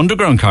even an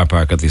underground car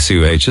park at the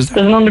CUH, is there?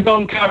 There's an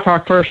underground car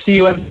park for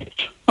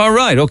CUMH. All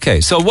right,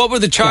 okay. So what were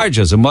the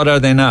charges and what are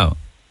they now?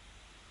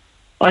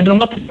 I don't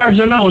know what the charges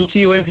are now in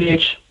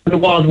CUMH, but it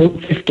was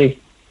 $150.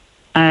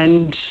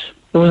 And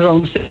it was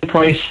around the same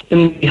price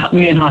in the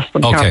main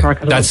hospital car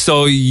park. That's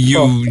so you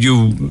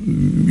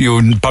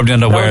probably don't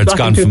know where it's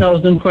gone from.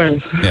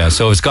 2012. Yeah,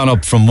 so it's gone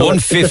up from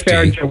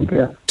 150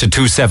 to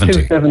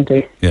 270.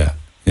 270. Yeah.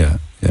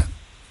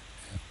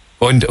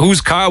 And whose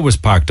car was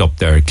parked up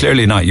there?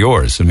 Clearly not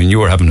yours. I mean, you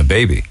were having a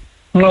baby.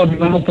 No,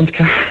 my husband's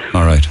car.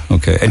 All right,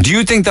 okay. And do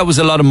you think that was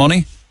a lot of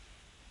money?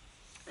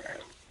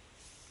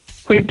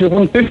 Wait, to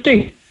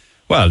 150?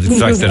 Well, the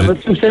fact that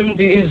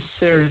 270 is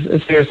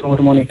serious amount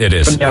of money. It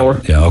is. For the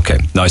hour. Yeah, okay.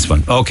 Nice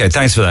one. Okay,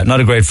 thanks for that.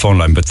 Not a great phone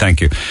line, but thank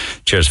you.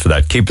 Cheers for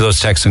that. Keep those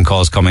texts and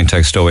calls coming.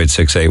 Text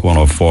 0868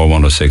 104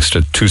 106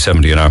 to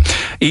 270 an hour.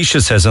 Isha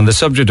says, on the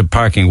subject of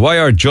parking, why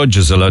are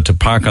judges allowed to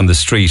park on the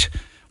street?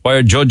 Why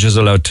are judges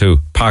allowed to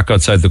park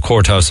outside the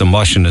courthouse on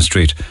Washington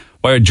Street?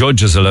 Why are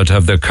judges allowed to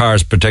have their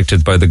cars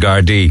protected by the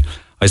Gardaí?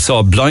 I saw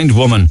a blind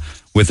woman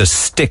with a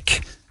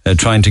stick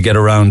trying to get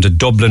around a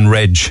Dublin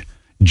Reg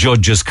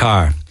judge's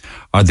car.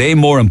 Are they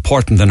more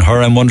important than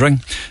her, I'm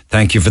wondering?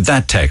 Thank you for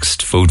that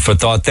text. Food for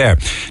thought there.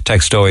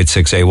 Text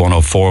 0868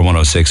 104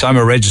 106. I'm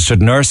a registered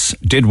nurse,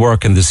 did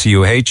work in the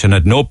CUH and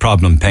had no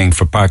problem paying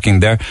for parking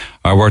there.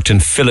 I worked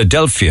in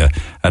Philadelphia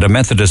at a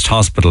Methodist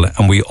hospital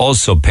and we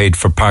also paid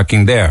for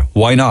parking there.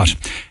 Why not?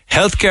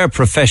 Healthcare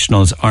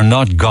professionals are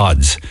not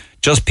gods,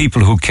 just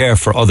people who care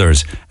for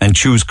others and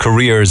choose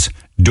careers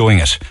doing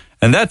it.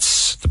 And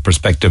that's the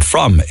perspective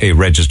from a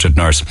registered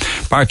nurse.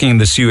 Parking in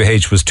the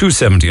CUH was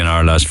 $2.70 an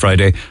hour last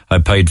Friday. I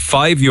paid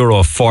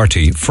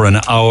 €5.40 for an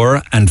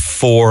hour and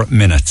 4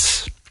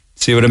 minutes.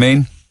 See what I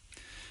mean?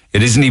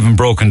 It isn't even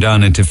broken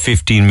down into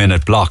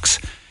 15-minute blocks.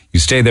 You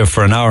stay there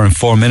for an hour and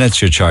 4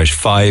 minutes, you're charged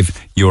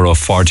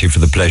 €5.40 for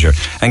the pleasure.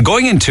 And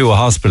going into a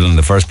hospital in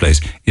the first place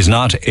is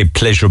not a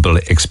pleasurable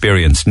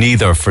experience,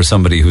 neither for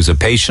somebody who's a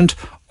patient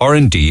or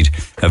indeed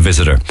a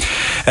visitor.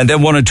 And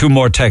then one or two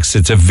more texts.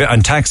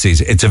 On taxis.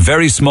 It's a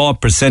very small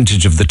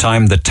percentage of the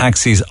time that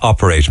taxis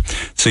operate.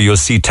 So you'll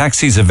see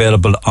taxis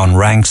available on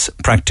ranks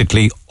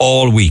practically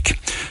all week.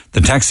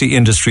 The taxi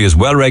industry is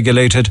well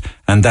regulated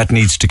and that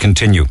needs to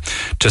continue.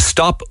 To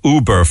stop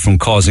Uber from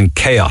causing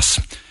chaos,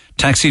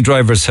 taxi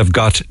drivers have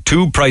got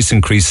 2 price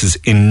increases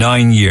in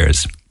 9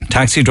 years.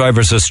 Taxi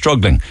drivers are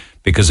struggling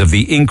because of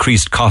the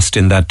increased cost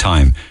in that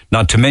time,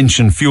 not to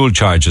mention fuel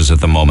charges at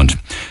the moment.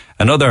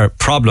 Another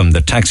problem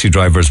that taxi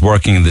drivers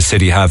working in the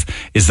city have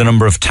is the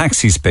number of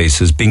taxi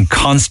spaces being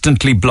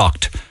constantly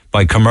blocked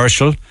by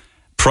commercial,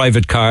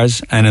 private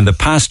cars, and in the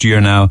past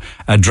year now,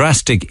 a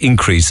drastic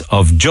increase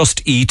of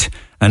Just Eat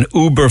and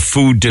Uber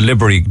food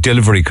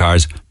delivery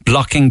cars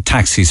blocking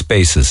taxi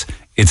spaces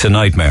It's a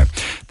nightmare.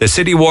 The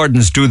city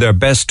wardens do their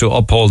best to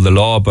uphold the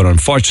law, but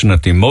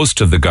unfortunately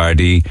most of the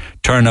Gardaí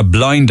turn a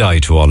blind eye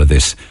to all of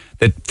this.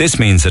 This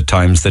means at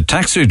times that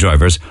taxi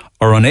drivers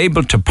are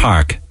unable to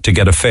park to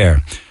get a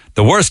fare.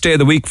 The worst day of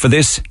the week for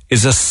this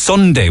is a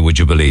Sunday, would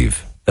you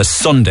believe? A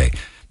Sunday.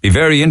 Be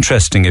very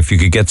interesting if you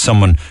could get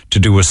someone to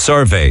do a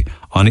survey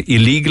on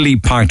illegally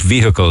parked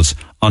vehicles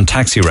on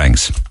taxi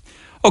ranks.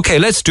 Okay,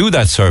 let's do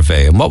that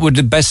survey. And what would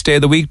the best day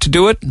of the week to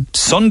do it?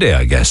 Sunday,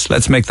 I guess.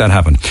 Let's make that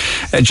happen.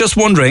 Just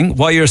wondering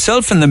why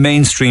yourself and the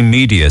mainstream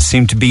media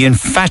seem to be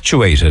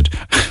infatuated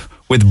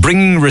with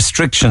bringing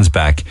restrictions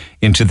back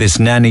into this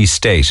nanny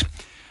state.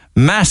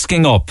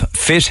 Masking up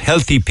fit,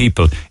 healthy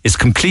people is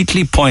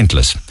completely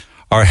pointless.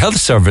 Our health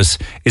service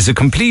is a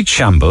complete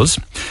shambles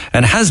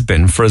and has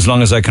been for as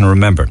long as I can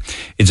remember.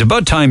 It's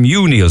about time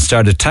you, Neil,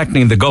 started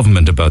tackling the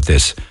government about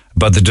this,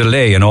 about the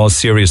delay in all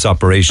serious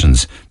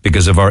operations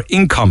because of our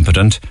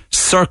incompetent,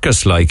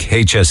 circus-like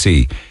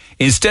HSE.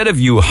 Instead of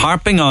you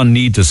harping on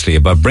needlessly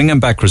about bringing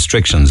back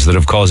restrictions that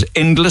have caused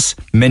endless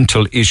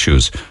mental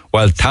issues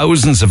while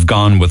thousands have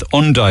gone with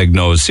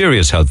undiagnosed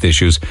serious health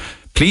issues,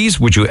 please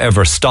would you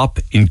ever stop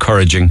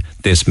encouraging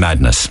this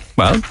madness?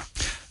 Well,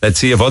 let's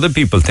see if other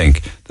people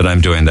think that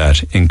I'm doing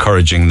that,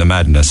 encouraging the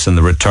madness and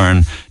the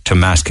return to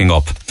masking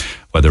up.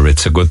 Whether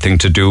it's a good thing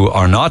to do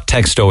or not,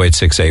 text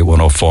 0868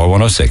 104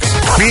 106.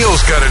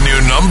 Neil's got a new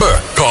number.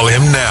 Call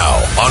him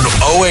now on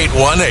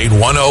 0818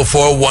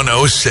 104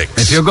 106.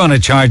 If you're going to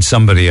charge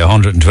somebody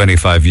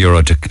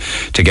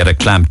 €125 to get a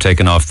clamp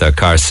taken off their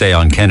car, say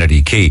on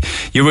Kennedy Quay,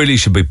 you really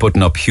should be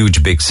putting up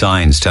huge big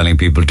signs telling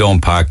people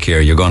don't park here,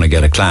 you're going to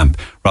get a clamp,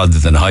 rather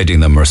than hiding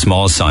them, or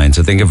small signs.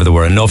 I think if there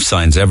were enough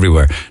signs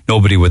everywhere,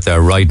 nobody with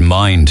their right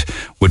mind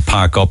would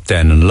park up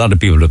then, and a lot of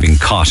people have been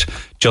caught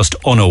just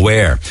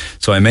unaware.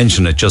 So I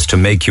mention it just to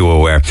make you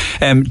aware.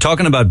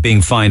 Talking about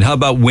being fined, how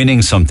about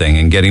winning something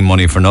and getting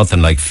money for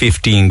nothing, like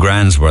 15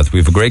 grand's worth? We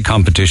have a great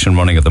competition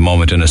running at the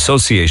moment in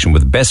association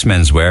with Best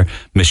Menswear,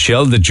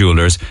 Michelle the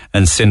Jewelers,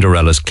 and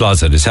Cinderella's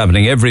Closet. It's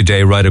happening every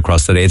day right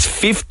across the day. It's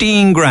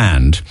 15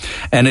 grand,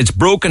 and it's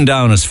broken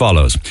down as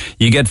follows.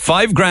 You get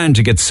 5 grand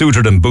to get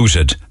suited and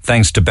booted,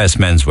 thanks to Best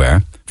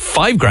Menswear.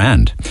 5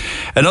 grand.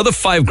 Another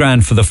 5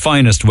 grand for the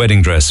finest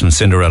wedding dress from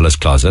Cinderella's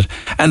Closet.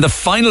 And the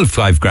final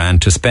 5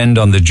 grand to spend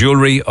on the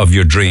jewellery of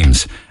your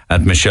dreams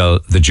at Michelle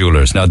the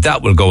Jewelers. Now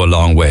that will go a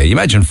long way.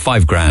 Imagine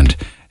 5 grand,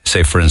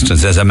 say for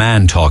instance, as a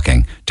man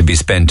talking, to be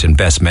spent in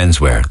Best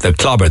Menswear. The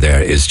clobber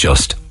there is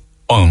just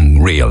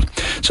unreal.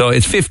 So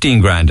it's 15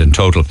 grand in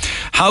total.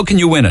 How can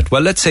you win it?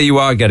 Well, let's say you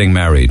are getting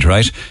married,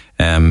 right?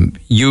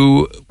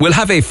 You will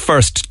have a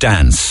first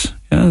dance.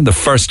 The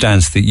first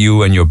dance that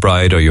you and your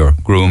bride or your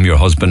groom, your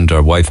husband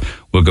or wife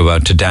will go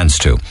out to dance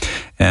to.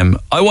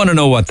 I want to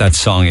know what that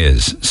song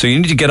is. So you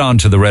need to get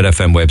onto the Red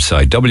FM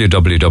website,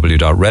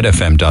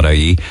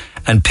 www.redfm.ie,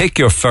 and pick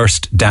your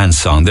first dance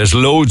song. There's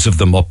loads of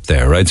them up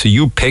there, right? So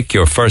you pick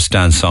your first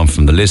dance song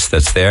from the list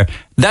that's there.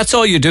 That's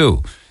all you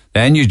do.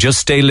 Then you just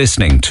stay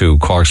listening to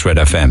Cork's Red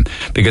FM,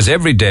 because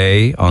every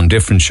day on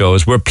different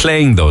shows we're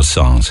playing those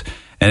songs.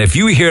 And if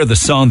you hear the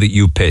song that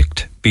you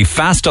picked, be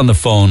fast on the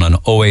phone on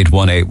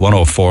 0818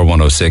 104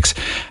 106,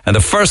 and the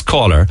first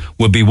caller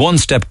will be one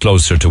step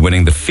closer to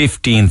winning the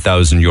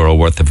 €15,000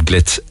 worth of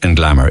glitz and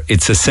glamour.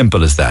 It's as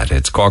simple as that.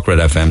 It's Cork Red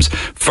FM's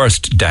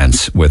first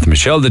dance with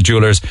Michelle the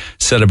Jewelers,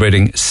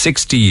 celebrating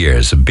 60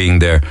 years of being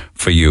there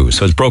for you.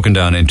 So it's broken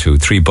down into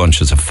 3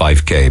 bunches of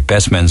 5K.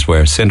 Best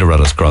Menswear,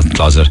 Cinderella's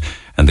Closet,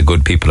 and the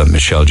good people at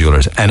Michelle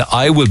Jewelers. And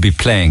I will be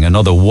playing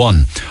another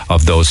one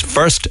of those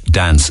first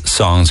dance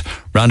songs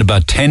round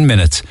about 10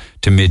 minutes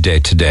to midday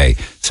today.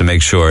 So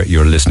make sure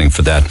you're listening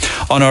for that.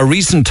 On our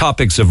recent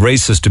topics of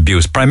racist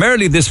abuse,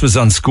 primarily this was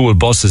on school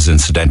buses,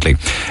 incidentally.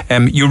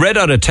 You read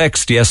out a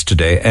text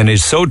yesterday, and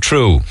it's so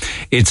true.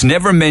 It's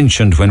never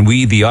mentioned when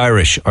we, the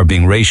Irish, are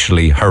being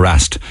racially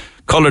harassed.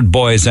 Coloured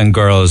boys and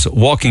girls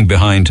walking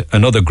behind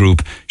another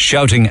group,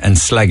 shouting and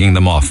slagging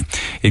them off.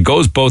 It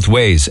goes both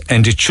ways,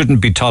 and it shouldn't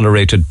be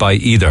tolerated by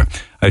either.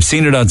 I've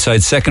seen it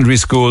outside secondary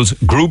schools,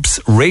 groups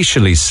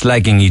racially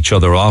slagging each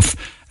other off.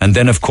 And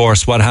then, of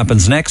course, what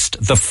happens next?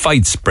 The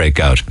fights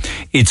break out.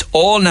 It's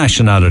all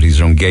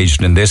nationalities are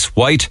engaged in this,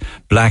 white,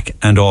 black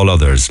and all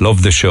others.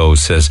 Love the show,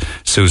 says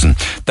Susan.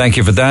 Thank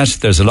you for that.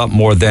 There's a lot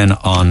more then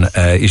on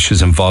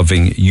issues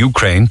involving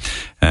Ukraine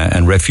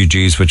and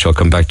refugees, which I'll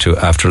come back to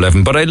after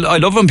 11. But I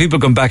love when people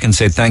come back and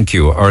say thank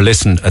you or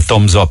listen, a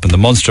thumbs up. And the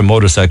Munster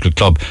Motorcycle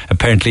Club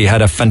apparently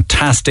had a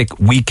fantastic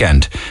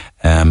weekend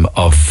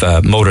of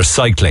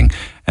motorcycling.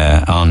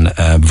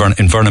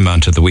 In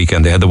Vernamount at the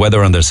weekend. They had the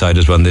weather on their side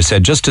as well, and they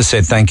said just to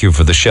say thank you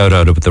for the shout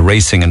out of the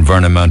racing in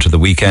Vernamount at the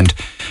weekend.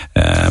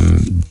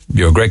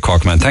 You're a great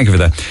Cork man, thank you for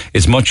that.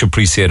 It's much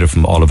appreciated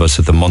from all of us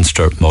at the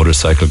Munster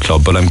Motorcycle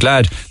Club, but I'm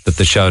glad that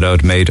the shout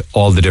out made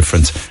all the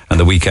difference and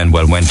the weekend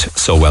went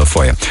so well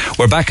for you.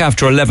 We're back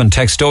after 11.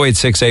 Text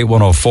 0868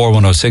 104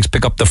 106.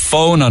 Pick up the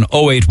phone on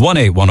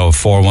 0818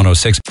 104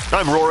 106.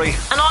 I'm Rory.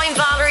 And I'm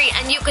Valerie,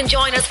 and you can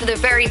join us for the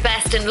very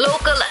best in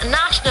local,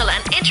 national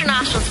and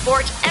international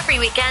sport every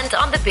weekend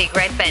on the Big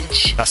Red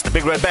Bench. That's the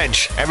Big Red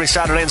Bench, every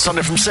Saturday and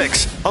Sunday from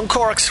 6 on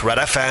Cork's Red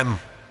FM.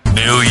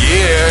 New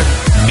year,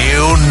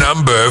 new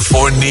number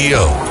for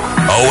Neil.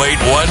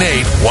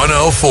 0818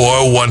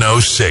 104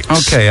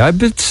 106. Okay, I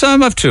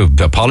have to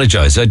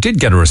apologise. I did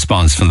get a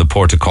response from the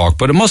Port of Cork,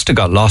 but it must have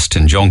got lost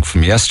in junk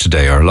from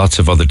yesterday or lots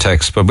of other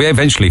texts. But we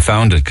eventually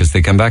found it because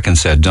they came back and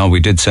said, no, we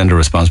did send a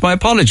response. My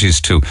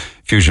apologies to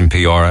Fusion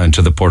PR and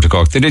to the Port of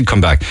Cork. They did come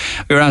back.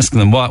 We were asking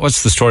them,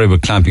 what's the story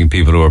with clamping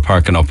people who are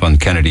parking up on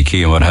Kennedy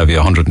Quay and what have you,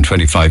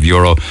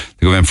 €125.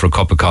 They go in for a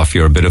cup of coffee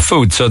or a bit of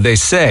food. So they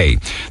say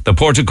the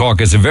Port of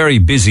Cork is a very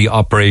busy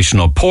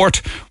operational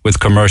port with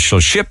commercial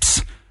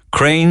ships,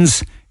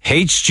 cranes,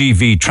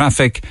 HGV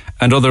traffic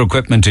and other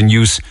equipment in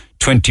use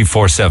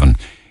 24/7.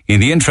 In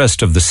the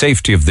interest of the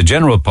safety of the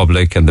general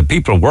public and the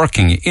people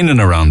working in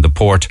and around the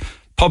port,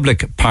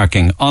 public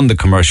parking on the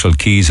commercial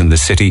quays in the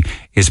city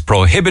is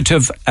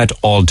prohibitive at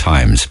all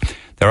times.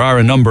 There are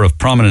a number of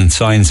prominent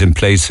signs in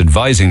place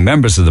advising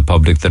members of the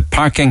public that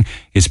parking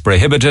is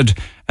prohibited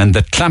and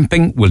that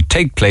clamping will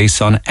take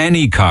place on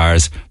any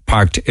cars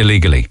parked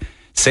illegally.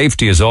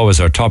 Safety is always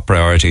our top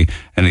priority,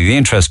 and in the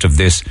interest of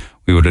this,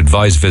 we would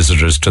advise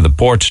visitors to the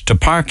port to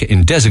park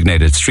in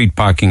designated street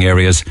parking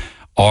areas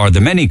or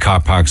the many car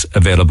parks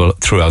available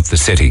throughout the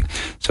city.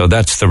 So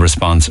that's the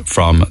response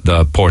from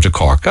the Port of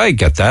Cork. I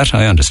get that.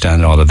 I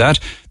understand all of that.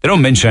 They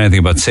don't mention anything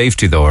about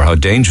safety, though, or how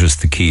dangerous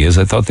the quay is.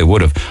 I thought they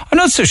would have. I'm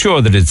not so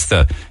sure that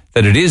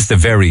it is the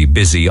very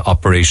busy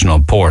operational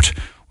port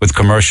with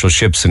commercial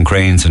ships and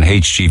cranes and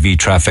HGV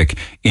traffic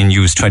in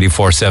use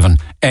 24/7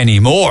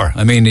 anymore.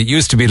 I mean, it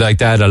used to be like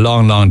that a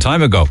long, long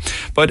time ago.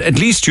 But at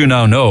least you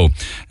now know.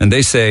 And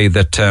they say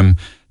that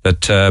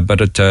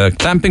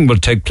clamping will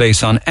take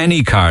place on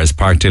any cars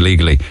parked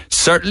illegally.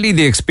 Certainly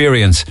the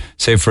experience,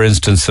 say for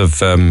instance,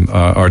 of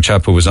our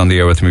chap who was on the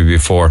air with me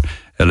before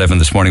 11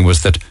 this morning,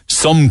 was that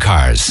some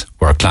cars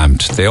were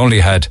clamped. They only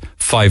had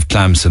 5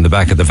 clamps in the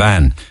back of the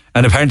van.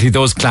 And apparently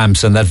those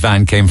clamps in that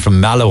van came from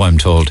Mallow, I'm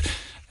told.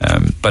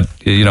 But,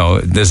 you know,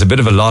 there's a bit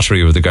of a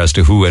lottery with regards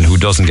to who and who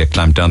doesn't get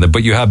clamped down there.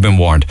 But you have been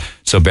warned,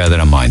 so bear that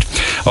in mind.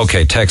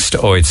 Okay, text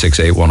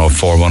 0868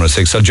 104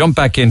 106. I'll jump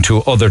back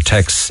into other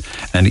texts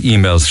and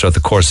emails throughout the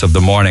course of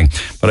the morning.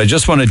 But I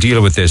just want to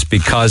deal with this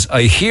because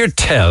I hear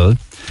tell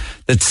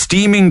that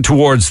steaming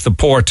towards the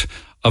port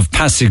of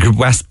Passage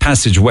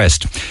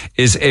West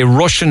is a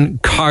Russian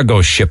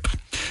cargo ship.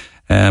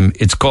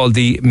 It's called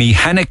the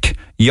Mechanic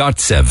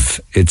Yartsev.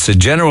 It's a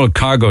general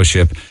cargo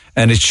ship,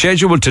 and it's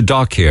scheduled to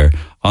dock here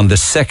on the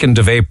 2nd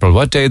of April.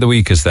 What day of the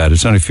week is that?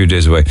 It's only a few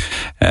days away.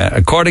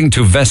 According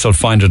to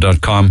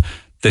vesselfinder.com,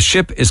 the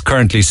ship is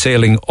currently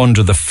sailing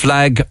under the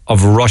flag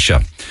of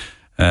Russia.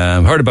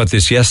 Heard about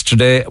this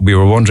yesterday. We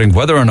were wondering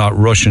whether or not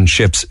Russian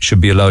ships should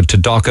be allowed to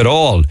dock at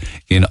all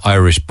in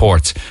Irish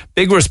ports.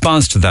 Big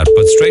response to that,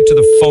 but straight to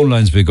the phone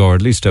lines we go, or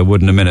at least I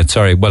would in a minute.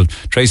 Sorry. Well,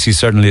 Tracy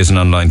certainly isn't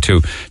online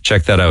too.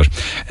 Check that out.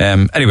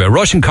 Anyway,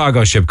 Russian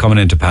cargo ship coming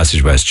into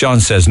Passage West.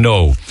 John says,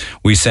 no,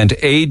 we sent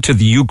aid to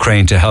the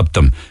Ukraine to help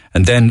them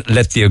and then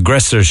let the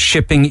aggressors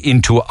shipping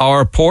into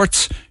our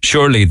ports.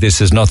 Surely this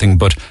is nothing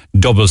but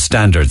double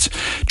standards.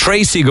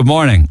 Tracy, good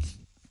morning.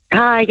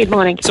 Hi, good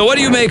morning. So what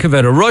do you make of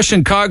it? A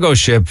Russian cargo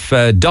ship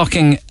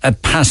docking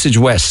at Passage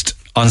West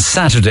on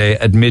Saturday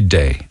at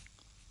midday?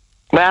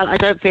 Well, I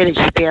don't feel it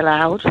should be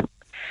allowed.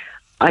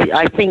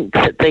 I think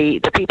that the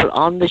people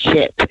on the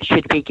ship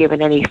should be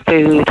given any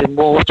food and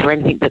water,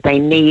 anything that they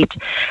need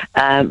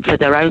for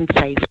their own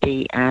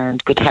safety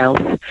and good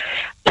health.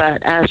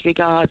 But as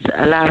regards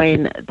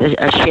allowing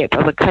a ship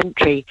of a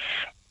country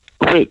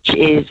which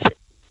is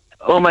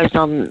almost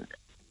on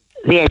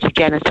the edge of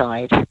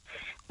genocide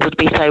would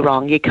be so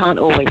wrong. You can't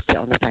always sit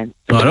on the fence.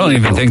 Well, I don't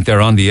even think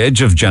they're on the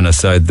edge of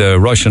genocide. The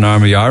Russian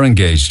army are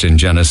engaged in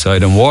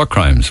genocide and war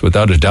crimes,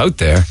 without a doubt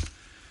there.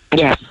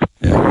 Yes.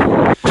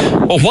 Yeah.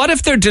 Well, what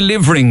if they're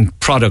delivering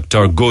product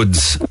or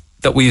goods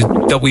that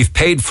we've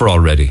paid for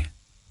already?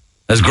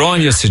 As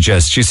Grania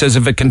suggests, she says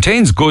if it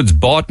contains goods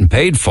bought and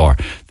paid for,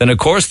 then of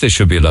course they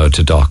should be allowed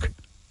to dock.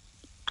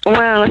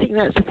 Well, I think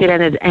that's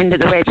the end of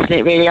the wedge, isn't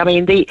it, really? I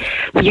mean, the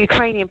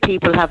Ukrainian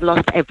people have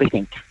lost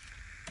everything.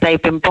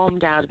 They've been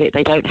bombed out of it.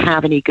 They don't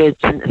have any goods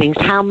and things.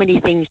 How many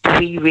things do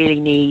we really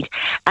need?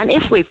 And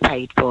if we've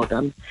paid for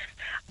them,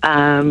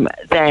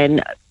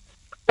 then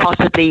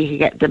possibly you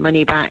get the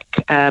money back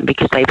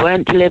because they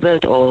weren't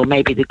delivered, or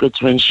maybe the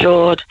goods were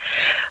insured.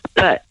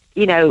 But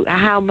you know,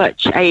 how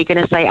much are you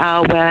going to say?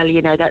 Oh well, you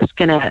know, that's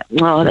going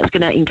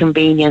to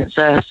inconvenience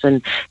us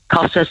and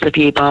cost us a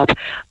few bob.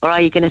 Or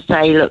are you going to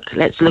say, look,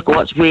 let's look at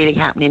what's really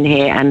happening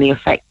here and the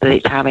effect that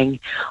it's having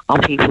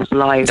on people's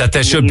lives? That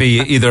there should be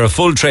either a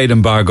full trade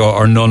embargo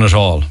or none at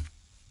all.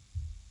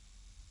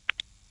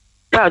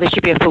 Well, there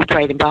should be a full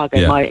trade embargo,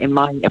 in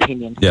my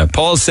opinion. Yeah,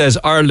 Paul says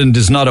Ireland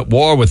is not at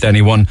war with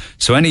anyone,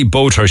 so any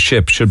boat or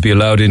ship should be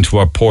allowed into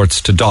our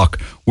ports to dock.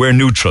 We're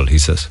neutral, he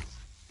says.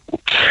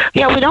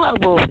 Yeah, we're not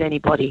at war with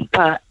anybody,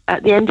 but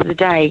at the end of the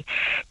day,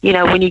 you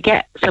know, when you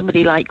get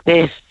somebody like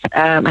this,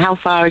 how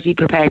far is he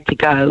prepared to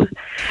go?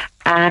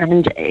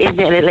 And isn't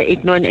it a little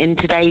ignorant in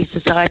today's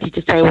society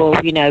to say, well,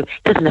 it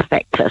doesn't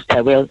affect us,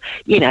 so we'll,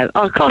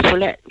 of course we'll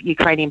let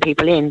Ukrainian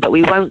people in, but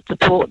we won't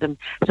support them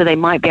so they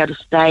might be able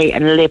to stay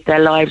and live their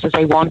lives as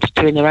they wanted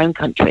to in their own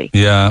country.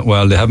 Yeah,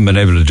 well, they haven't been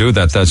able to do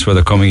that. That's why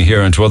they're coming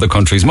here and to other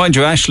countries. Mind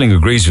you, Aisling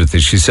agrees with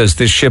this. She says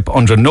this ship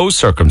under no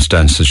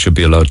circumstances should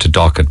be allowed to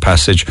dock at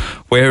passage.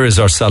 Where is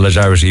our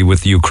solidarity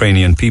with the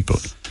Ukrainian people?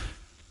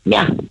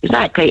 Yeah,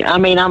 exactly. I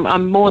mean,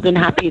 I'm more than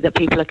happy that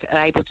people are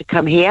able to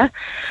come here.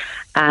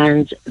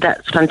 And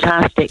that's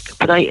fantastic.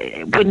 But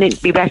wouldn't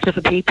it be better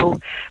for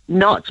people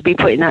not to be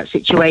put in that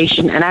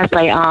situation? And as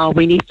they are,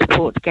 we need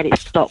support to get it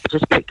stopped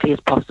as quickly as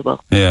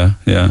possible. Yeah.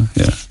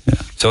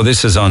 So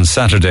this is on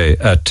Saturday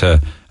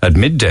at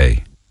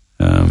midday.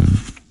 Do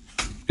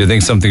you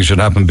think something should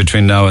happen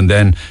between now and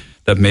then,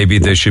 that maybe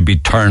they should be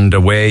turned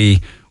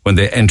away when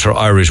they enter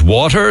Irish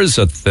waters,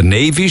 that the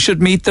Navy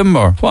should meet them,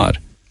 or what?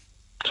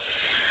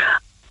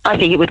 I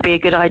think it would be a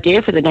good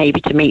idea for the Navy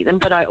to meet them,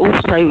 but I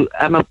also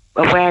am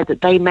aware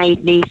that they may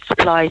need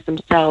supplies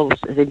themselves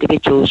as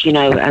individuals,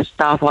 as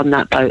staff on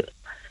that boat,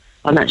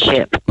 on that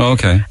ship.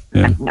 Okay.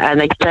 Yeah.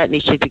 And they certainly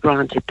should be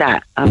granted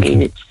that. I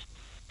mean,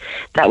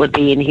 that would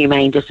be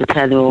inhumane just to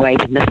turn them away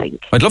with nothing.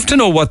 I'd love to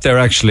know what they're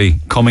actually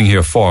coming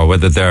here for,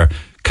 whether they're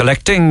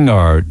collecting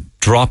or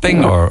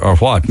dropping or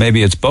what.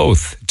 Maybe it's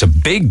both. It's a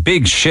big,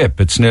 big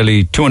ship. It's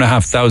nearly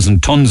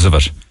 2,500 tons of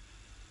it.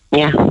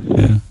 Yeah.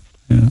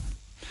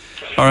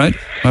 All right.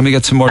 Let me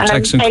get some more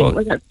texts and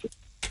calls.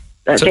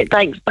 That's it.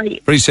 Thanks. Bye.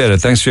 Appreciate it.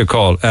 Thanks for your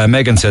call.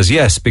 Megan says,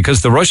 yes,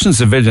 because the Russian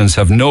civilians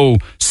have no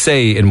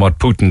say in what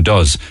Putin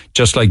does,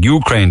 just like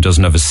Ukraine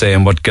doesn't have a say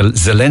in what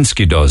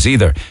Zelensky does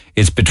either.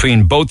 It's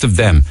between both of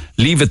them.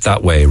 Leave it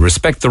that way.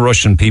 Respect the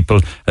Russian people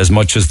as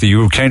much as the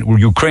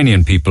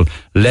Ukrainian people.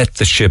 Let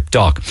the ship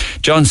dock.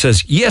 John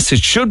says, yes, it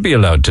should be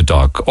allowed to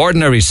dock.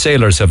 Ordinary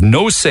sailors have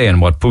no say in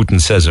what Putin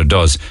says or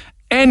does.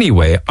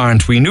 Anyway,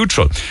 aren't we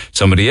neutral?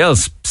 Somebody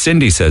else,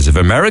 Cindy, says, if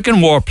American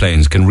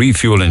warplanes can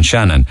refuel in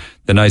Shannon,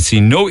 then I see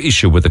no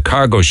issue with a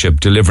cargo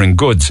ship delivering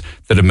goods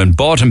that have been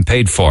bought and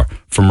paid for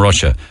from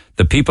Russia.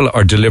 The people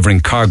are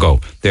delivering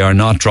cargo. They are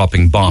not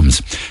dropping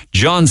bombs.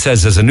 John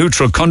says, as a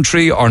neutral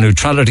country, our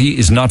neutrality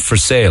is not for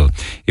sale.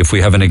 If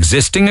we have an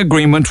existing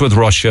agreement with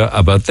Russia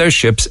about their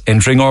ships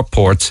entering our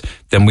ports,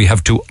 then we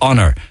have to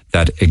honour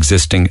that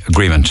existing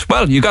agreement.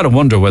 Well, you got to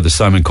wonder whether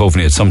Simon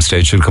Coveney at some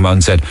stage should come out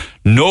and said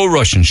no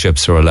Russian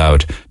ships are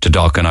allowed to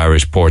dock in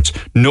Irish ports.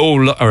 No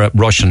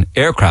Russian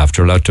aircraft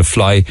are allowed to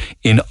fly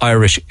in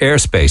Irish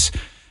airspace.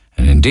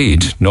 And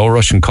indeed, no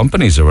Russian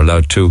companies are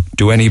allowed to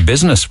do any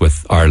business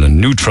with Ireland,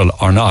 neutral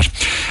or not.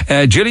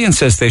 Gillian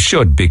says they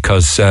should,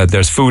 because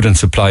there's food and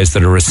supplies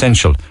that are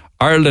essential.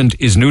 Ireland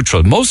is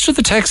neutral. Most of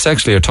the texts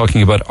actually are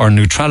talking about our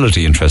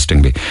neutrality,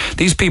 interestingly.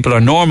 These people are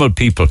normal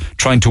people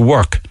trying to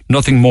work,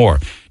 nothing more.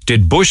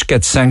 Did Bush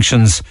get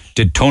sanctions?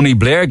 Did Tony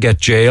Blair get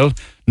jail?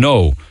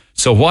 No.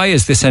 So why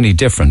is this any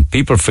different?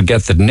 People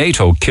forget that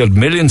NATO killed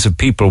millions of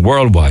people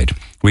worldwide.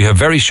 We have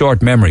very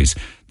short memories.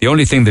 The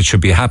only thing that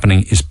should be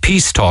happening is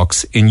peace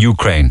talks in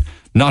Ukraine,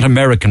 not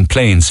American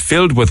planes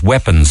filled with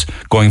weapons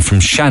going from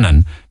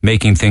Shannon,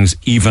 making things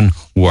even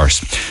worse.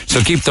 So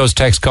keep those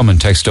texts coming.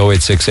 Text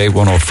 0868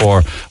 104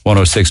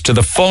 106 to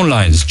the phone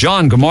lines.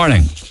 John, good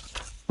morning.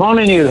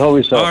 Morning, Neil. How are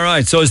you, sir? All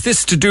right. So is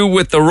this to do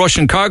with the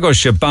Russian cargo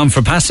ship bound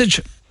for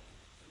passage?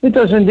 It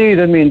does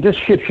indeed. I mean, this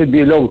ship should be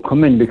allowed to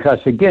come in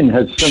because, again,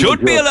 has...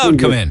 Should be allowed to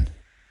come in?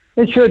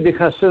 It should,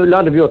 because a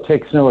lot of your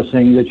texts now are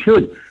saying it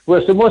should.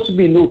 We're supposed to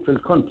be a neutral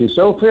country.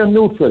 So if we're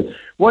neutral,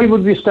 why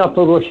would we stop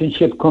a Russian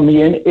ship coming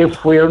in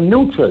if we're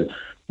neutral?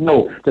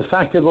 No, the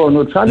fact of our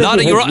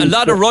neutrality... A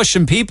lot of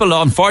Russian people,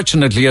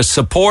 unfortunately, are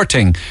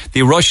supporting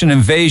the Russian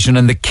invasion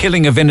and the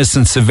killing of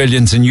innocent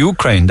civilians in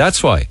Ukraine.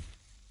 That's why.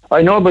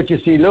 I know, but you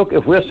see, look,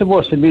 if we're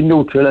supposed to be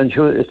neutral and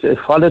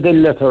follow the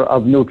letter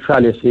of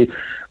neutrality,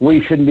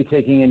 we shouldn't be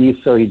taking any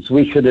sides.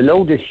 We should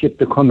allow this ship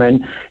to come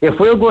in. If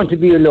we're going to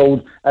be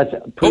allowed...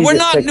 But we're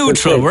not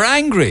neutral, we're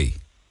angry.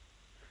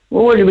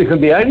 Well, we can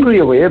be angry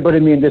away, but I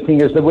mean, the thing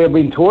is that we've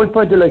been told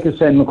by the like of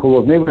Simon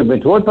Coveney, we've been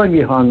told by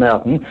Micheál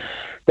Martin,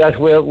 that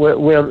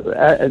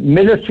we're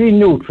military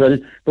neutral,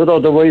 but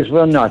otherwise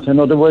we're not. In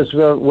other words,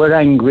 we're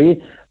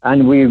angry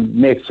and we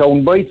make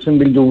sound bites and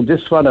we'll do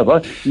this,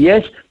 whatever.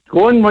 Yes,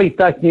 going right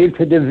back, Neil,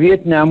 to the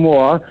Vietnam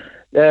War,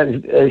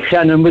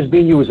 Shannon was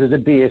being used as a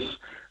base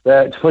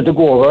for the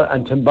go over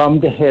and to bomb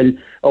the hell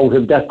out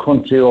of that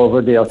country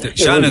over there.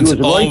 Shannon's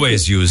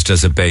always used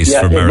as a base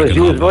for American it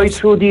was used right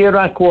through the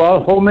Iraq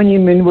War. How many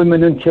men,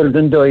 women and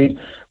children died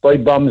by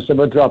bombs that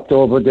were dropped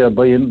over there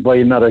by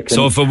Americans?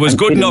 So if it was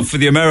good enough for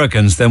the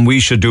Americans, then we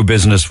should do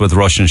business with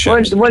Russian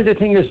ships. Well, the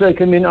thing is,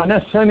 like, I mean,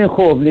 unless Simon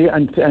Coveney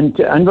and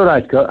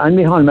Varadkar and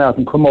Micheál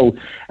Martin come out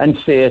and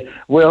say,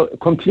 we're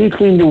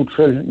completely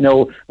neutral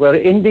now, we're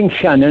ending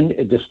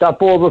Shannon, the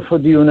stopover for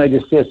the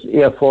United States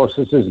Air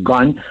Forces is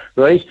gone,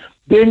 right?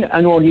 Then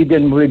and only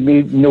then we'll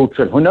be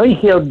neutral. When I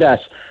hear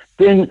that,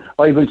 then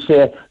I will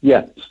say,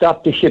 yeah,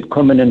 stop the ship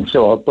coming and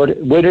so on. But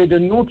whether they're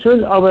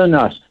neutral or we're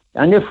not,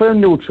 And if we're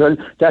neutral,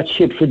 that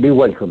ship should be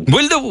welcomed.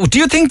 Do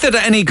you think that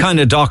any kind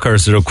of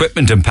dockers or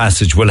equipment in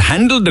passage will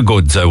handle the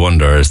goods, I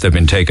wonder, as they've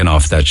been taken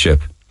off that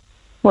ship?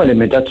 Well, I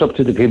mean, that's up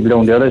to the people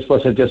down there. I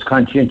suppose they're just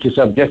conscientious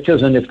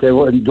objectors, and if they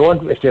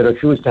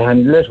refuse to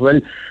handle it, well,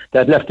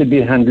 that'll have to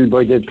be handled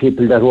by the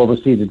people that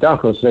oversee the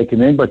dockers,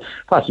 but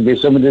possibly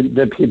some of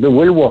the people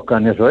will work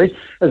on it, right?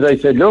 As I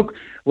said, look,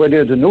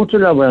 whether they're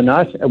neutral or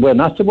we're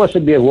not supposed to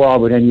be at war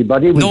with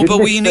anybody. No, but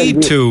we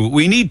need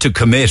to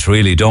commit,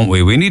 really, don't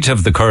we? We need to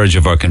have the courage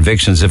of our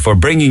convictions. If we're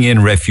bringing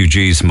in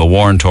refugees from a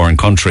war-torn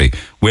country,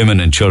 women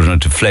and children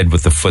to fled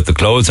with the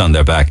clothes on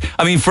their back.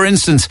 I mean, for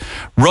instance,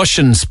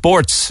 Russian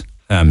sports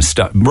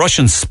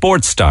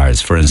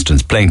stars, for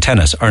instance, playing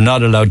tennis, are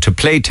not allowed to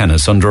play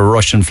tennis under a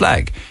Russian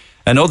flag.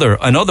 And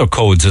other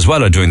codes as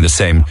well are doing the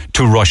same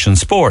to Russian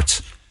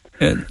sports.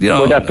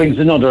 Well, that brings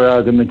another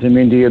argument. I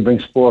mean, do you bring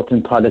sport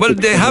and politics? Well,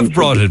 they have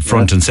brought it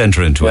front and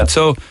centre into it.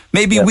 So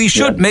maybe we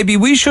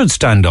should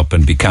stand up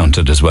and be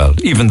counted as well,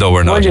 even though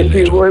we're not.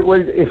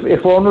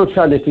 If our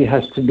neutrality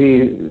has to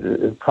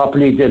be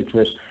properly dealt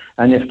with,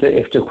 and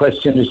if the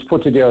question is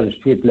put to the Irish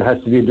people, it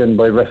has to be done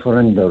by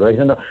referendum, right?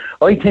 And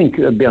I think,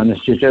 to be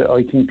honest with you,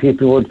 I think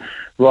people would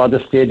rather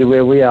stay the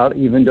way we are,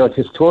 even though it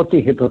is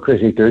totally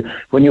hypocritical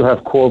when you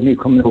have Corbyn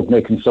coming out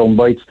making sound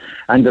bites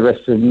and the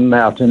rest of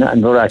Martin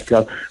and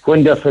Varadkar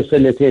when they're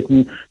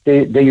facilitating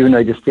the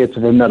United States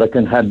of America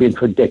and have been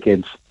for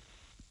decades.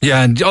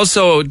 Yeah, and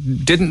also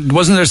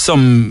wasn't there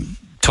some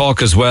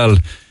talk as well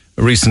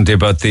recently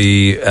about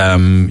the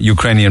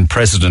Ukrainian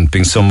president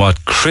being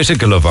somewhat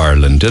critical of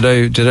Ireland? Did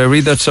I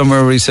read that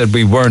somewhere where he said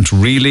we weren't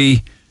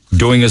really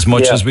doing as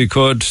much as we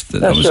could?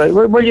 That's right.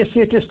 Well, you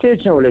see, at this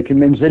stage now,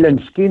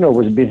 Zelensky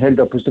was being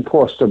held up as the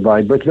poster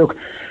boy, but look,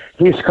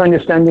 he's kind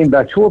of standing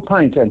back to a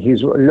point, and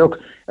he's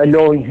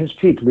allowing his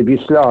people to be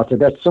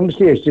slaughtered. At some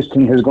stage, this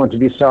thing is going to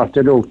be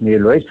sorted out, Neil,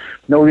 right?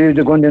 Now, we're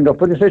going to end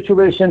up with a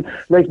situation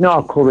like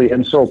North Korea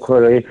and South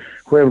Korea,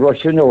 where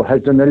Russia now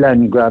has done a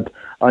land grab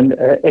on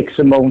X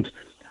amount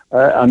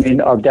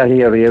of that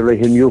area right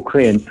in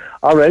Ukraine,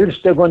 or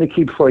else they're going to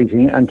keep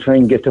fighting and try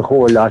and get the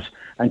whole lot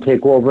and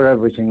take over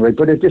everything, right?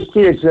 But at this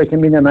stage, a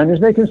man is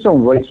making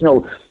some rights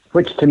now,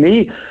 which to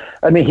me,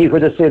 he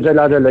could have saved a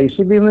lot of lives.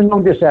 If we went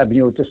on this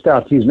avenue at the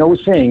start, he's now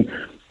saying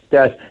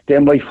that they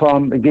might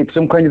give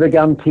some kind of a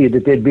guarantee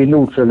that they'd be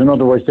neutral, in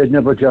other words, they'd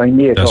never join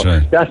NATO. That's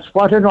right. That's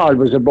what it all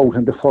was about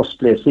in the first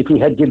place. If he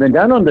had given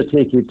that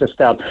undertaking at the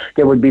start,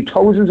 there would be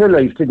thousands of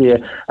lives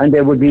today, and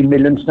there would be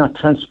millions not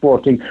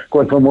transporting,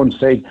 going from one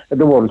side of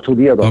the world to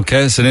the other.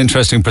 Okay, it's an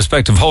interesting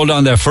perspective. Hold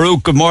on there.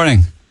 Farouk, good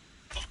morning.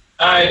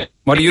 Hi.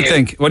 What do you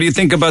think? What do you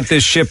think about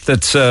this ship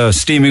that's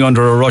steaming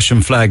under a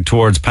Russian flag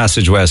towards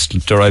Passage West?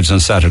 It arrives on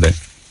Saturday.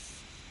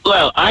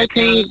 Well, I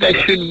think they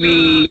should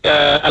be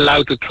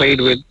allowed to trade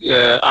with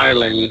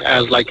Ireland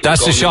as like.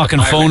 That's the shocking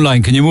phone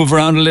line. Can you move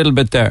around a little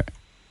bit there?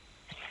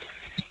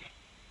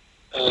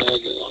 1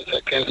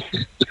 second.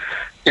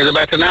 Is it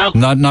better now?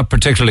 Not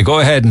particularly. Go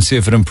ahead and see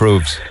if it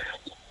improves.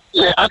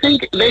 Yeah, I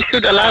think they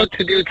should allow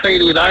to do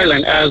trade with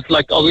Ireland as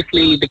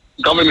obviously the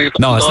government.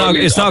 No,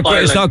 it's not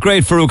great. It's not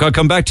great, Farouk. I'll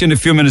come back to you in a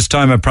few minutes'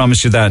 time. I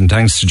promise you that. And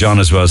thanks to John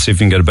as well. See if we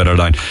can get a better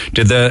line.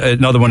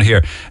 Another one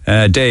here,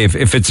 Dave.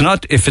 If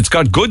it's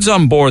got goods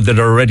on board that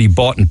are already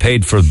bought and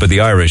paid for by the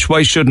Irish,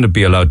 why shouldn't it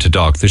be allowed to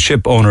dock? The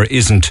ship owner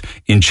isn't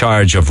in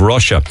charge of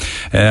Russia.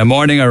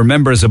 Morning. I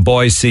remember as a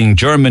boy seeing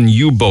German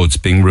U-boats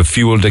being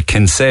refueled at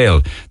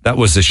Kinsale. That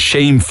was a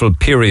shameful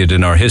period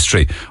in our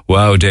history.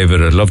 Wow,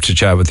 David. I'd love to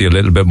chat with you a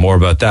little bit more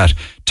about that.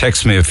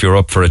 Text me if you're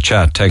up for a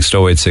chat. Text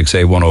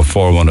 0868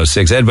 104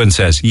 106. Edwin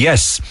says,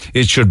 yes,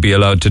 it should be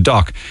allowed to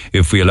dock.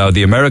 If we allow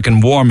the American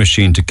war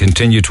machine to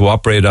continue to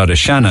operate out of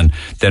Shannon,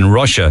 then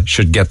Russia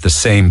should get the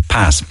same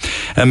pass.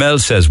 ML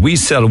says, we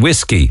sell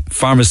whiskey,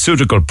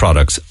 pharmaceutical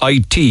products,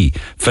 IT,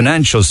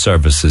 financial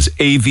services,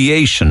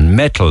 aviation,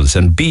 metals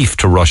and beef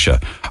to Russia.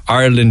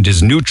 Ireland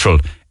is neutral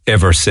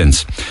ever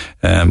since.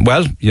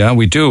 Well, yeah,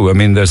 we do. I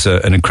mean, there's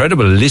an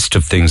incredible list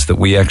of things that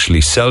we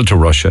actually sell to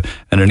Russia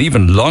and an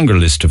even longer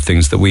list of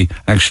things that we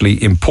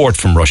actually import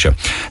from Russia.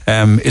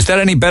 Is that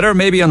any better?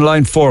 Maybe on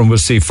line 4 and we'll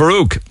see.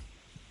 Farouk.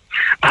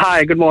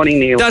 Hi, good morning,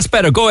 Neil. That's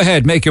better. Go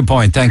ahead. Make your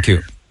point. Thank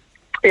you.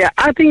 Yeah,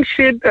 I think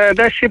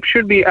that ship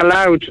should be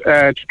allowed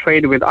to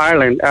trade with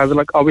Ireland, as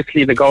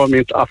obviously the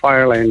government of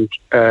Ireland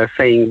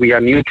saying we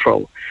are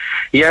neutral.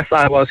 Yes,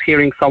 I was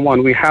hearing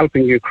someone, we're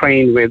helping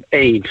Ukraine with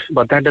aid,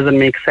 but that doesn't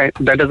make sense.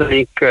 That doesn't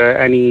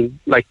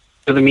make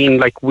doesn't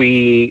mean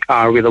we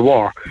are with a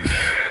war.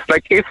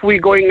 If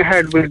we're going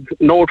ahead with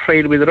no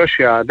trade with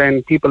Russia,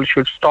 then people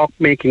should stop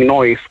making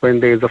noise when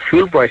there's a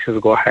fuel prices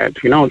go ahead.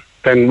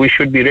 Then we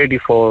should be ready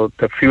for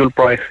the fuel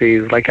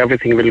prices.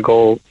 Everything will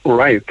go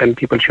right. Then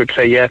people should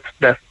say yes,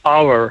 that's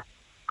our.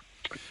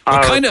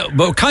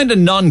 But kind of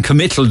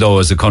non-committal though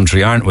as a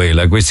country, aren't we?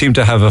 We seem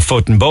to have a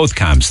foot in both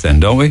camps, then,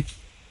 don't we?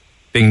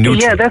 Being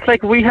neutral. Yeah, that's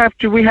we have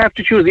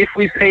to choose. If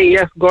we say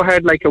yes, go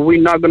ahead.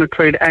 We're not going to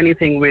trade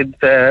anything with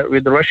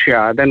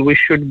Russia, then we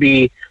should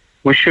be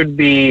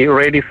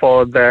ready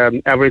for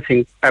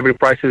everything. Every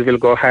prices will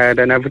go ahead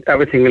and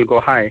everything will go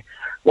high.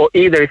 or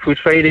either if we're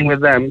trading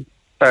with them,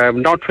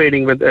 not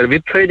trading with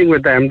trading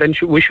with them, then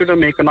we shouldn't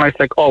make a noise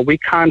like, oh, we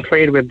can't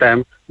trade with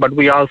them, but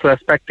we also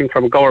expecting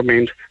from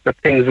government that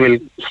things will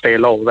stay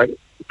low. Like,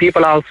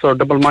 people also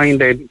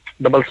double-minded,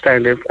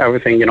 double-standard,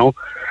 everything,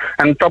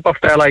 And top of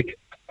that, like,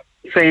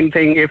 same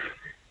thing, if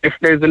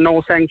there's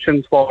no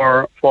sanctions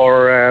for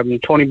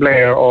Tony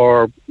Blair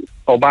or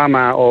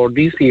Obama or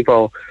these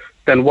people,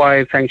 then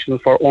why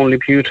sanctions for only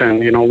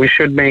Putin? We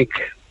should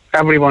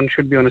everyone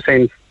should be on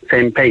the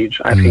same page.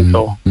 I think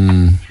so.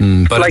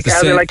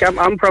 But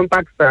I'm from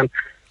Pakistan.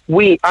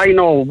 I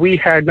know we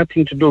had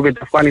nothing to do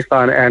with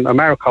Afghanistan and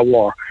America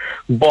war,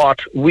 but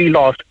we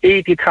lost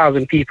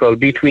 80,000 people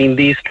between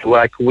these two.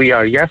 Like, we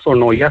are yes or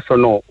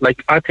no.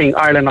 Like, I think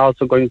Ireland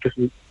also going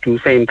to do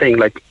same thing.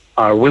 Like,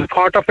 are we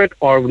part of it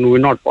or we're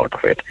not part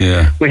of it?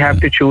 Yeah. We have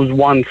to choose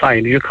one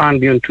side. You can't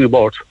be on two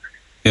boats.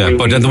 Yeah,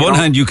 but on the one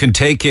hand, you can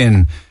take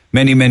in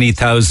many, many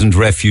thousand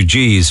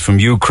refugees from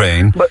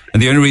Ukraine,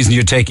 and the only reason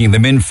you're taking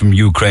them in from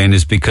Ukraine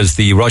is because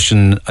the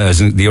Russians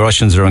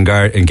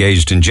are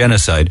engaged in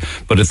genocide,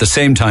 but at the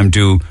same time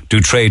do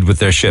trade with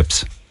their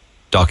ships,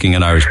 docking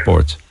in Irish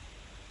ports.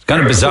 It's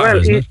kind of bizarre,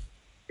 isn't it?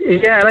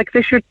 Yeah, like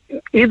they should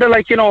either,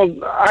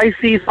 I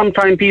see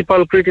sometimes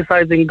people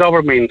criticizing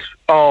government.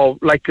 Oh,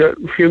 like a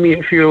few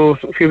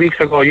weeks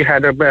ago, you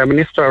had a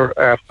minister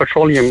of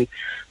petroleum,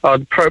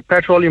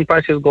 petroleum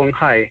prices going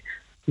high.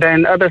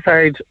 Then other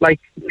side, like,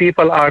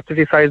 people are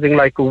criticizing,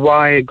 like,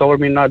 why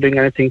government not doing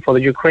anything for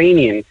the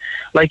Ukrainian.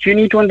 Like, you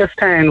need to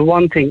understand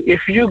one thing.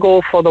 If you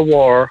go for the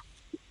war,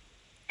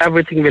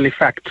 everything will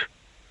affect.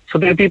 So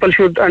then people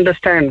should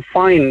understand,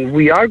 fine,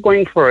 we are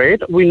going for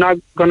it. We're not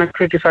going to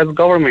criticize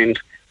government.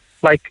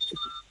 Like,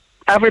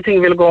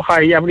 everything will go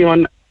high.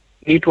 Everyone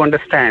need to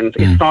understand.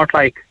 It's not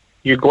like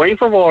you're going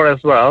for war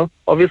as well.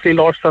 Obviously,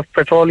 lots of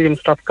petroleum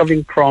stuff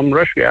coming from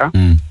Russia.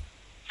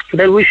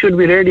 Then we should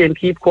be ready and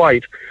keep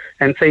quiet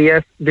and say,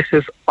 yes, this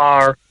is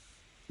our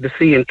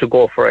decision to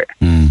go for it.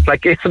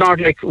 Like, it's not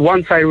like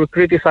one side we're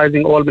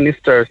criticizing all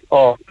ministers,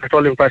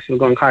 petroleum prices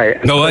going high.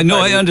 No,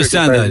 I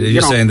understand that.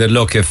 You're saying that,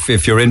 look,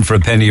 if you're in for a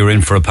penny, you're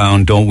in for a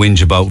pound, don't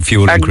whinge about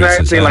fuel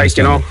increases.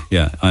 Exactly,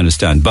 Yeah, I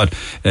understand. But,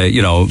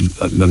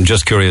 I'm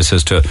just curious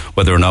as to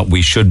whether or not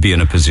we should be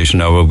in a position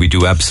now where we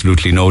do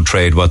absolutely no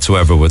trade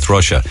whatsoever with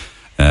Russia.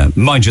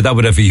 Mind you, that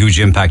would have a huge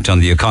impact on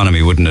the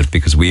economy, wouldn't it?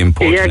 Because we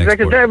import. Yeah,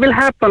 exactly. That will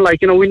happen.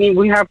 Like,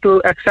 we have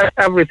to accept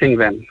everything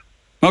then.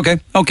 Okay.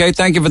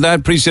 Thank you for that.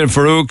 Appreciate it,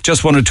 Farouk.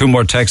 Just one or two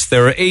more texts.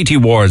 There are 80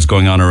 wars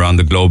going on around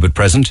the globe at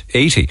present.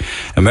 80.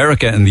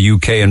 America and the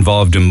UK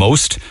involved in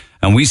most,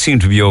 and we seem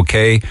to be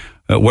okay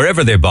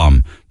wherever they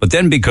bomb. But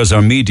then because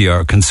our media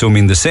are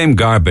consuming the same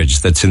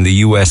garbage that's in the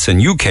US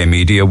and UK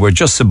media, we're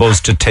just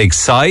supposed to take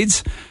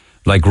sides.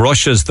 Like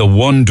Russia's the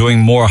one doing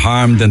more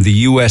harm than the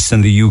US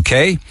and the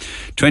UK.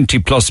 20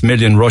 plus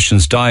million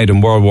Russians died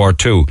in World War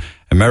II.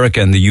 America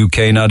and the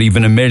UK, not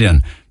even 1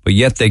 million. But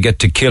yet they get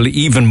to kill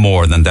even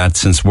more than that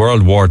since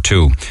World War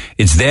II.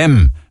 It's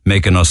them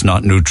making us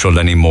not neutral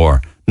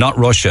anymore, not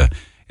Russia.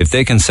 If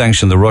they can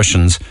sanction the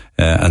Russians,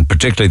 and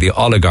particularly the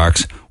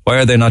oligarchs, why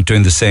are they not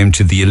doing the same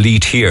to the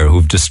elite here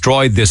who've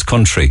destroyed this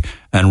country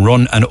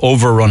and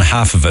overrun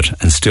half of it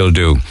and still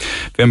do?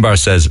 Finbar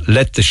says,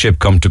 let the ship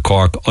come to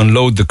Cork,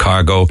 unload the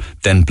cargo,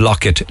 then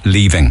block it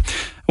leaving.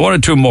 One or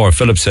two more.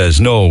 Philip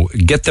says, no,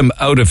 get them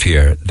out of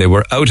here. They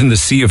were out in the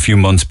sea a few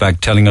months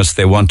back telling us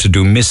they want to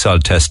do missile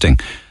testing.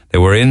 They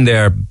were in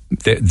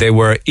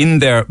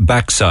their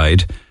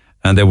backside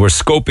and they were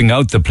scoping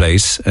out the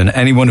place, and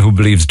anyone who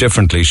believes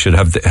differently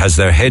has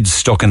their heads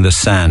stuck in the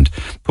sand.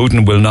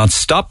 Putin will not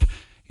stop.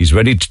 He's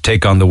ready to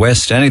take on the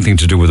West. Anything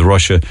to do with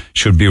Russia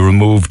should be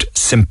removed,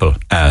 simple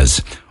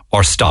as,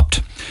 or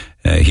stopped.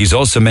 He's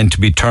also meant to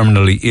be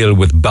terminally ill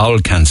with bowel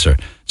cancer.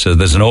 So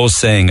there's an old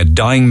saying, a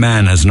dying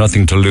man has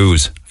nothing to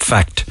lose.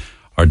 Fact.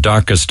 Our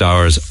darkest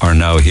hours are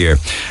now here.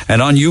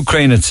 And on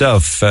Ukraine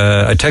itself,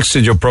 I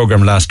texted your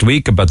program last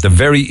week about the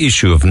very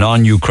issue of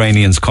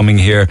non-Ukrainians coming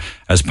here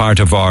as part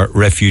of our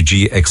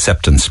refugee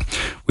acceptance.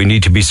 We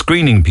need to be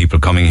screening people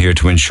coming here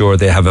to ensure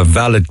they have a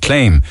valid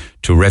claim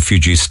to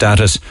refugee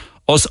status.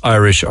 Us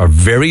Irish are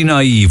very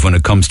naive when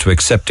it comes to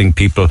accepting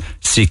people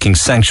seeking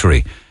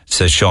sanctuary,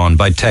 says Sean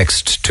by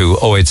text to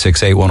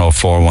 0868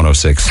 104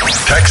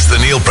 106. Text the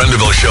Neil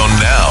Prendeville Show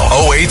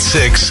now.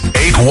 086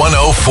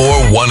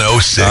 8104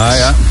 106.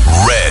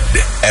 Red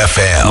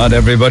FM. Not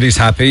everybody's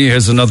happy.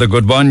 Here's another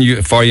good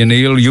one for you,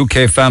 Neil.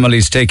 UK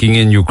families taking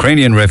in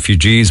Ukrainian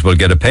refugees will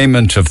get a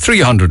payment of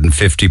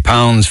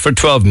 £350 for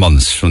 12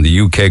 months from the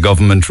UK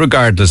government,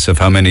 regardless of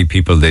how many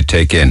people they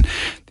take in.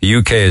 The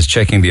UK is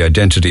checking the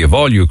identity of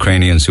all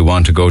Ukrainians who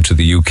want to go to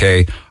the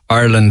UK.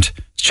 Ireland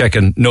is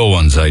checking no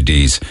one's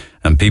IDs.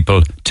 And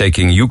people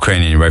taking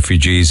Ukrainian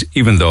refugees,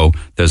 even though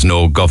there's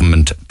no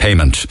government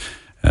payment.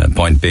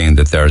 Point being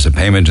that there is a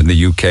payment in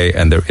the UK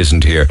and there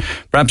isn't here.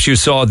 Perhaps you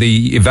saw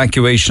the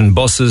evacuation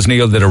buses,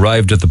 Neil, that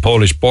arrived at the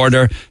Polish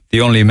border.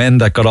 The only men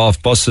that got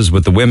off buses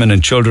with the women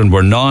and children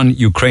were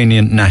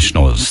non-Ukrainian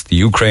nationals. The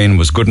Ukraine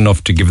was good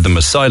enough to give them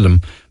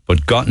asylum,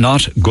 but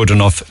not good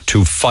enough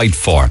to fight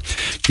for.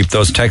 Keep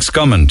those texts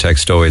coming.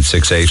 Text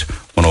 0868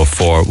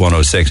 104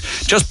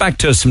 106. Just back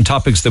to some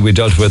topics that we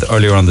dealt with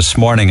earlier on this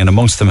morning, and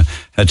amongst them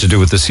had to do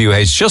with the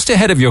COH. Just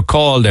ahead of your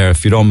call there,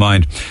 if you don't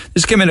mind,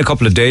 this came in a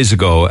couple of days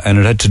ago, and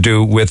it had to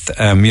do with,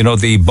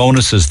 the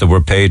bonuses that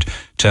were paid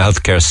to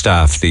healthcare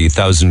staff, the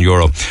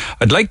 €1,000.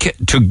 I'd like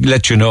to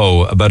let you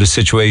know about a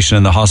situation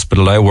in the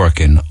hospital I work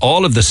in.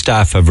 All of the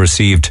staff have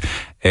received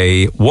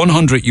a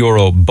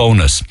 €100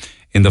 bonus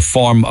in the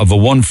form of a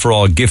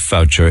one-for-all gift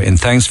voucher in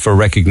thanks for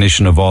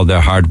recognition of all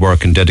their hard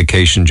work and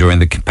dedication during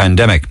the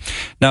pandemic.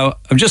 Now,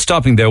 I'm just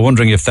stopping there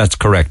wondering if that's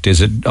correct. Is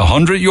it a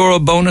 €100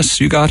 bonus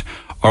you got,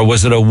 or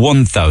was it a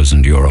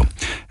 €1,000?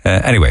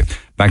 Anyway,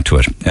 back to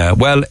it.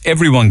 Well,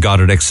 everyone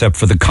got it except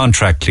for the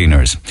contract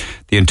cleaners.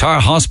 The entire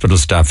hospital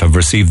staff have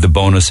received the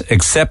bonus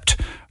except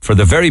for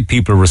the very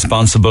people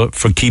responsible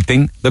for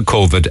keeping the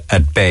COVID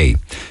at bay.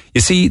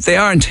 You see, they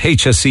aren't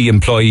HSE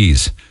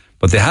employees,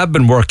 but they have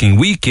been working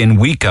week in,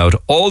 week out,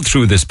 all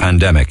through this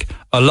pandemic,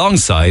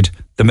 alongside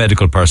the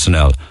medical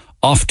personnel,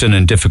 often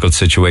in difficult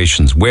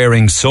situations,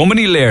 wearing so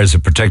many layers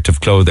of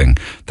protective clothing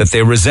that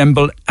they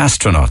resemble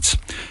astronauts.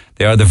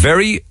 They are the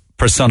very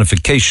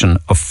personification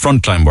of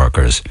frontline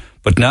workers.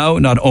 But now,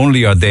 not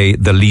only are they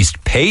the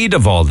least paid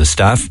of all the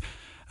staff,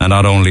 and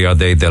not only are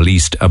they the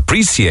least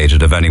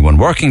appreciated of anyone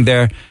working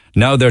there,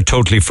 now they're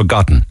totally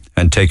forgotten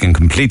and taken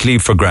completely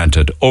for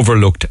granted,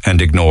 overlooked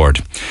and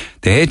ignored.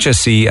 The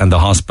HSE and the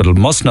hospital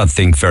must not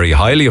think very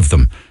highly of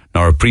them,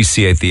 nor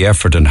appreciate the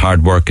effort and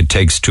hard work it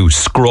takes to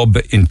scrub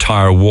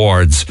entire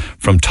wards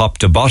from top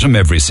to bottom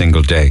every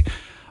single day.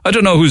 I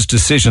don't know whose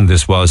decision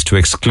this was to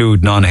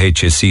exclude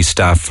non-HSE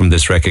staff from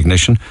this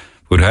recognition,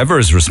 but whoever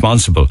is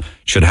responsible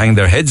should hang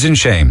their heads in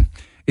shame.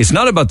 It's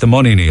not about the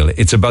money, Neil,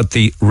 it's about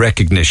the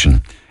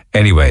recognition.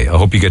 Anyway, I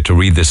hope you get to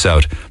read this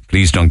out.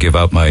 Please don't give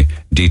out my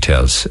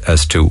details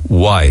as to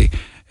why,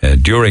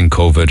 during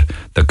COVID,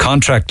 the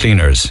contract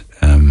cleaners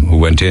who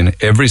went in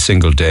every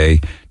single day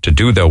to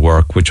do their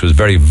work, which was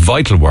very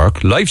vital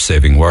work,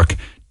 life-saving work,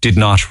 did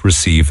not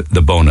receive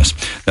the bonus.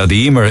 Now,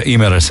 the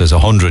emailer says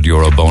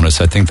 €100 bonus.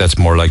 I think that's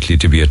more likely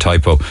to be a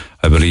typo.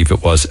 I believe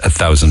it was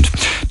 1,000.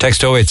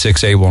 Text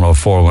 0868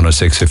 104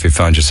 106 if you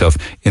found yourself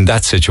in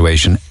that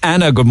situation.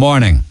 Anna, good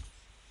morning.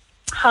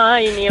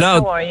 Hi, Neil.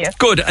 How are you?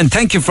 Good, and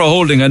thank you for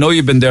holding. I know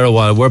you've been there a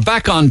while. We're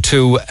back on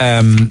to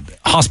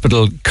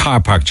hospital car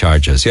park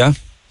charges, yeah?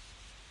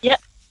 Yeah.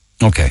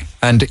 Okay,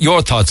 and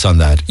your thoughts on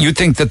that? You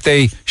think that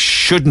they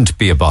shouldn't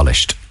be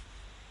abolished?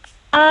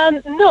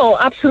 No,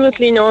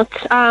 absolutely not.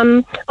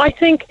 I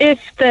think if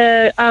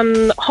the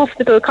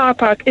hospital car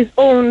park is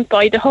owned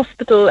by the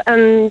hospital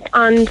and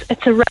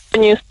it's a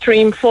revenue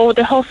stream for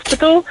the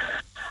hospital,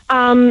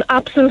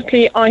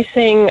 absolutely, I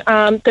think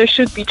there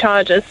should be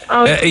charges.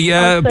 But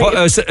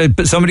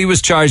somebody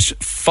was charged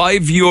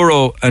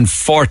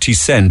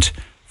 €5.40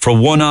 for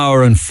 1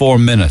 hour and 4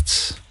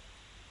 minutes.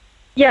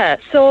 Yeah,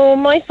 so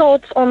my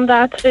thoughts on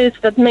that is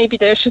that maybe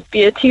there should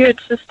be a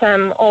tiered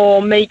system,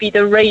 or maybe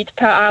the rate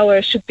per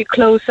hour should be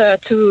closer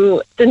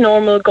to the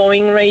normal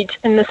going rate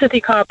in the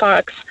city car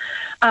parks.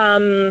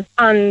 Obviously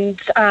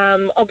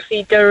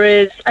there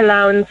is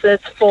allowances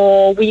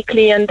for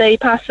weekly and day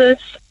passes.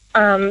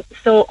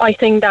 So I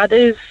think that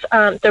is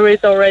there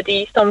is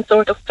already some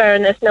sort of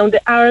fairness. Now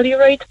the hourly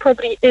rate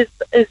probably is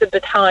a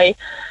bit high.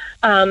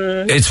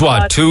 It's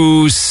what,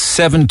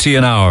 $2.70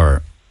 an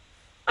hour?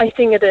 I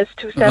think it is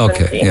 $2.70.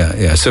 Okay,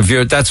 yeah. So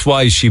that's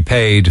why she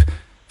paid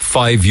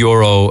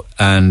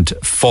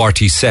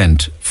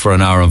 €5.40 for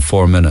an hour and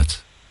 4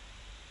 minutes.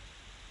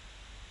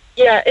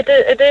 Yeah,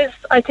 it is.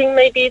 I think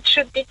maybe it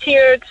should be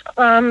tiered,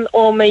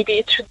 or maybe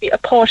it should be a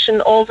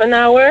portion of an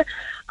hour.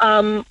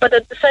 But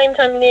at the same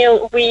time,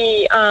 Neil,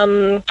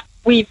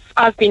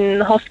 I've been in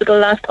the hospital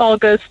last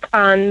August,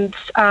 and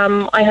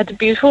I had a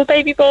beautiful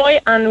baby boy,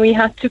 and we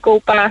had to go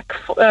back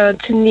to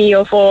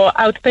Neo for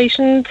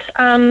outpatient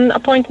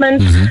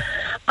appointments. Mm-hmm.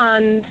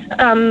 And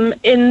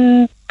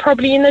in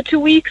the 2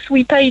 weeks,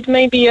 we paid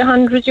maybe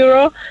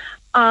 €100.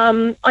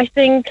 I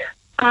think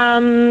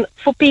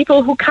for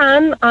people who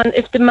can, and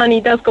if the money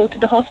does go to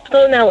the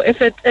hospital. Now, if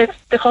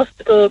the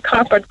hospital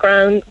car park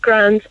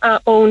grounds are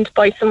owned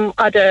by some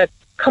other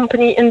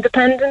company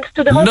independent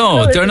to the hospital.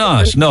 No, they're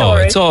not. No,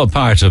 it's all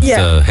part of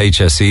the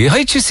HSE.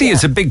 HSE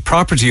is a big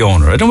property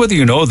owner. I don't know whether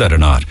you know that or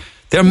not.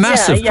 They're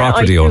massive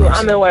property owners.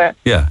 I'm aware.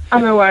 Yeah.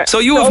 I'm aware. So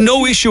you have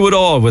no issue at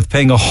all with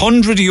paying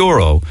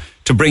 €100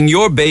 to bring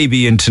your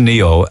baby into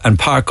Neo and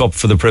park up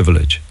for the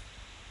privilege?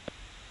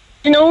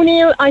 You know,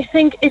 Neil, I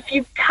think if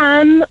you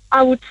can,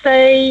 I would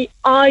say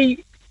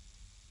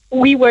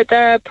we were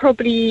there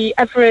probably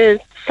every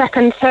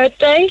second, third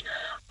day.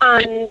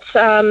 And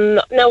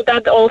now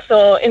that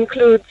also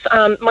includes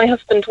my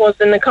husband was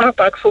in the car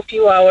park for a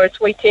few hours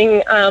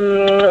waiting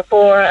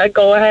for a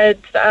go-ahead.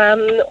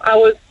 I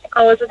was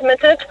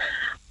admitted.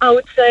 I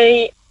would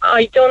say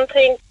I don't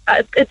think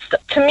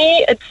to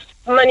me it's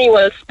money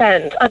well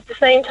spent. At the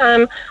same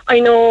time, I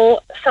know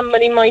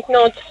somebody might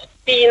not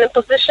be in a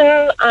position.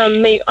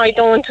 I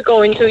don't want to go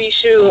into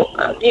issue,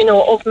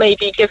 of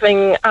maybe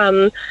giving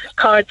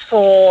cards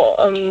for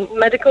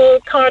medical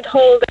card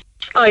holders.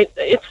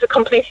 It's a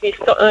completely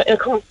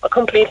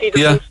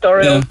different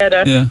story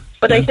altogether. Yeah.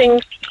 But I think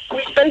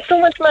we spend so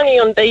much money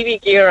on baby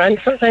gear and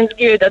sometimes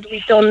gear that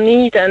we don't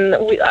need, and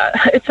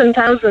it's in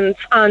thousands.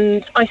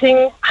 And I think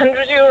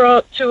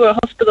 €100 to a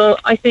hospital,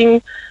 I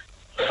think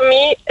for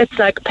me it's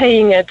like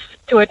paying it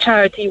to a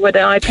charity,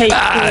 whether I pay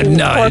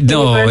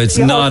no, it's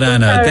not,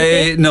 Anna.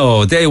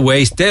 They'll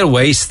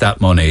waste that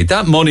money.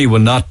 That money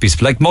will not be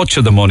like much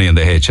of the money in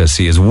the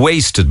HSE is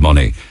wasted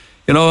money.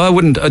 I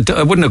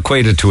wouldn't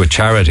equate it to a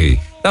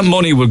charity. That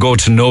money will go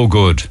to no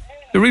good.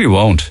 It really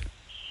won't.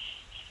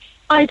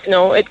 I don't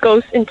know. It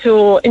goes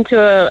into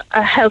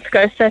a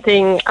healthcare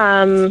setting.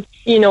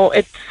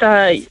 It's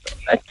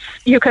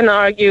you can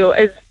argue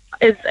is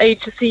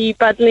HSE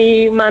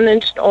badly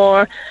managed,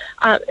 or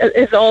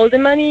is all the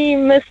money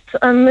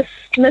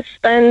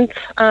misspent?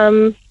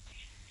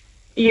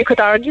 You could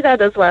argue that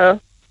as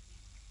well.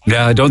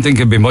 Yeah, I don't think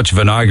it'd be much of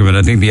an argument.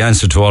 I think the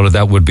answer to all of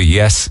that would be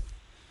yes.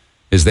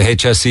 Is the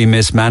HSE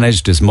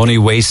mismanaged? Is money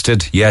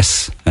wasted?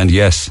 Yes, and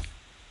yes.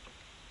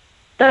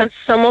 Does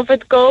some of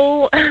it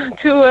go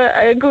to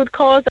a good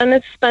cause and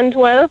it's spent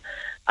well?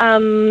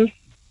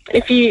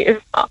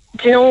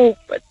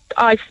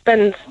 I've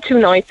spent 2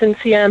 nights in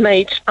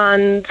CMH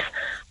and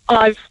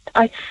I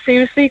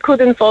seriously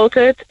couldn't fault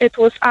it. It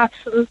was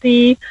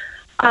absolutely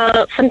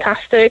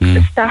fantastic.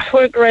 The staff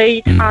were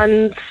great,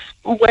 and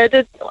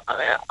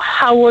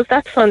how was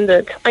that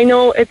funded? I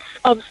know it's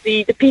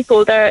obviously the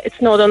people there, it's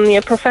not only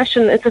a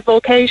profession, it's a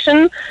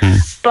vocation,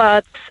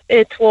 but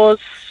it was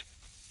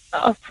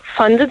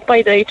funded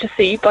by the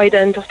HSE by the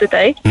end of the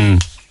day.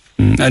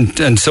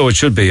 And so it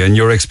should be, and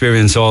your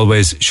experience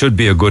always should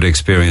be a good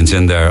experience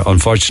in there.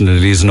 Unfortunately,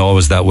 it isn't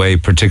always that way,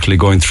 particularly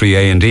going through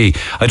A&E.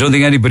 I don't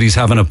think anybody's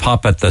having a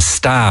pop at the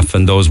staff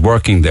and those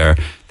working there.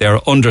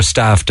 They're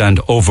understaffed and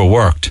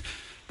overworked.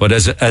 But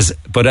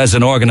as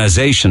an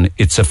organisation,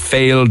 it's a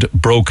failed,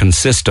 broken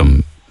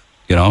system.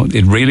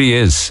 It really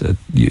is.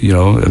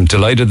 I'm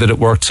delighted that it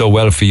worked so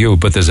well for you,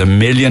 but there's a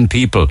million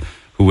people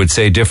who would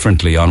say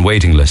differently on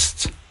waiting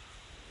lists.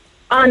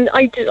 And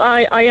I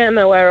am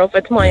aware of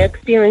it. My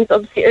experience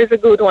obviously is a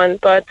good one,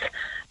 but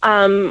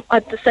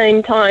at the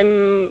same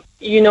time,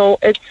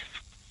 it's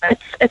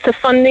a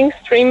funding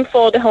stream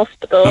for the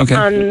hospital. Okay.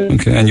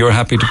 And you're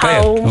happy to pay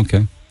it.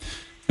 Okay.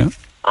 Yeah.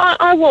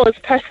 I was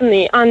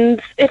personally,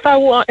 and if I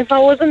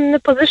wasn't in the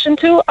position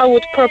to, I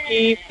would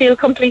probably feel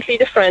completely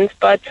different.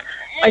 But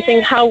I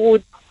think how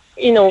would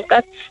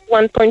that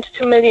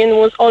 1.2 million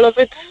was all of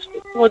it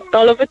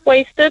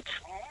wasted?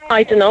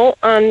 I don't know,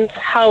 and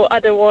how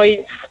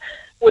otherwise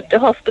would the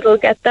hospital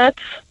get that?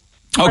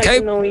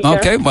 Okay.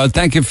 Well,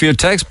 thank you for your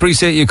text.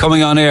 Appreciate you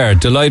coming on air.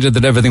 Delighted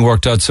that everything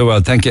worked out so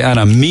well. Thank you,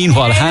 Anna.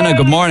 Meanwhile, Hannah,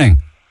 good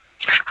morning.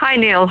 Hi,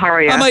 Neil. How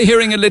are you? Am I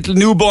hearing a little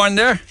newborn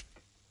there?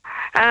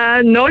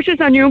 No, she's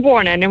not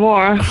newborn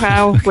anymore.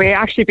 We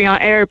actually been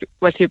on air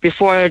with you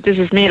before. This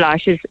is Mila.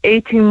 She's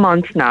 18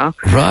 months now.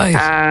 Right.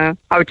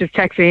 I was just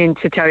texting in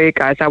to tell you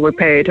guys that we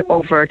paid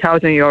over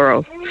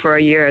 €1,000 for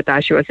a year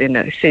that she was in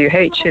the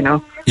CUH,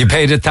 You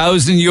paid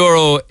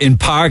 €1,000 in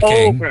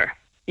parking?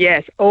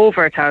 Yes,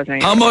 over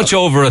 €1,000. How much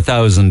over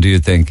 1,000 do you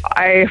think?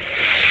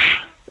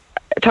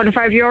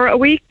 €25 a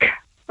week,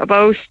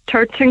 about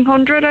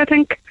 1,300, I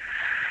think.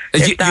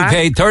 You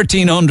paid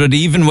 1,300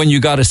 even when you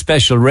got a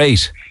special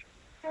rate?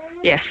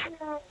 Yes.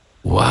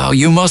 Wow,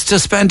 you must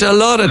have spent a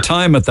lot of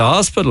time at the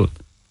hospital.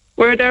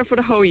 We're there for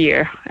the whole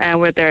year, and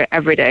we're there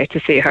every day to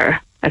see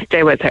her and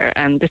stay with her.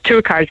 And the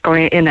 2 cars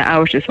going in and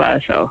out as well,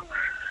 so.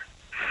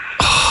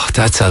 Oh,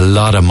 that's a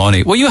lot of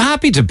money. Were you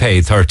happy to pay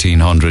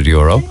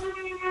 €1,300?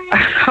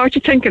 I was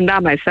just thinking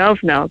that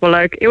myself now,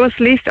 but it was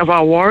least of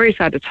our worries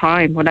at the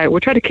time. We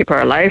tried to keep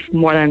her alive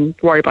more than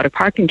worry about the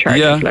parking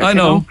charges. Yeah, I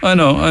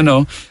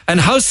know.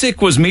 And how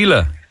sick was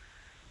Mila?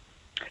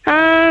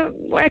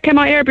 I came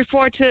out here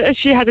before.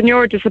 She had a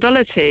neuro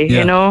disability.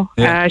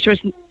 Yeah. She was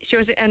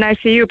in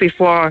ICU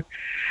before.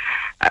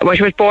 When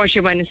she was born, she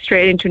went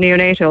straight into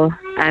neonatal,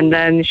 and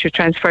then she was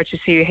transferred to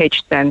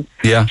CUH. Then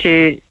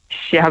she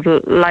have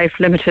life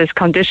limited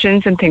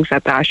conditions and things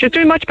like that. She's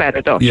doing much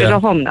better though. She's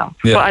at home now.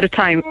 Yeah. But at the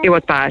time, it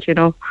was bad.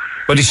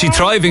 But is she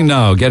thriving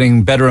now?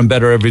 Getting better and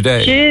better every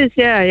day? She is.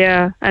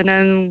 Yeah. And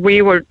then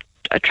we were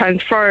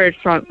transferred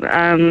from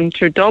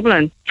to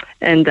Dublin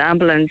in the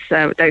ambulance.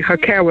 Her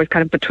care was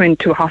kind of between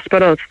 2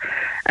 hospitals.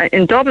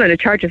 In Dublin, the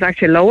charge is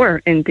actually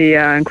lower in the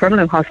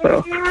Crumlin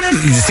Hospital.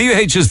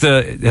 CUH has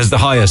the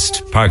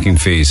highest parking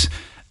fees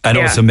and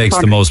also makes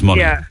the most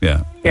money.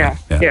 Yeah.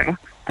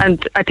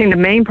 And I think the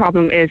main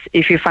problem is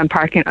if you find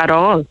parking at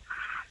all,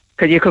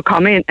 because you could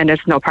come in and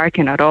there's no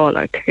parking at all.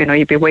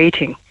 You'd be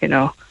waiting.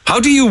 How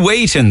do you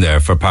wait in there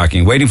for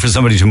parking? Waiting for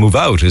somebody to move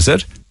out, is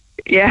it?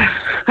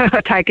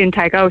 tag in,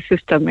 tag out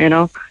system, you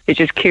know. You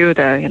just queue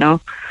there, you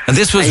know. And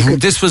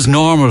this was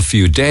normal for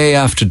you, day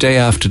after day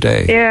after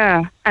day.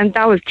 Yeah, and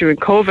that was during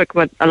COVID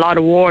when a lot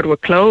of wards were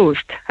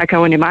closed. I can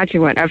only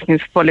imagine when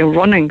everything's fully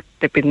running,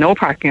 there'd be no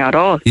parking at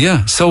all.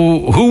 Yeah,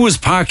 so who was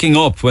parking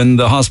up when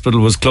the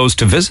hospital was closed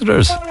to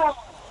visitors?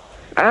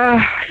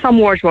 Some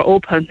wards were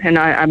open, and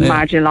I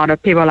imagine a lot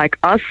of people like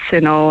us,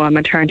 you know, a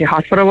maternity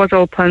hospital was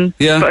open.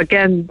 Yeah. But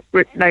again,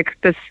 like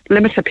there's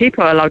limited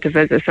people allowed to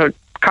visit, so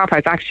car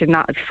park's actually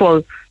not as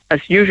full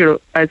as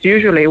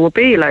usually it would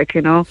be, like,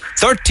 you know.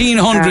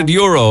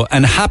 €1,300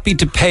 and happy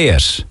to pay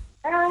it.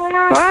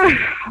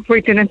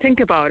 We didn't think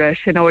about it,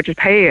 you know, we just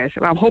pay it.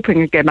 I'm hoping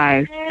to get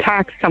my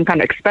tax, some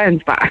kind of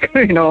expense back,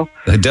 you know.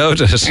 I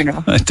doubt it. You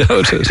know. I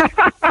doubt it.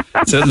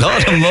 It's a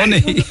lot of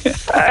money.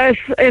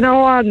 You know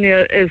what,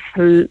 Neil, is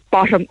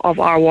bottom of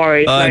our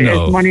worries. I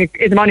know.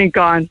 Is money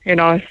gone, you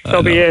know,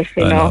 so be it,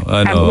 you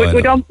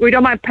know. We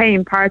don't mind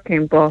paying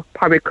parking, but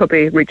probably could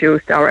be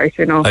reduced, all right,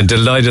 you know. I'm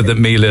delighted that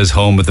Mila is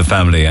home with the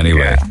family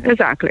anyway. Yeah,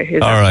 exactly.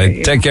 All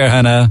right, take care,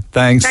 Hannah.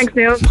 Thanks. Thanks,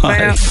 Neil.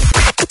 Bye. Bye.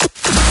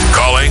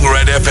 Calling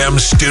Red FM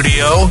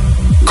studio?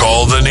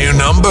 Call the new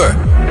number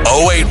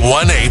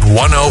 0818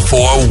 104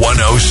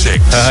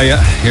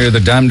 106. You're the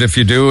damned if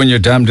you do and you're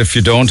damned if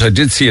you don't. I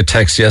did see a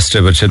text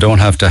yesterday, which I don't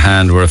have to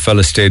hand, where a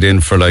fella stayed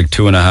in for like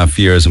 2.5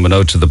 years and went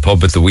out to the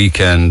pub at the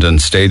weekend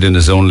and stayed in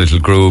his own little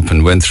group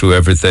and went through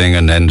everything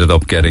and ended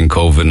up getting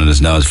COVID and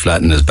is now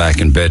flat in his back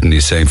in bed, and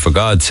he's saying, for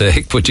God's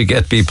sake, would you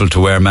get people to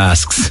wear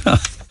masks?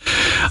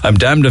 I'm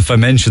damned if I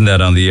mention that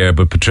on the air,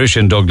 but Patricia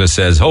in Douglas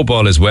says, hope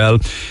all is well.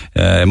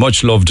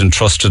 Much loved and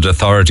trusted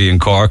authority in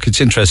Cork.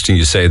 It's interesting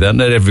you say that.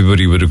 Not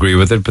everybody would agree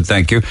with it, but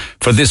thank you.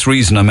 For this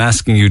reason, I'm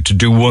asking you to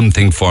do one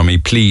thing for me,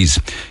 please.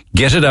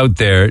 Get it out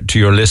there to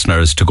your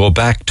listeners to go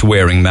back to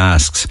wearing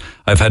masks.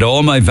 I've had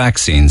all my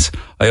vaccines.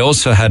 I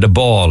also had a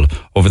ball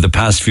over the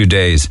past few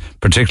days,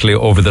 particularly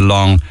over the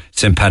long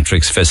St.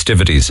 Patrick's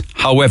festivities.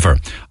 However,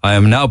 I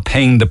am now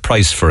paying the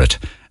price for it,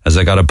 as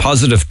I got a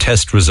positive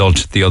test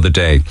result the other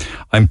day.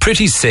 I'm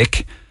pretty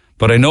sick,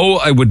 but I know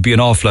I would be an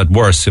awful lot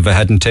worse if I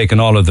hadn't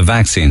taken all of the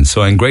vaccines,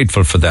 so I'm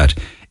grateful for that.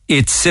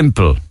 It's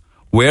simple.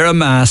 Wear a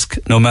mask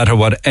no matter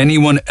what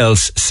anyone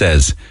else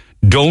says.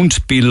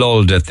 Don't be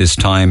lulled at this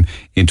time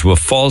into a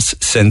false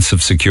sense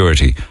of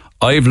security.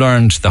 I've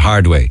learned the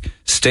hard way.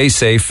 Stay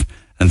safe,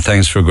 and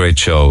thanks for a great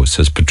show,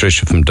 says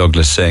Patricia from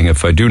Douglas, saying,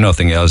 if I do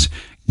nothing else,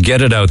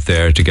 get it out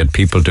there to get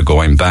people to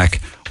going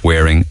back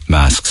wearing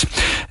masks.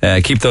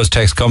 Keep those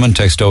texts coming.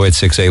 Text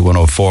 0868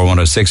 104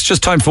 106.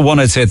 Just time for one,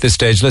 I'd say, at this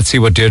stage. Let's see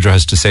what Deirdre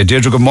has to say.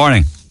 Deirdre, good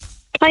morning.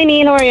 Hi,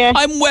 Neil. How are you?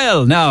 I'm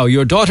well. Now,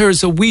 your daughter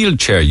is a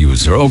wheelchair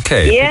user.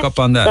 Okay, yeah, pick up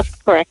on that. That's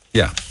correct.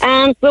 Yeah.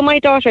 So my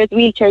daughter is a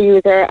wheelchair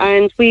user,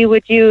 and we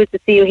would use the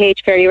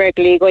CUH very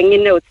regularly, going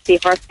in, to the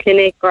horse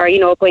clinic, or,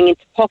 going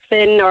into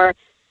Puffin, or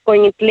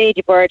going into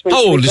Ladybird.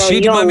 How old is she,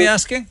 do you mind me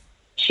asking?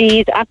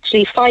 She's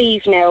actually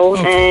 5 now.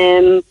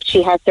 Okay.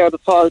 She has cerebral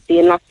palsy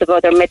and lots of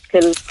other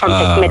complex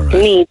medical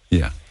needs.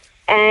 Yeah.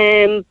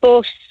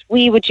 But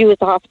we would use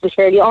the hospital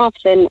fairly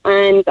often,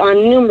 and on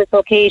numerous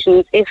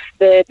occasions, if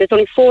there's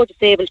only 4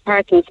 disabled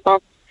parking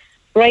spots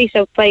right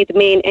outside the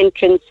main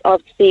entrance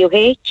of the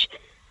CUH,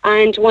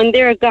 and when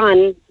they're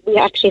gone, we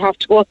actually have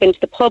to go up into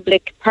the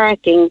public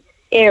parking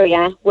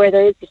area where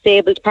there is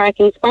disabled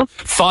parking spots.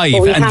 5,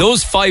 and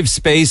those 5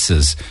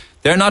 spaces,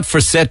 they're not for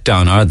set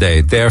down, are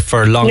they? They're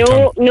for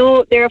long-term...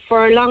 No, they're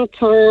for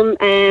long-term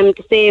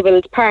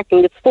disabled parking.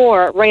 There's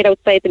 4 right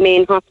outside the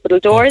main hospital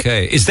doors.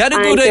 Okay. Is that a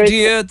good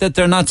idea that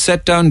they're not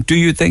set down, do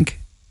you think?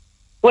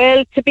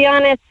 Well, to be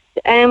honest,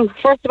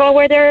 first of all,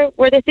 where they're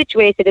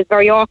situated is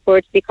very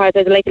awkward, because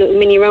there's like a little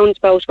mini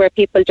roundabout where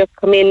people just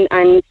come in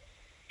and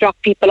drop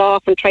people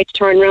off and try to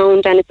turn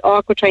around, and it's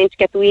awkward trying to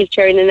get the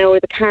wheelchair in and out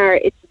of the car.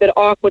 It's a bit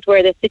awkward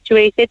where they're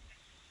situated.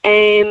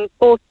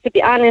 But to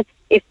be honest,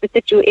 if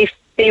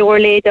they were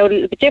laid out a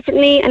little bit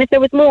differently, and if there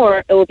was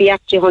more, it would be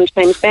actually 100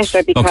 times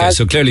better. Because, okay,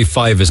 so clearly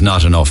 5 is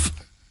not enough.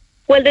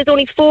 Well, there's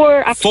only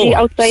 4 actually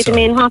outside the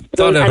main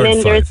hospital, and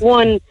then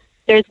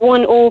there's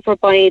one over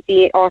by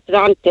the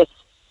orthodontist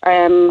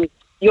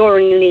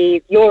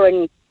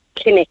urine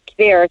clinic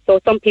there. So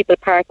some people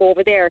park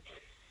over there.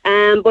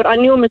 But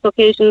on numerous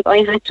occasions, I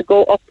had to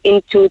go up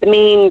into the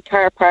main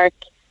car park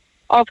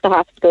of the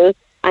hospital.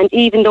 And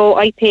even though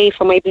I pay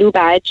for my blue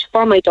badge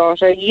for my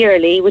daughter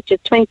yearly, which is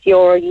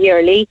 €20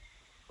 yearly,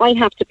 I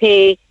have to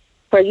pay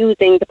for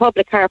using the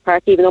public car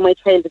park, even though my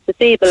child is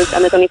disabled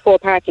and there's only 4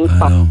 parking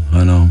spots.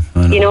 I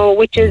know.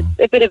 Which is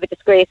a bit of a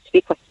disgrace,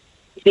 to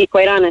be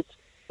quite honest.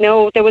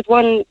 No, there was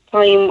one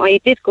time I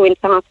did go into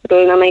the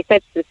hospital and I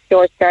said to the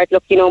security guard,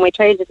 look, my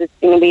child is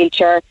in a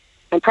wheelchair.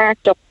 I'm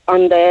parked up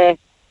on the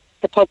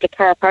public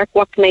car park.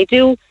 What can I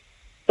do?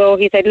 So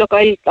he said, look,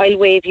 I'll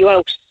wave you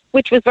out,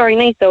 which was very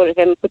nice out of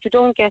him. But you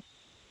don't get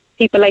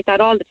people like that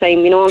all the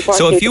time, unfortunately.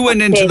 So if you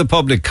went into the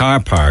public car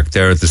park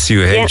there at the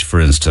CUH, for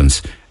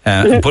instance,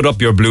 and put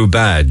up your blue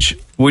badge,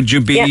 would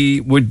you be?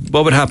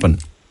 What would happen?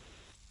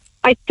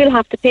 I still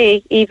have to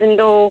pay, even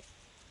though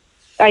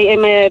I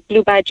am a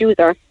blue badge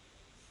user.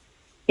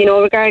 You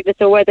know, regardless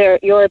of whether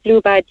you're a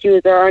blue badge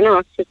user or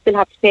not, you still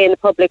have to pay in the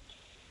public.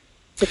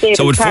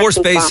 So with 4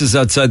 spaces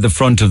outside the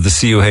front of the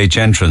CUH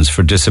entrance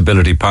for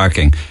disability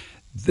parking,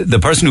 the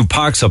person who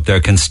parks up there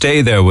can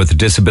stay there with a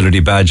disability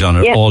badge on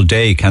it all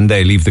day, can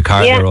they? Leave the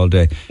car there all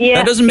day? Yeah,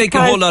 that doesn't make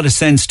a whole lot of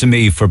sense to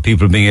me for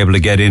people being able to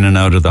get in and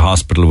out of the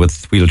hospital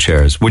with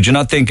wheelchairs. Would you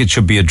not think it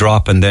should be a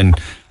drop and then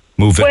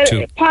move it to...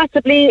 Well,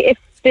 possibly, if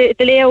the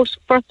layout,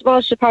 first of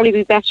all, should probably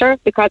be better,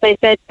 because I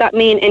said that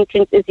main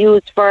entrance is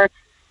used for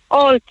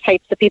all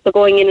types of people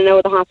going in and out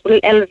of the hospital,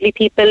 elderly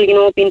people, you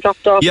know, being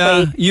dropped off.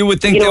 Yeah, by, you would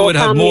think they would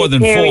have more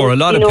than parents, 4. A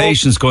lot of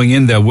patients going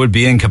in there would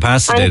be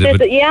incapacitated.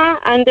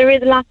 And there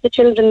is lots of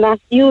children that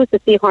use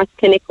the Seahorse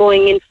Clinic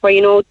going in for,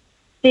 you know,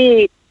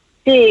 day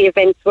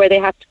events where they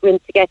have to go in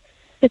to get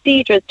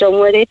procedures done,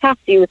 where they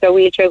have to use their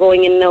wheelchair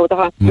going in and out of the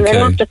hospital. Okay.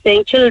 I'm not just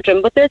saying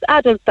children, but there's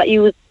adults that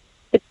use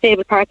the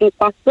disabled parking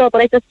spots as well,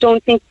 but I just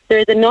don't think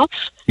there's enough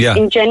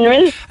in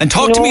general. And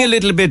talk to me a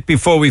little bit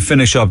before we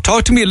finish up.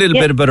 Talk to me a little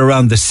bit about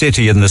around the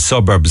city and the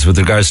suburbs with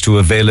regards to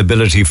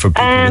availability for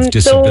people with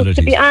disabilities.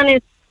 So, to be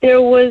honest,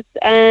 there was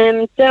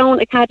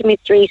down Academy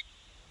Street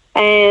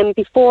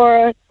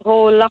before the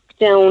whole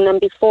lockdown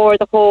and before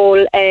the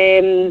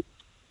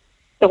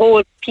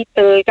whole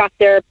people got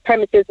their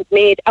premises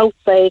made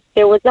outside.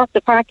 There was lots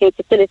of parking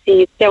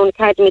facilities down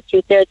Academy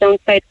Street there,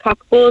 downside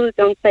Cockbull,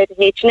 downside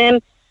H&M.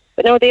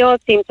 But now they all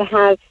seem to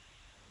have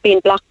been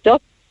blocked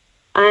up.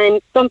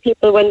 And some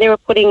people, when they were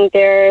putting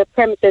their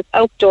premises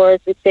outdoors,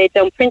 we say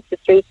down Princess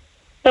Street,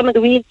 some of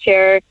the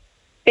wheelchair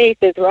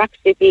spaces were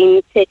actually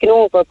being taken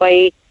over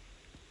by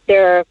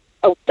their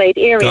outside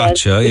areas.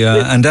 Gotcha,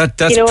 yeah. And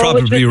that's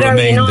probably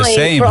remained the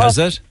same, has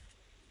it?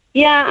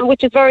 Yeah, and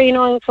which is very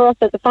annoying for us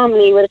as a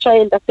family with a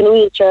child that's in a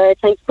wheelchair,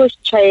 trying to push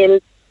the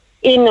child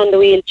in on the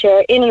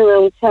wheelchair, in and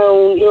around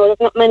town. You know, there's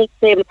not many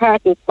disabled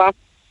parking spots.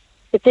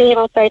 The same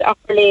outside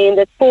Upper Lane,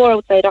 there's 4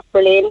 outside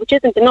Upper Lane, which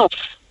isn't enough.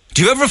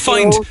 Do you ever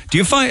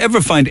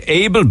find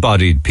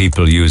able-bodied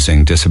people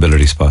using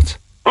disability spots?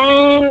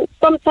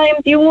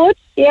 Sometimes you would,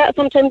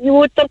 sometimes you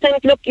would.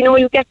 Sometimes, look, you know,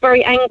 you get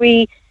very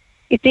angry.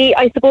 You see,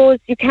 I suppose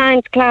you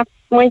can't class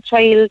my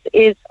child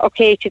is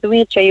okay, she's a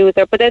wheelchair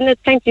user, but then there's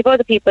plenty of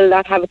other people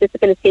that have a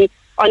disability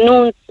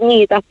unknown to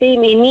me that they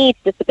may need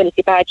a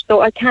disability badge,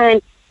 so I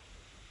can't.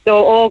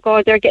 So, oh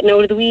God, they're getting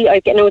out of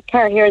the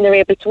car here and they're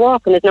able to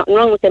walk and there's nothing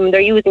wrong with them and they're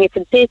using it for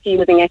the safety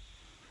using it.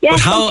 Yeah,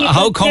 but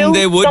how come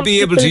they would be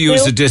able to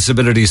use a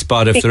disability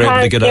spot if they're able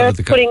to get out of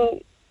the car?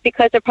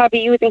 Because they're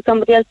probably using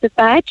somebody else's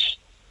badge.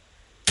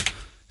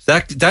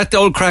 That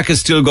old crack is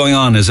still going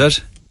on, is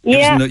it?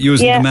 Yeah.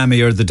 Using the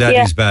mammy or the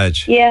daddy's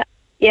badge. Yeah.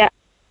 I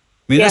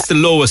mean, that's the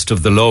lowest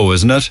of the low,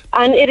 isn't it?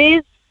 And it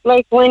is.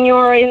 Like when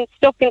you're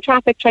stuck in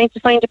traffic trying to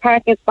find a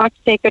parking spot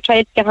to take your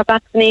child to get her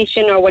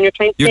vaccination, or when you're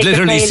trying to you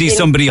literally see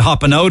somebody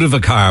hopping out of a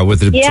car with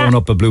throwing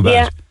up a blue badge.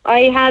 Yeah, I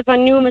have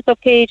on numerous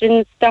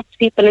occasions stopped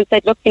people and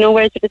said, look, you know,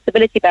 where's your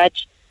disability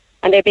badge?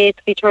 And they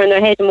basically turn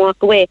their head and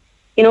walk away.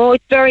 You know,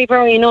 it's very,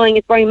 very annoying.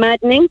 It's very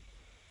maddening.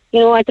 You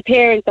know, as a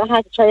parent that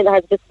has a child that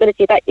has a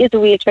disability that is a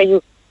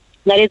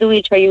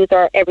wheelchair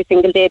user every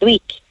single day of the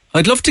week.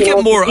 I'd love to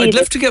get more. I'd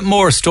love to get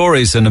more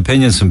stories and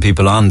opinions from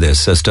people on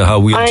this as to how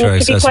wheelchair accessible.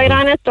 And to be quite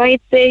honest,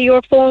 I'd say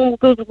your phone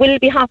will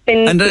be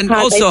hopping. And then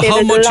also,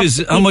 how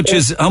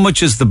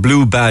much is the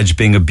blue badge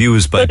being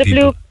abused by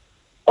people?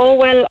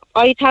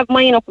 I'd have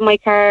mine up in my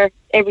car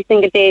every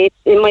single day. It's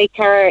in my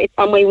car. It's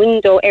on my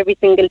window every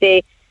single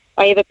day.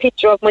 I have a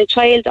picture of my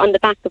child on the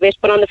back of it,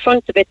 but on the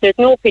front of it, there's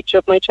no picture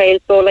of my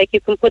child. So, like,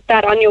 you can put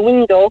that on your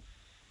window,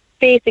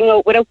 facing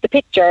out without the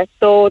picture.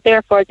 So,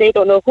 therefore, they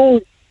don't know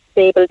who's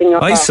disabled in your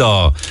car.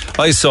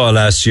 I saw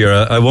last year,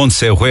 I won't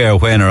say where,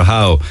 when or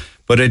how,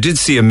 but I did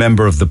see a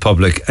member of the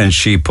public and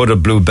she put a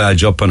blue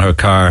badge up on her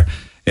car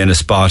in a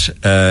spot,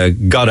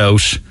 got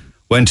out,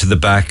 went to the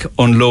back,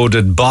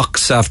 unloaded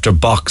box after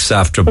box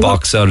after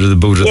box out of the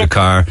boot of the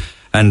car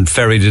and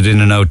ferried it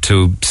in and out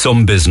to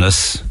some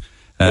business,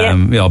 you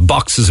know,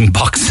 boxes and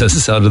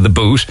boxes out of the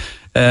boot,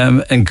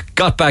 and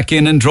got back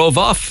in and drove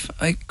off.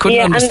 I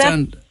couldn't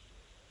understand.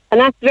 And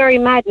that's very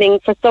maddening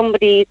for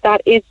somebody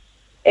that is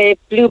a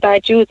blue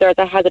badge user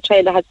that has a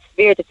child that has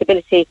severe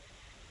disability.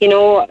 You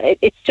know,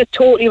 it's just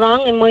totally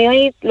wrong in my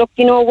eyes. Look,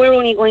 you know, we're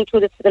only going through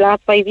this for the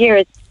last 5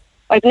 years.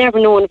 I've never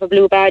known of a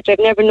blue badge. I've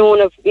never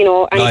known of, you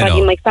know,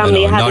 anybody in my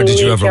family having Nor did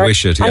you ever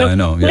wish it, I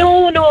know. Yeah.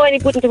 No, I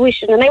wouldn't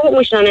wish it, and I wouldn't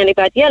wish it on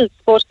anybody else,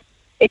 but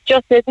it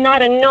just is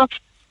not enough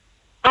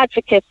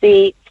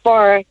advocacy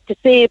for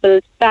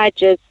disabled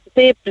badges,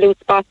 disabled blue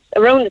spots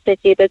around the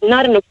city. There's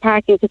not enough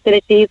parking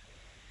facilities.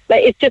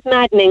 Like, it's just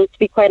maddening, to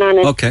be quite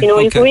honest.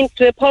 You go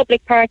into a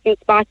public parking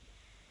spot,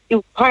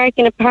 you park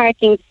in a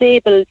parking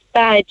disabled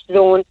badge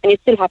zone, and you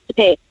still have to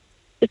pay.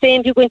 The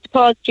same if you go into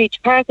Paul Street, you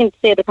park in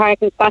disabled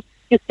parking spot,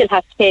 you still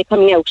have to pay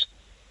coming out.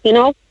 You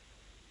know?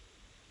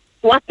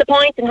 What's the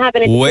point in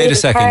having a Wait a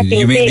second,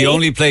 you mean the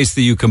only place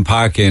that you can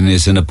park in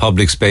is in a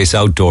public space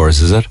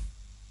outdoors, is it?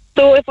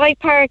 So if I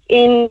park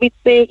in, we'd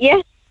say,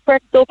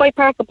 so if I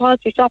park at Paul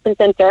Street Shopping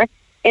Centre,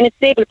 in a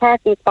disabled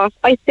parking spot,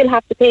 I still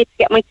have to pay to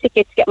get my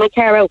ticket to get my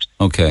car out.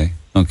 Okay.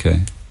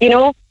 You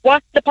know,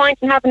 what's the point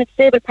in having a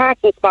disabled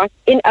parking spot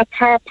in a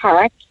car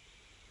park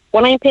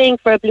when I'm paying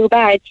for a blue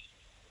badge,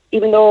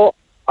 even though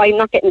I'm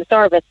not getting the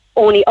service,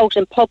 only out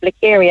in public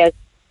areas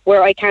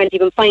where I can't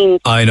even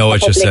find... I know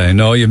what you're saying.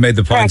 No, you've made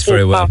the points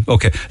very well.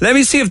 Okay, let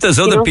me see if there's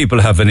other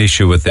people have an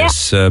issue with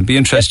this. Be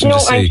interesting to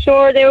see. I'm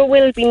sure there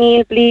will be,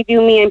 Neil. Believe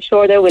you me, I'm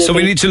sure there will be. So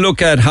we need to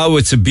look at how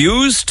it's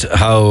abused,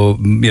 how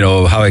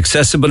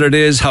accessible it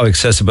is, how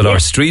accessible our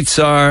streets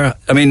are.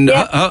 I mean,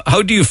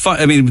 how do you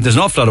find... I mean, there's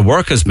an awful lot of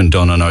work has been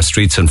done on our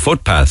streets and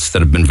footpaths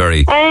that have been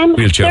very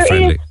wheelchair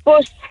friendly.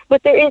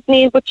 But there is,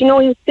 Neil, but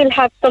you still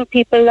have some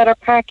people that are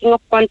parking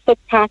up on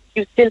footpaths.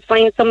 You still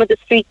find some of the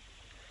streets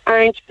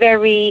aren't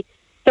very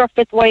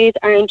surface-wise,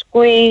 aren't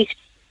great.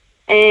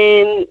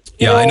 I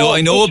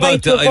know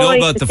about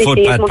the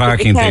footpath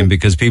parking thing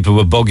because people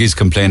with buggies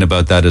complain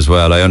about that as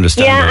well. I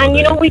understand. Yeah,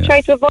 and we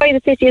try to avoid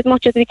the city as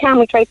much as we can.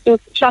 We try to do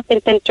shopping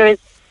centres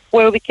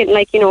where we can,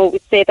 we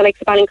say the likes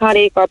of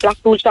Ballincollig or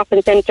Blackpool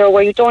Shopping Centre,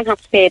 where you don't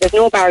have to pay. There's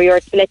no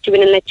barrier to let you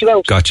in and let you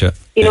out. Gotcha.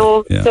 If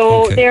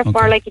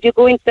you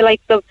go into the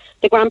likes of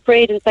the Grand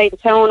Parade inside the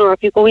town, or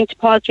if you go into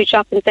Paul Street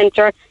Shopping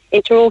Centre,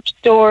 into Roach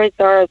stores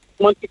or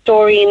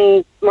multi-story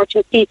in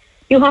Merchant Key,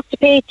 you have to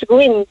pay to go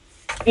in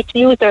to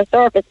use their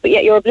service, but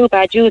yet you're a blue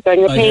badge user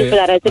and you're paying for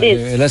that as it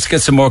is. Let's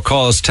get some more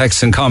calls,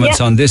 texts and comments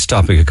on this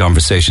topic of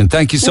conversation.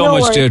 Thank you so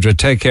much, worries. Deirdre.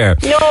 Take care.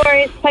 No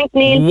worries. Thanks,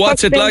 Neil.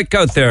 What's it like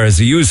out there as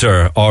a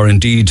user or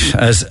indeed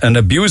as an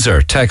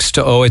abuser? Text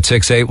to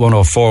 0868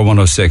 104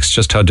 106.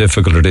 Just how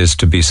difficult it is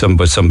to be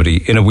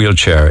somebody in a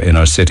wheelchair in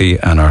our city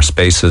and our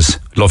spaces.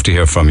 Love to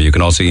hear from you. You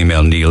can also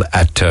email Neil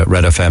at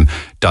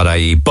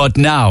redfm.ie. But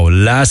now,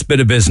 last bit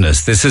of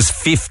business. This is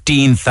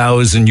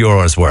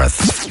 €15,000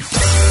 worth.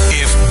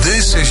 If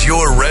this is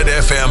your Red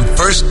FM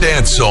first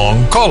dance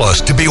song, call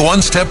us to be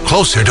one step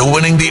closer to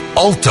winning the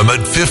ultimate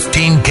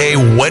 15K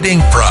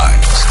wedding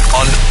prize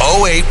on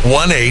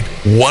 0818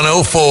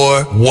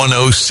 104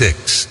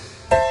 106.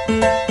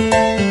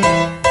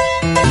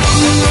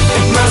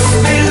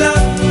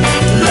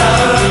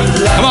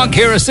 Come on,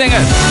 Kira, sing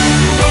it.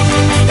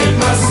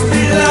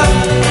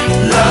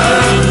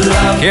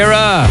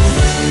 Kira.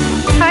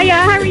 Hiya,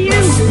 how are you?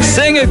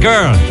 Sing it,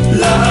 girl.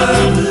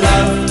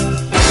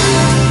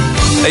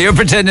 You're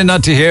pretending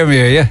not to hear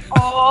me, are you?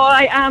 Oh,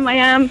 I am.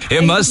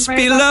 It must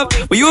be love.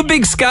 Were you a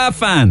big ska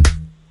fan?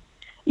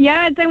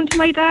 Yeah, down to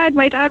my dad.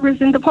 My dad was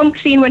in the punk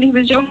scene when he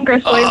was younger,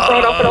 so I was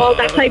brought up with all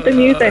that type of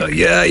music.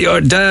 Yeah, your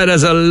dad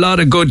has a lot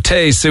of good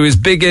taste. He was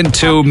big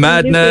into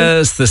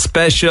Madness, The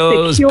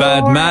Specials, The Cure,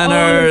 Bad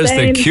Manners,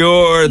 The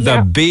Cure,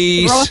 The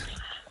Beat.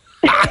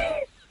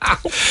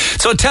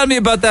 So tell me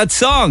about that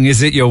song.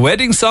 Is it your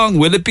wedding song?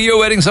 Will it be your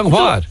wedding song?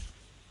 What?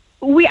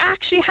 We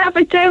actually have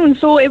it down,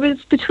 so it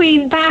was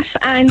between that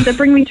and the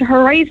Bring Me to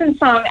Horizon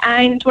song,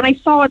 and when I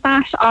saw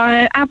that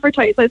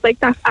advertised, I was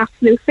like, that's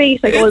absolute fate.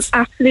 I go,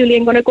 absolutely,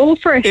 I'm going to go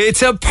for it.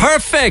 It's a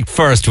perfect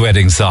first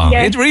wedding song.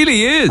 Yes, it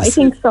really is. I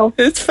think so.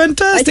 It's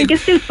fantastic. I think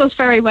it suits us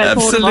very well.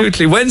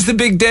 Absolutely. When's the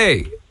big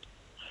day?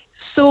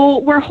 So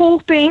we're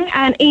hoping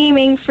and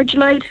aiming for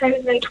July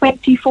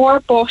 2024,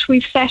 but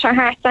we've set our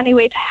hearts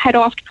anyway to head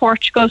off to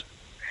Portugal.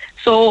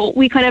 So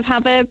we kind of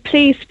have a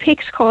place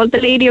picked called the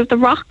Lady of the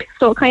Rock.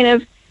 So kind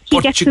of he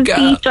gets his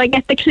beach, I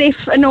get the cliff,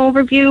 an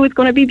overview. It's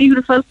going to be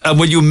beautiful. And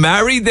will you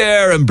marry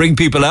there and bring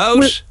people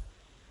out?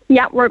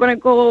 We're going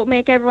to go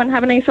make everyone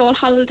have a nice old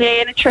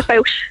holiday and a trip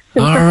out.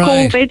 Since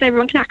COVID,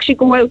 everyone can actually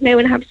go out now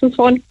and have some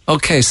fun.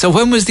 Okay, so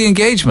when was the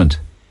engagement?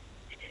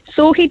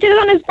 So he did it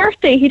on his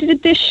birthday. He did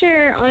it this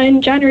year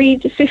on January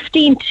the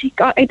 15th.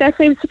 I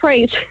definitely was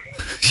surprised.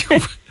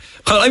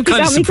 Well, I'm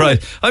kind of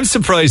surprised. I'm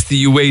surprised that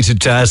you waited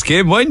to ask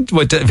him. Why him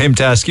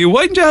to ask you?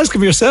 Why didn't you ask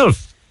him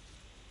yourself?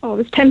 Oh, it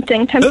was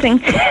tempting.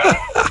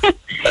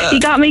 He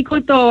got me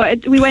good though.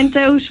 We went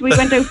out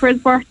for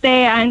his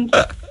birthday, and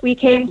we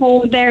came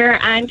home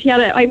there, and he had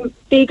I'm a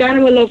big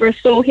animal lover,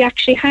 so he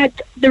actually had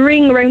the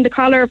ring around the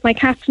collar of my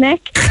cat's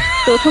neck.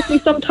 So it took me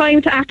some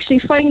time to actually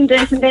find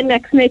it, and then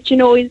next minute, he's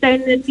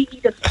down in the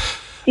need of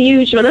the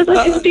usual. It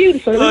was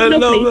beautiful. It was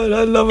lovely.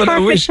 I love it.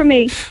 Perfect for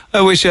me.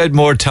 I wish I had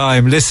more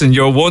time. Listen,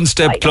 you're one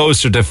step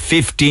closer to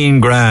 15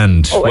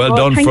 grand. Oh, well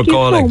done for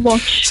calling. So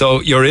much. So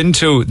you're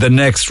into the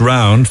next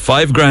round.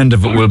 5 grand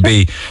of it will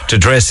be to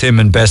dress him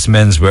in best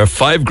menswear.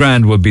 5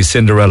 grand will be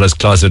Cinderella's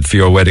closet for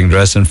your wedding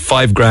dress, and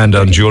 5 grand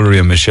on jewellery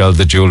and Michelle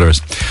the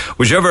Jewellers.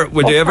 Would you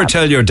ever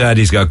tell your dad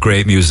he's got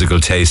great musical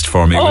taste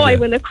for me? I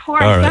will, of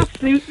course. Right.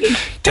 Absolutely.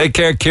 Take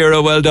care,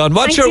 Kira. Well done.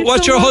 What's your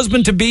much.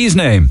 husband to be's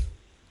name?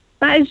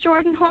 That is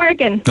Jordan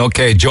Horgan.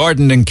 Okay,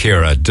 Jordan and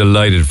Kira,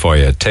 delighted for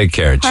you. Take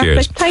care. Perfect.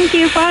 Cheers. Thank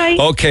you. Bye.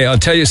 Okay, I'll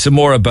tell you some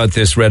more about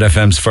this Red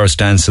FM's First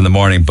Dance in the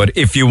morning, but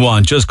if you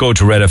want, just go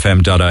to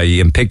redfm.ie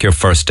and pick your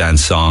first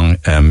dance song.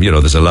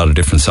 There's a lot of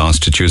different songs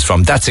to choose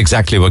from. That's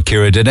exactly what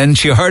Kira did, and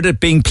she heard it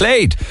being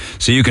played.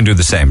 So you can do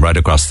the same right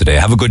across the day.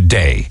 Have a good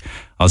day.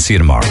 I'll see you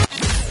tomorrow.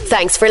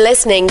 Thanks for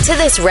listening to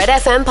this Red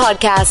FM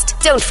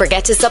podcast. Don't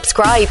forget to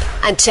subscribe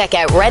and check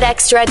out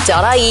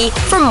redextra.ie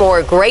for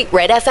more great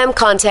Red FM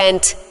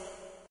content.